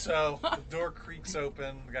 So the door creaks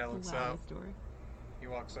open. The guy looks Wow, up. this door. He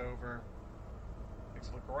walks over. Takes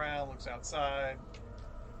a look around. Looks outside.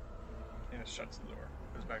 And just shuts the door.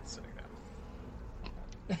 Goes back to sitting down.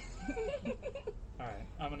 Alright,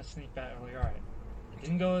 I'm gonna sneak back. Alright. It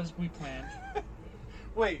didn't go as we planned.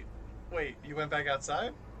 Wait. You went back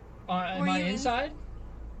outside? Am Were I you in- inside?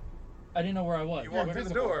 I didn't know where I was. You walked through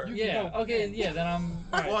the door. Yeah, okay, yeah, then I'm.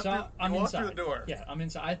 walked Alright, so I'm you walked inside. through the door. Yeah, I'm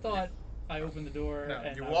inside. I thought I opened the door. No,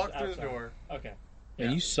 and you I was walked through the outside. door. Okay.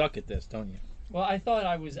 Yeah, you suck at this, don't you? Well, I thought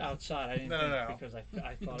I was outside. I didn't No, think no. because I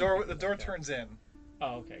thought The door turns in,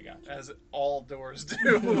 Oh, okay, gotcha. as all doors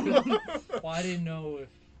do. Well, I didn't know if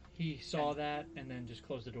he saw that and then just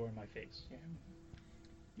closed the door in my face. Yeah.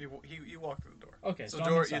 You walk through the door. Okay, So so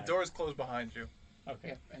I'm your inside. door is closed behind you. Okay.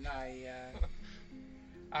 Yep, and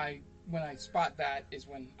I when I spot that is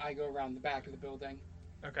when I go around the back of the building.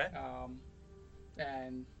 Okay.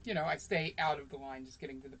 And, I stay out of the line, just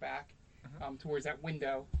getting to the back, towards that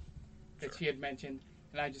window that she had mentioned.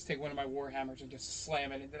 And I just take one of my war hammers and just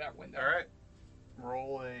slam it into that window. All right.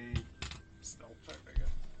 Roll a stealth check, I guess.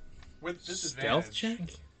 With disadvantage. Stealth check?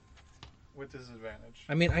 With disadvantage.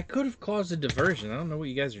 I mean, I could have caused a diversion. I don't know what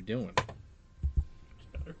you guys are doing.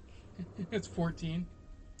 It's 14.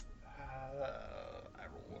 I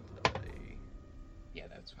rolled a... Yeah,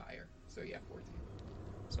 that's higher. So, yeah, 14.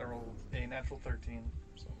 So I rolled a natural 13.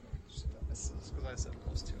 So that misses, because I said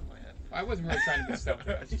 +2 in my head. I wasn't really trying to be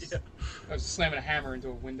stealthy. I was slamming a hammer into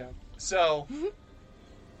a window. So,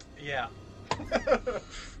 yeah.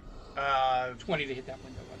 20 to hit that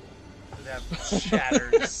window, by the way. That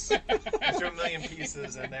shatters into a million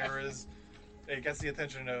pieces, and it gets the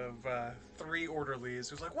attention of 3 orderlies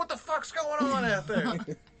who's like, what the fuck's going on out there?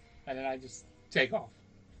 And then I just take off.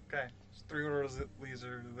 Okay, so 3 orderlies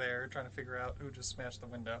are there trying to figure out who just smashed the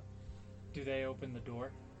window. Do they open the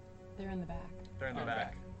door? They're in the back. They're in the Oh,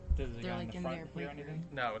 back. Does the They're guy like in in the the front hear airplane. anything?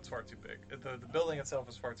 No, it's far too big. The building itself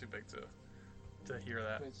is far too big to hear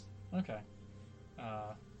that. Okay.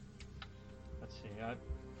 Let's see. So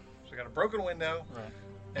we got a broken window Right.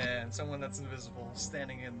 and someone that's invisible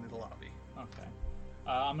standing in the lobby. Okay.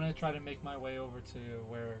 I'm gonna try to make my way over to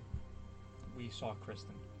where we saw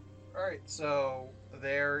Kristen. All right, so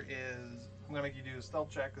there is. I'm gonna make you do a stealth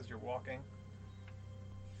check because you're walking.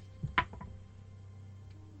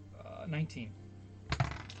 19.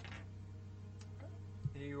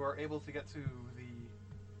 You are able to get to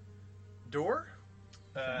the door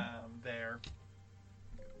there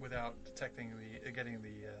without detecting getting the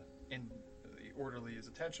orderly's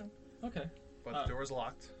attention. Okay. But the door is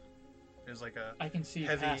locked. There's like a I can see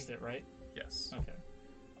heavy- past it, right? yes. Okay.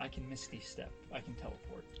 I can Misty Step. I can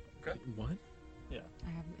teleport. What? I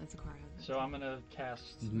have that's a car. So I'm gonna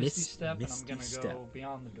cast Misty Misty Step, and I'm gonna Step. go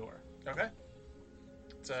beyond the door. Okay.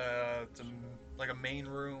 It's like a main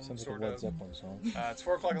room Sounds like sort a Led of. Zeppelin song. It's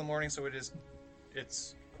 4 o'clock in the morning, so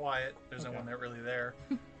it's quiet. There's no Okay. one there really there.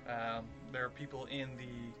 There are people in the.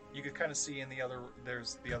 You could kind of see in the other.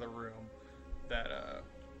 There's the other room that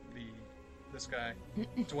this guy,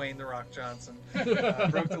 Dwayne the Rock Johnson,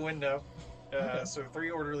 broke the window. So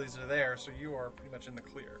 3 orderlies are there, so you are pretty much in the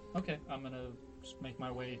clear. Okay. I'm gonna just make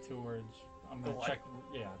my way towards. I'm The gonna light? check.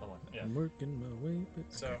 Yeah, the light. Yeah. I'm working my way.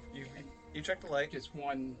 So you check the light. Just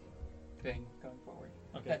one thing going forward.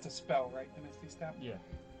 Okay. That's a spell, right? The Misty Step? Yeah.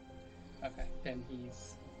 Okay. Then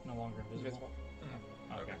he's No longer invisible.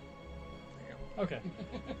 invisible. Okay. There you Okay.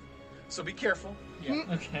 So be careful. Yeah.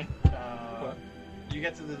 Okay. You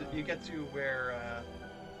get to where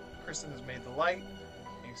Kristen has made the light.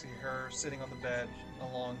 You see her sitting on the bed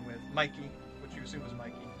along with Mikey, which you assume is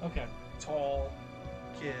Mikey. Okay. Tall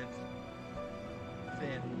kid,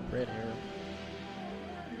 thin, Red hair.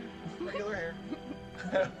 regular hair.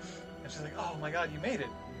 And she's like, "Oh my God, you made it!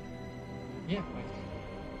 Yeah.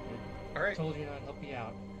 All I right, told you I'd help you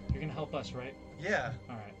out. You're gonna help us, right? yeah.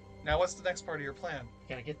 All right. Now, what's the next part of your plan?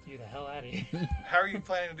 Gotta get you the hell out of here. How are you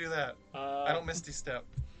planning to do that? I don't Misty Step.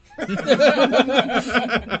 That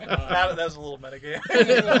was a little metagame.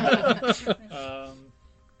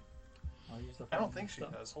 I'll use the I don't phone think she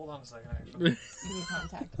stuff. does. Hold on a second, actually. Can you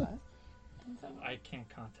contact us? I can't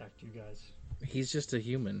contact you guys. He's just a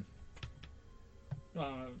human.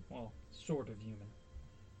 Well, sort of human.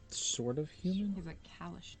 Sort of human? He's a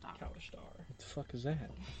Kalishtar. Kalishtar. What the fuck is that?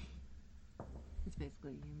 It's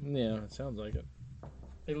basically human. Yeah, it sounds like it.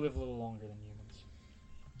 They live a little longer than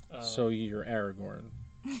humans. So you're Aragorn.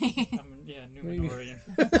 Yeah, Numenorean.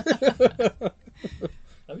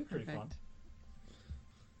 That'd be pretty fun. Perfect.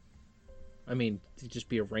 I mean, to just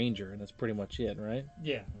be a ranger, and that's pretty much it, right?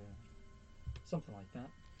 Yeah. Something like that.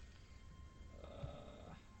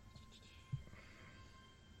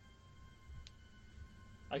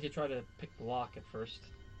 I could try to pick the lock at first.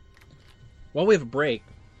 While we have a break,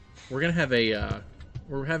 we're gonna have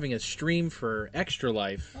we're having a stream for Extra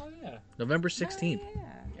Life, Oh yeah. November 16th. Oh,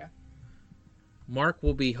 yeah. Mark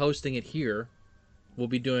will be hosting it here. We'll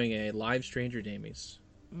be doing a live Stranger Damies.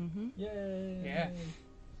 Mm-hmm. Yay. Yeah.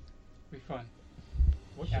 Be fun.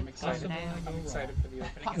 What I'm could excited. possibly I'm I'm go excited wrong? for the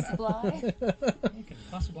opening. of that. Possibly. What can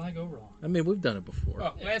possibly go wrong? I mean, we've done it before.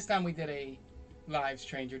 Well, last time we did a live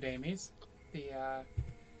Stranger Damies,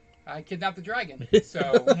 I kidnapped the dragon.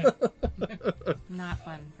 So Not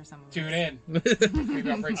fun for some of us. tune in.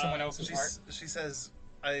 Maybe I'll break someone else's heart. She says,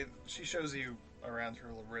 she shows you around her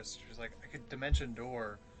little wrist. She's like, I could dimension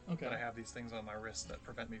door, Okay. but I have these things on my wrist that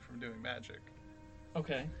prevent me from doing magic.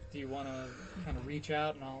 Okay. Do you want to kind of reach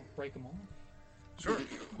out and I'll break them off? Sure.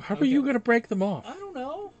 How are you gonna break them off? I don't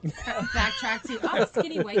know. Backtrack to, oh,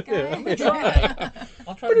 skinny white guy.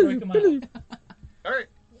 I'll try to break them out.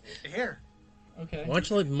 Here, Okay. Why don't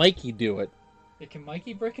you let Mikey do it? Yeah, can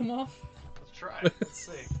Mikey break him off? let's try. Let's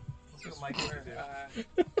see. Let's see what Mike can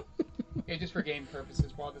do. Yeah, just for game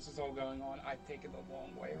purposes, while this is all going on, I've taken the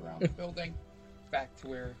long way around the building back to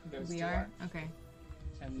where those We two are? Okay.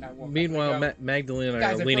 And I walk up Meanwhile, and go, Magdalena and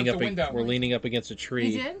I Guys, are I leaning broke up. the window. We're leaning up against a tree.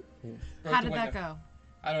 You did? broke How the did that window. go?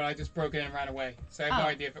 I don't know. I just broke it and ran away. So I have no Oh.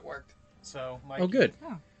 idea if it worked. So, Mike. Oh, good.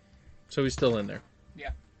 Oh. So he's still in there.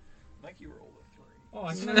 Mikey rolled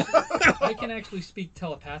a 3. Oh, I can actually speak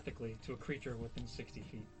telepathically to a creature within 60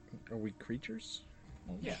 feet. Are we creatures?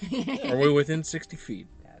 Well, yeah, Are we within 60 feet?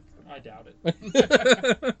 I doubt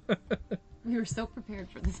it. We were so prepared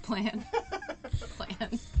for this plan.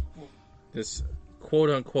 This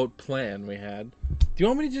quote-unquote plan we had. Do you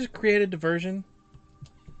want me to just create a diversion?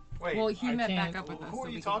 Wait, Well, he I met can't- back up with us. who so are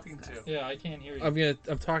you we can talking discuss. to? Yeah, I can't hear you.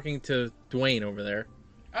 I'm talking to Dwayne over there.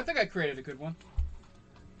 I think I created a good one.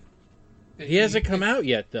 He hasn't come out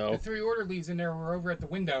yet, The though. 3 orderlies in there were over at the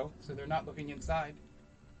window, so they're not looking inside.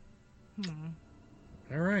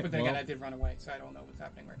 All right. But then Well, again, I did run away, so I don't know what's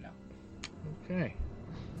happening right now. okay.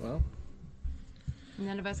 Well,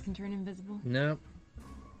 None of us can turn invisible. no.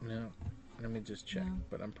 Let me just check, No.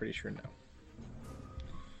 but I'm pretty sure no.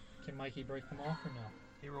 Can Mikey break them off or no?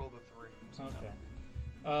 He rolled a 3. So Okay.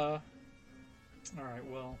 no. All right.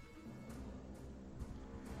 Well.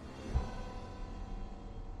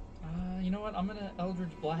 You know what? I'm gonna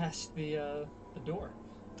Eldritch Blast the door.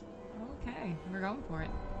 Okay, we're going for it.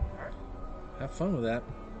 Have fun with that.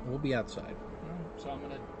 We'll be outside. Alright, so I'm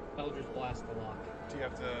gonna Eldritch Blast the lock. Do you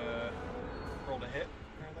have to roll to hit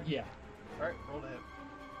or anything? Yeah. Alright, roll to hit.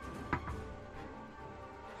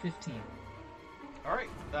 15. Alright,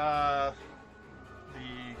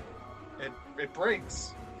 it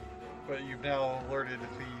breaks, but you've now alerted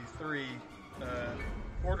the 3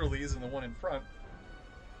 orderlies and the one in front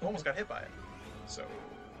who almost got hit by it. So,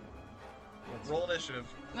 roll initiative.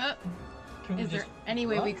 Can we Is there just any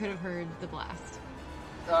way we run? could have heard the blast?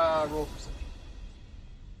 Roll perception.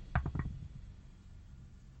 Oh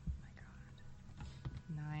my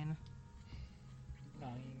god. 9. 9.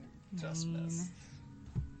 Just missed.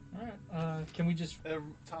 All right. Can we just?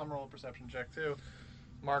 Tom roll a perception check too.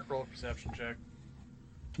 Mark roll a perception check.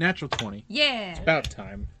 Natural 20. Yeah! About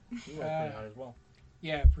time. You roll pretty high as well.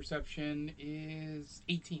 Yeah, perception is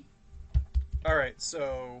 18. All right,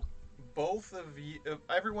 so both of you,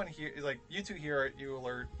 everyone here, like you two here, you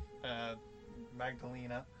alert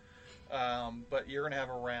Magdalena, but you're gonna have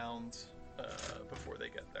a round before they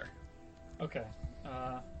get there. Okay.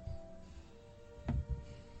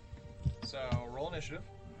 So roll initiative.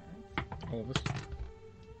 All of us.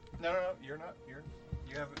 No, you're not.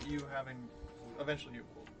 You having. Eventually you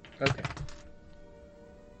will. Okay.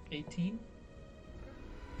 18.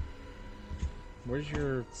 Where's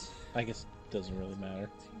your... I guess it doesn't really matter.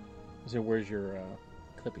 So where's your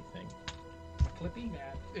clippy thing? Clippy? Nah.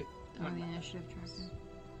 Oh, the initiative tracker.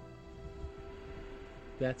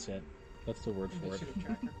 That's it. That's the word for it. Initiative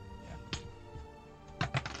tracker.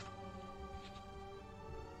 Yeah.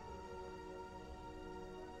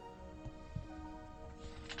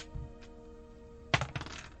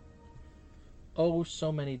 Oh,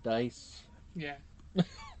 so many dice. Yeah.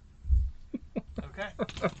 Okay.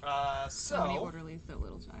 So many So orderlies, so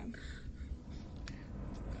little time.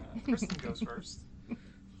 Kristen goes first. Oh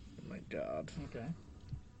my god. Okay.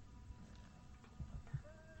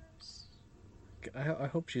 I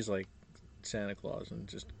hope she's like Santa Claus and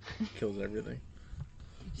just kills everything.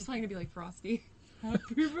 Just wanting to be like Frosty.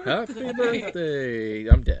 Happy birthday!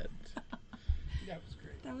 I'm dead. That was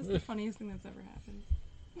great. That was the funniest thing that's ever happened.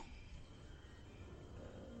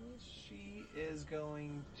 She is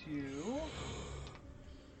going to.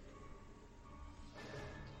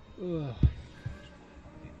 Ugh.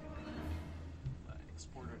 I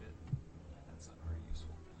exported it. That's not very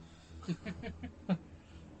useful.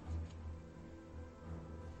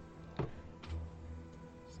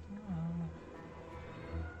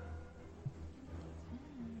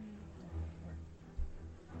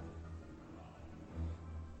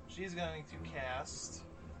 She's going to cast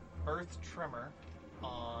Earth Tremor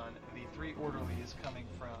on the 3 orderlies coming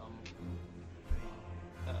from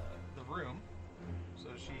the room. So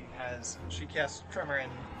she casts Tremor,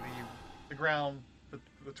 and the ground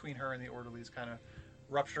between her and the orderlies kind of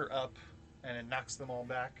rupture up, and it knocks them all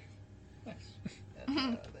back. Nice.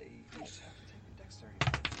 And they each have to take a dexterity.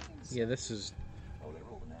 savings. Yeah, this is Oh, they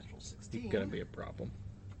rolled a natural 16. gonna be a problem.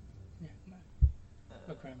 Yeah. No.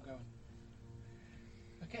 Look where I'm going.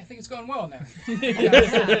 Okay, I think it's going well now.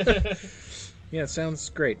 Yeah. Yeah, it sounds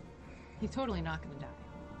great. He's totally not going to die.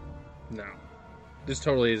 No. This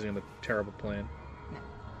totally isn't a terrible plan.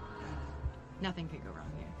 Nothing could go wrong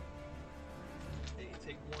here.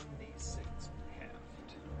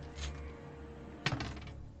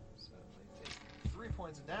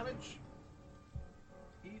 points of damage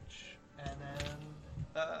each, and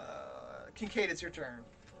then Kincaid, it's your turn.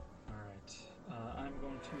 All right. I'm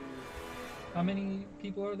going to. How many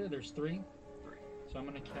people are there? There's 3. 3. So I'm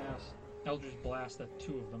going to cast Eldritch Blast at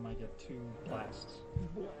 2 of them. I get 2 blasts.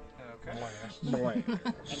 Okay. Boy. And then,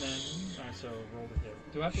 alright, so roll to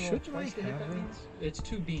hit. Do I have to roll Should twice to I hit have that it? means? It's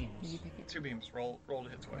 2 beams. You pick it. 2 beams. Roll to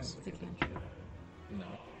hit twice. It's a cantrip. No.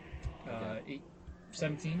 8,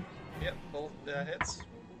 17, Yep, both hits.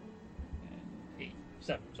 and 8.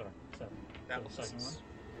 7, sorry. 7. That For the second was one.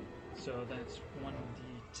 So that's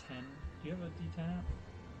 1d10. Do you have a d10 out?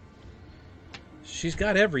 She's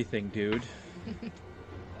got everything, dude.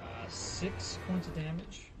 6 points of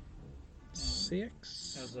damage.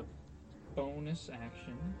 6. As a bonus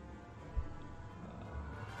action.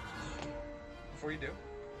 Before you do,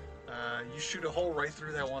 you shoot a hole right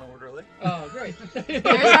through that one orderly. Oh, great. There's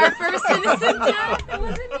our first innocent death. It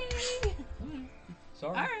wasn't me.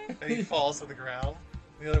 Sorry. All right. And he falls to the ground.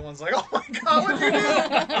 The other one's like, "Oh my god, what'd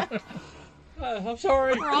you do?" I'm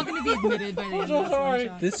sorry. We're all going to be admitted by the end so of this sorry. one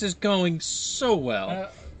shot. This is going so well.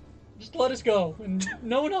 Just let us go, and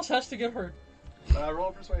no one else has to get hurt. Roll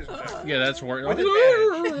a persuasion check. Yeah, that's worth. With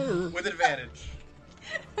advantage. With advantage.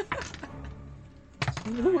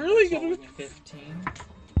 Really gonna. 15.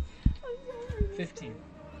 15.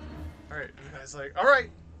 All right, the guy's like, all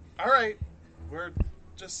right, we're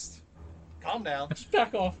just calm down. Just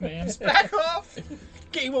back off, man. Just back off.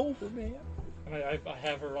 Game over, man. I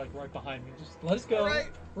have her like right behind me. Just let us go. All right.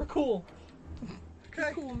 We're cool.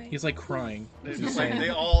 Okay. Cool, man. He's like crying. They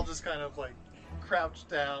all just kind of like crouch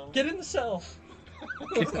down. Get in the cell.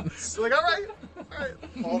 So like, all right.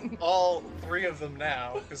 All 3 of them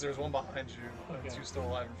now, because there's one behind you, and Okay. 2 still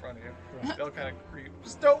alive in front of you. Right. They'll kind of creep.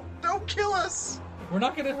 Just don't kill us. We're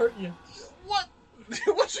not gonna hurt you. What?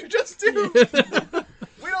 What'd you just do?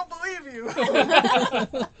 We don't believe you.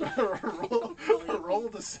 roll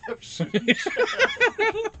deception.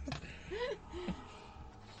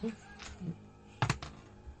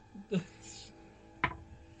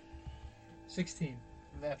 16.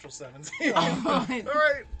 Natural 17. Oh. All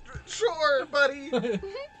right, sure, buddy.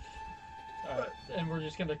 And we're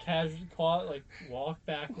just gonna casually walk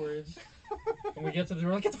backwards. When we get to the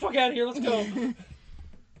door, get the fuck out of here. Let's go.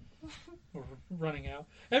 We're running out.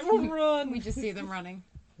 Everyone run. We just see them running.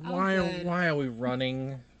 Oh, Why good. are we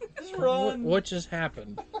running? Just run. What just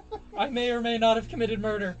happened? I may or may not have committed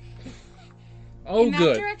murder. Oh, In that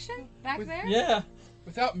good. direction? Back there? Yeah.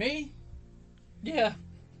 Without me? Yeah.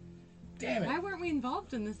 Damn Why it. weren't we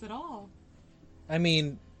involved in this at all? I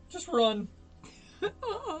mean, Just run.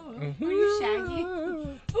 Oh, are you Shaggy?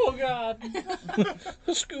 Oh God.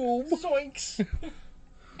 Scoob. Zoinks.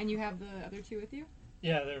 And you have the other 2 with you?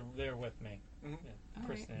 Yeah, they're with me. Mhm. Yeah, All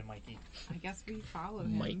Kristen and Mikey. I guess we follow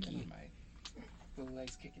him. Mikey. My little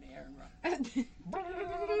legs kicking the air and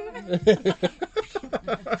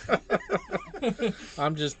run.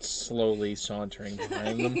 I'm just slowly sauntering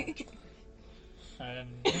behind them. And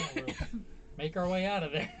we'll make our way out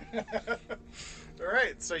of there. All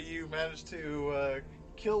right, so you managed to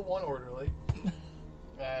kill one orderly,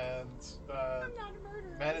 and I'm not a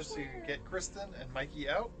murderer. managed to get Kristen and Mikey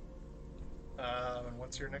out. And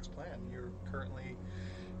what's your next plan? You're currently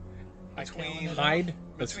between Hide.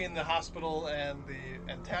 between the hospital and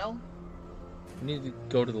town. We need to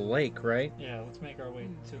go to the lake, right? Yeah, let's make our way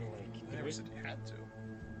to the lake. I Did never we- said you had to.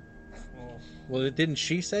 Well, Well, didn't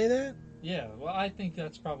she say that? yeah, well, I think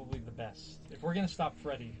that's probably the best. If we're gonna stop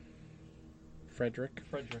Frederick,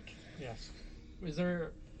 yes. Is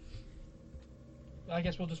there? I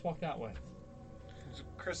guess we'll just walk that way. So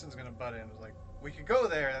Kristen's gonna butt in. It's like, we could go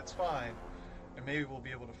there. That's fine, and maybe we'll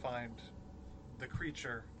be able to find the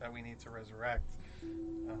creature that we need to resurrect.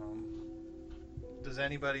 Does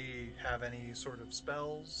anybody have any sort of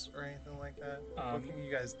spells or anything like that? What can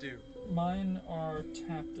you guys do? Mine are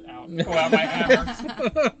tapped out. Pull out my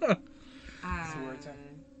hammers. Uh,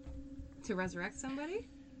 to resurrect somebody?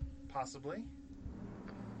 Possibly.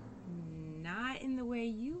 Not in the way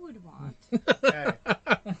you would want. Okay.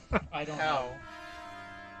 I don't How? know.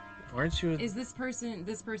 Aren't you? Is this person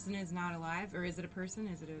is not alive? Or is it a person?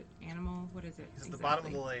 Is it an animal? What is it? He's at the bottom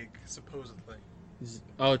of the lake, supposedly.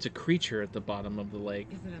 Oh, it's a creature at the bottom of the lake.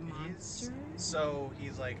 Is it a monster? So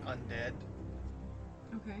he's like undead.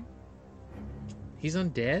 Okay. He's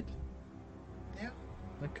undead? Yeah.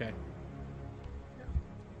 Okay.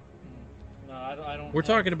 No, I don't. We're have-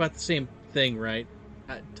 talking about the same thing, right?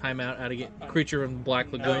 Time out, how to get creature in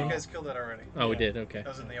Black No, Lagoon? you guys killed that already. Oh, we Yeah. did? Okay. That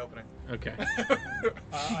was in the opening. Okay.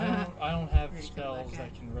 I don't have Pretty cool, spells okay.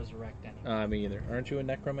 that can resurrect anyone. Me either. Aren't you a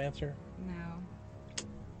necromancer? No.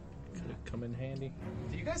 Could come in handy.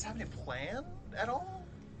 Do you guys have any plan at all?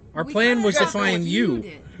 Our We plan kinda was to got what find you.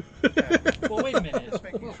 did. Well, wait a minute, Just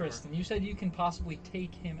making sure. Kristen. You said you can possibly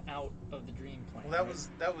take him out of the dream plane. Well,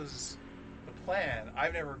 that was the plan.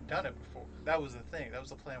 I've never done it before. That was the thing. That was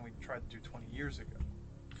the plan we tried to do 20 years ago.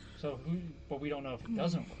 But we don't know if it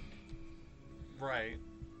doesn't work. Right.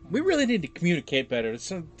 We really need to communicate better.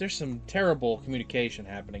 There's some terrible communication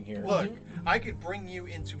happening here. Look, I could bring you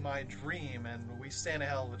into my dream, and we stand a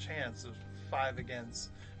hell of a chance of 5 against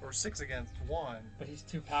or 6 against 1. But he's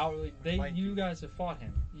too powerful. You guys have fought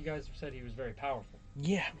him. You guys have said he was very powerful.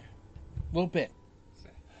 Yeah, a little bit.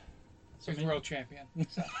 So he's world champion.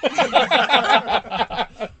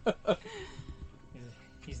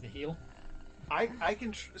 He's the heel. I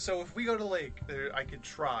can. So if we go to Lake, I could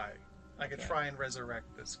try. I could try and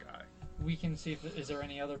resurrect this guy. We can see if is there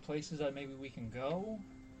any other places that maybe we can go.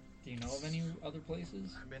 Do you know of any other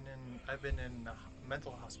places? I've been in a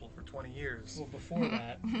mental hospital for 20 years. Well, before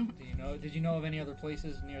that, did you know of any other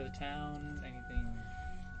places near the town? Anything?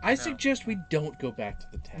 I suggest we don't go back to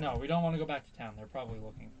the town. No, we don't want to go back to town. They're probably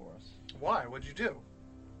looking for us. Why? What'd you do?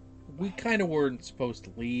 We kind of weren't supposed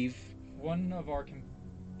to leave. One of our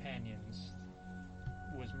companions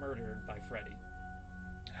was murdered by Freddy.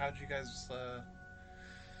 How'd you guys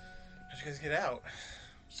get out?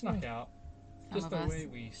 Snuck out. Some Just of the us way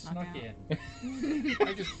we snuck snuck out. in.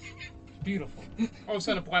 I just Beautiful. all of a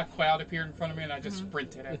sudden a black cloud appeared in front of me, and I just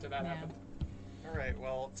sprinted after that Yeah. happened. All right.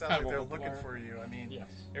 Well, it sounds Kind like of they're a looking blur. for you. I mean, Yes.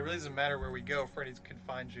 it really doesn't matter where we go. Freddy can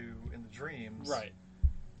find you in the dreams. Right.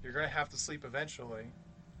 You're gonna have to sleep eventually,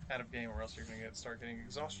 out of game, or else you're gonna start getting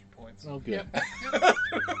exhaustion points. Oh, good. Yep.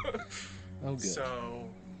 Oh, good. So,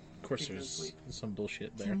 Of course, Keep it there's asleep. some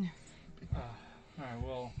bullshit there. All right.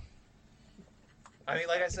 Well, I mean,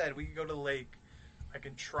 like I said, we can go to the lake. I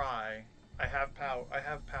can try. I have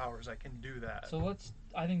powers. I can do that. so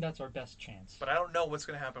I think that's our best chance. But I don't know what's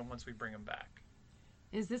gonna happen once we bring him back.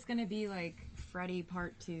 Is this gonna be like Freddy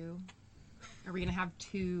Part 2? Are we gonna have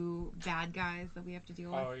 2 bad guys that we have to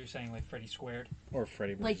deal with? Oh, are you saying like Freddy squared? Or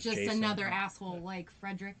Freddy versus Like just Jason. another asshole like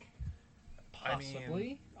Frederick? I mean,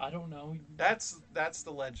 Possibly. I don't know. That's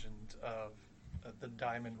the legend of the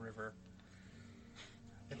Diamond River.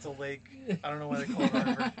 It's a lake. I don't know why they call it a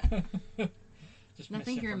river. Just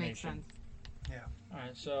Nothing here makes misinformation. sense. All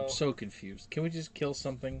right. So, I'm so confused. Can we just kill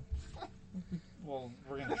something well,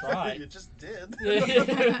 we're gonna try. You just did.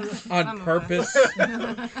 on Some of purpose?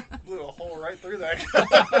 Blew a hole right through that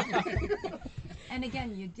guy. And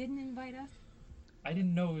again, you didn't invite us? I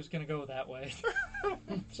didn't know it was gonna go that way.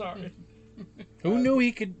 Sorry. Who knew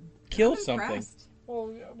he could kill I'm something? impressed.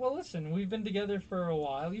 Well, listen. We've been together for a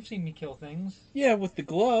while. You've seen me kill things. Yeah, with the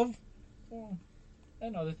glove. Well,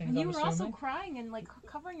 and other things. And you I'm were also assuming. crying and like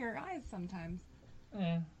covering your eyes sometimes.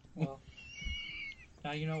 Well.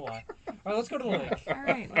 Now you know why. All right, let's go to the lake. All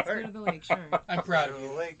right, let's go to the lake, sure. I'm proud Go of to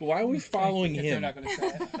the you. lake. Why are we following If they're him? not going to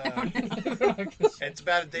say it. It's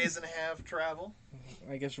about a days and a half travel.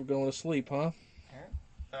 I guess we're going to sleep, huh?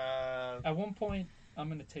 At one point, I'm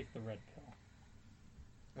gonna take the red pill.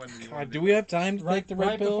 When do you God, want to do we have time to take the red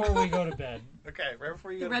right pill? before we go to bed. Okay, right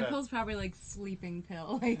before you The go to red bed. pill's probably like sleeping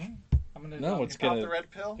pill. Like I'm gonna. No, I'm it's You pop gonna. the red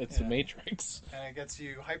pill, It's Yeah. the Matrix. and it gets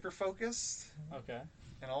you hyper focused. Okay.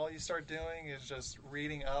 And all you start doing is just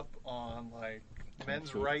reading up on like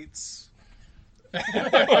men's fu. rights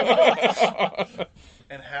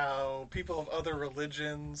and how people of other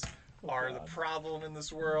religions are the God. problem in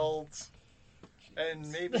this world.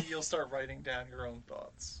 And maybe you'll start writing down your own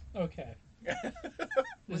thoughts. Okay.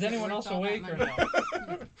 Was Is it anyone worth else all that awake or money?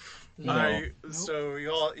 no? No. Alright, so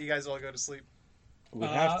you guys all go to sleep. We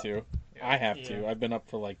have Uh, to. Yeah. I have to. Yeah. I've been up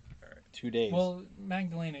for like 2 days. Well,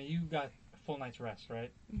 Magdalena, you got a full night's rest,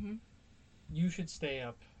 right? Mhm. You should stay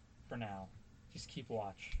up for now. Just keep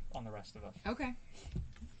watch on the rest of us. okay.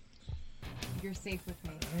 You're safe with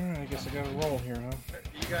me. Alright, I guess I gotta roll here, huh?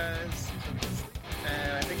 You guys go to sleep.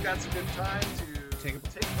 And I think that's a good time to Take a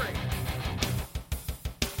break.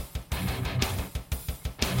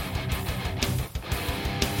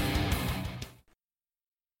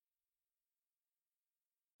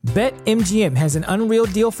 BetMGM has an unreal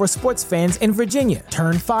deal for sports fans in Virginia.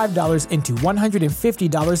 Turn $5 into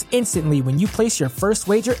 $150 instantly when you place your first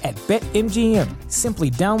wager at BetMGM. Simply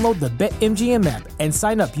download the BetMGM app and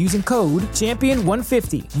sign up using code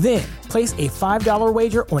Champion150. Then, place a $5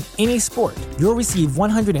 wager on any sport. You'll receive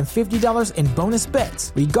 $150 in bonus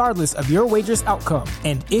bets, regardless of your wager's outcome.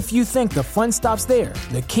 And if you think the fun stops there,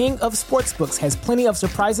 the King of Sportsbooks has plenty of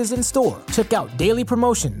surprises in store. Check out daily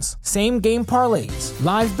promotions, same game parlays,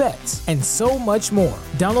 live bets, and so much more.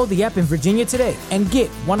 Download the app in Virginia today and get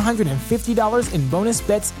 $150 in bonus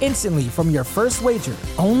bets instantly from your first wager,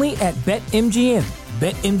 only at BetMGM.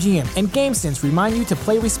 BetMGM and GameSense remind you to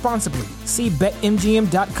play responsibly. See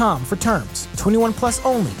BetMGM.com for terms. 21 plus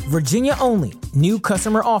only. Virginia only. New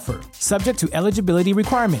customer offer. Subject to eligibility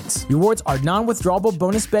requirements. Rewards are non-withdrawable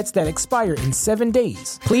bonus bets that expire in 7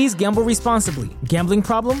 days. Please gamble responsibly. Gambling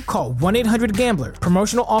problem? Call 1-800-GAMBLER.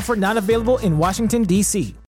 Promotional offer not available in Washington, D.C.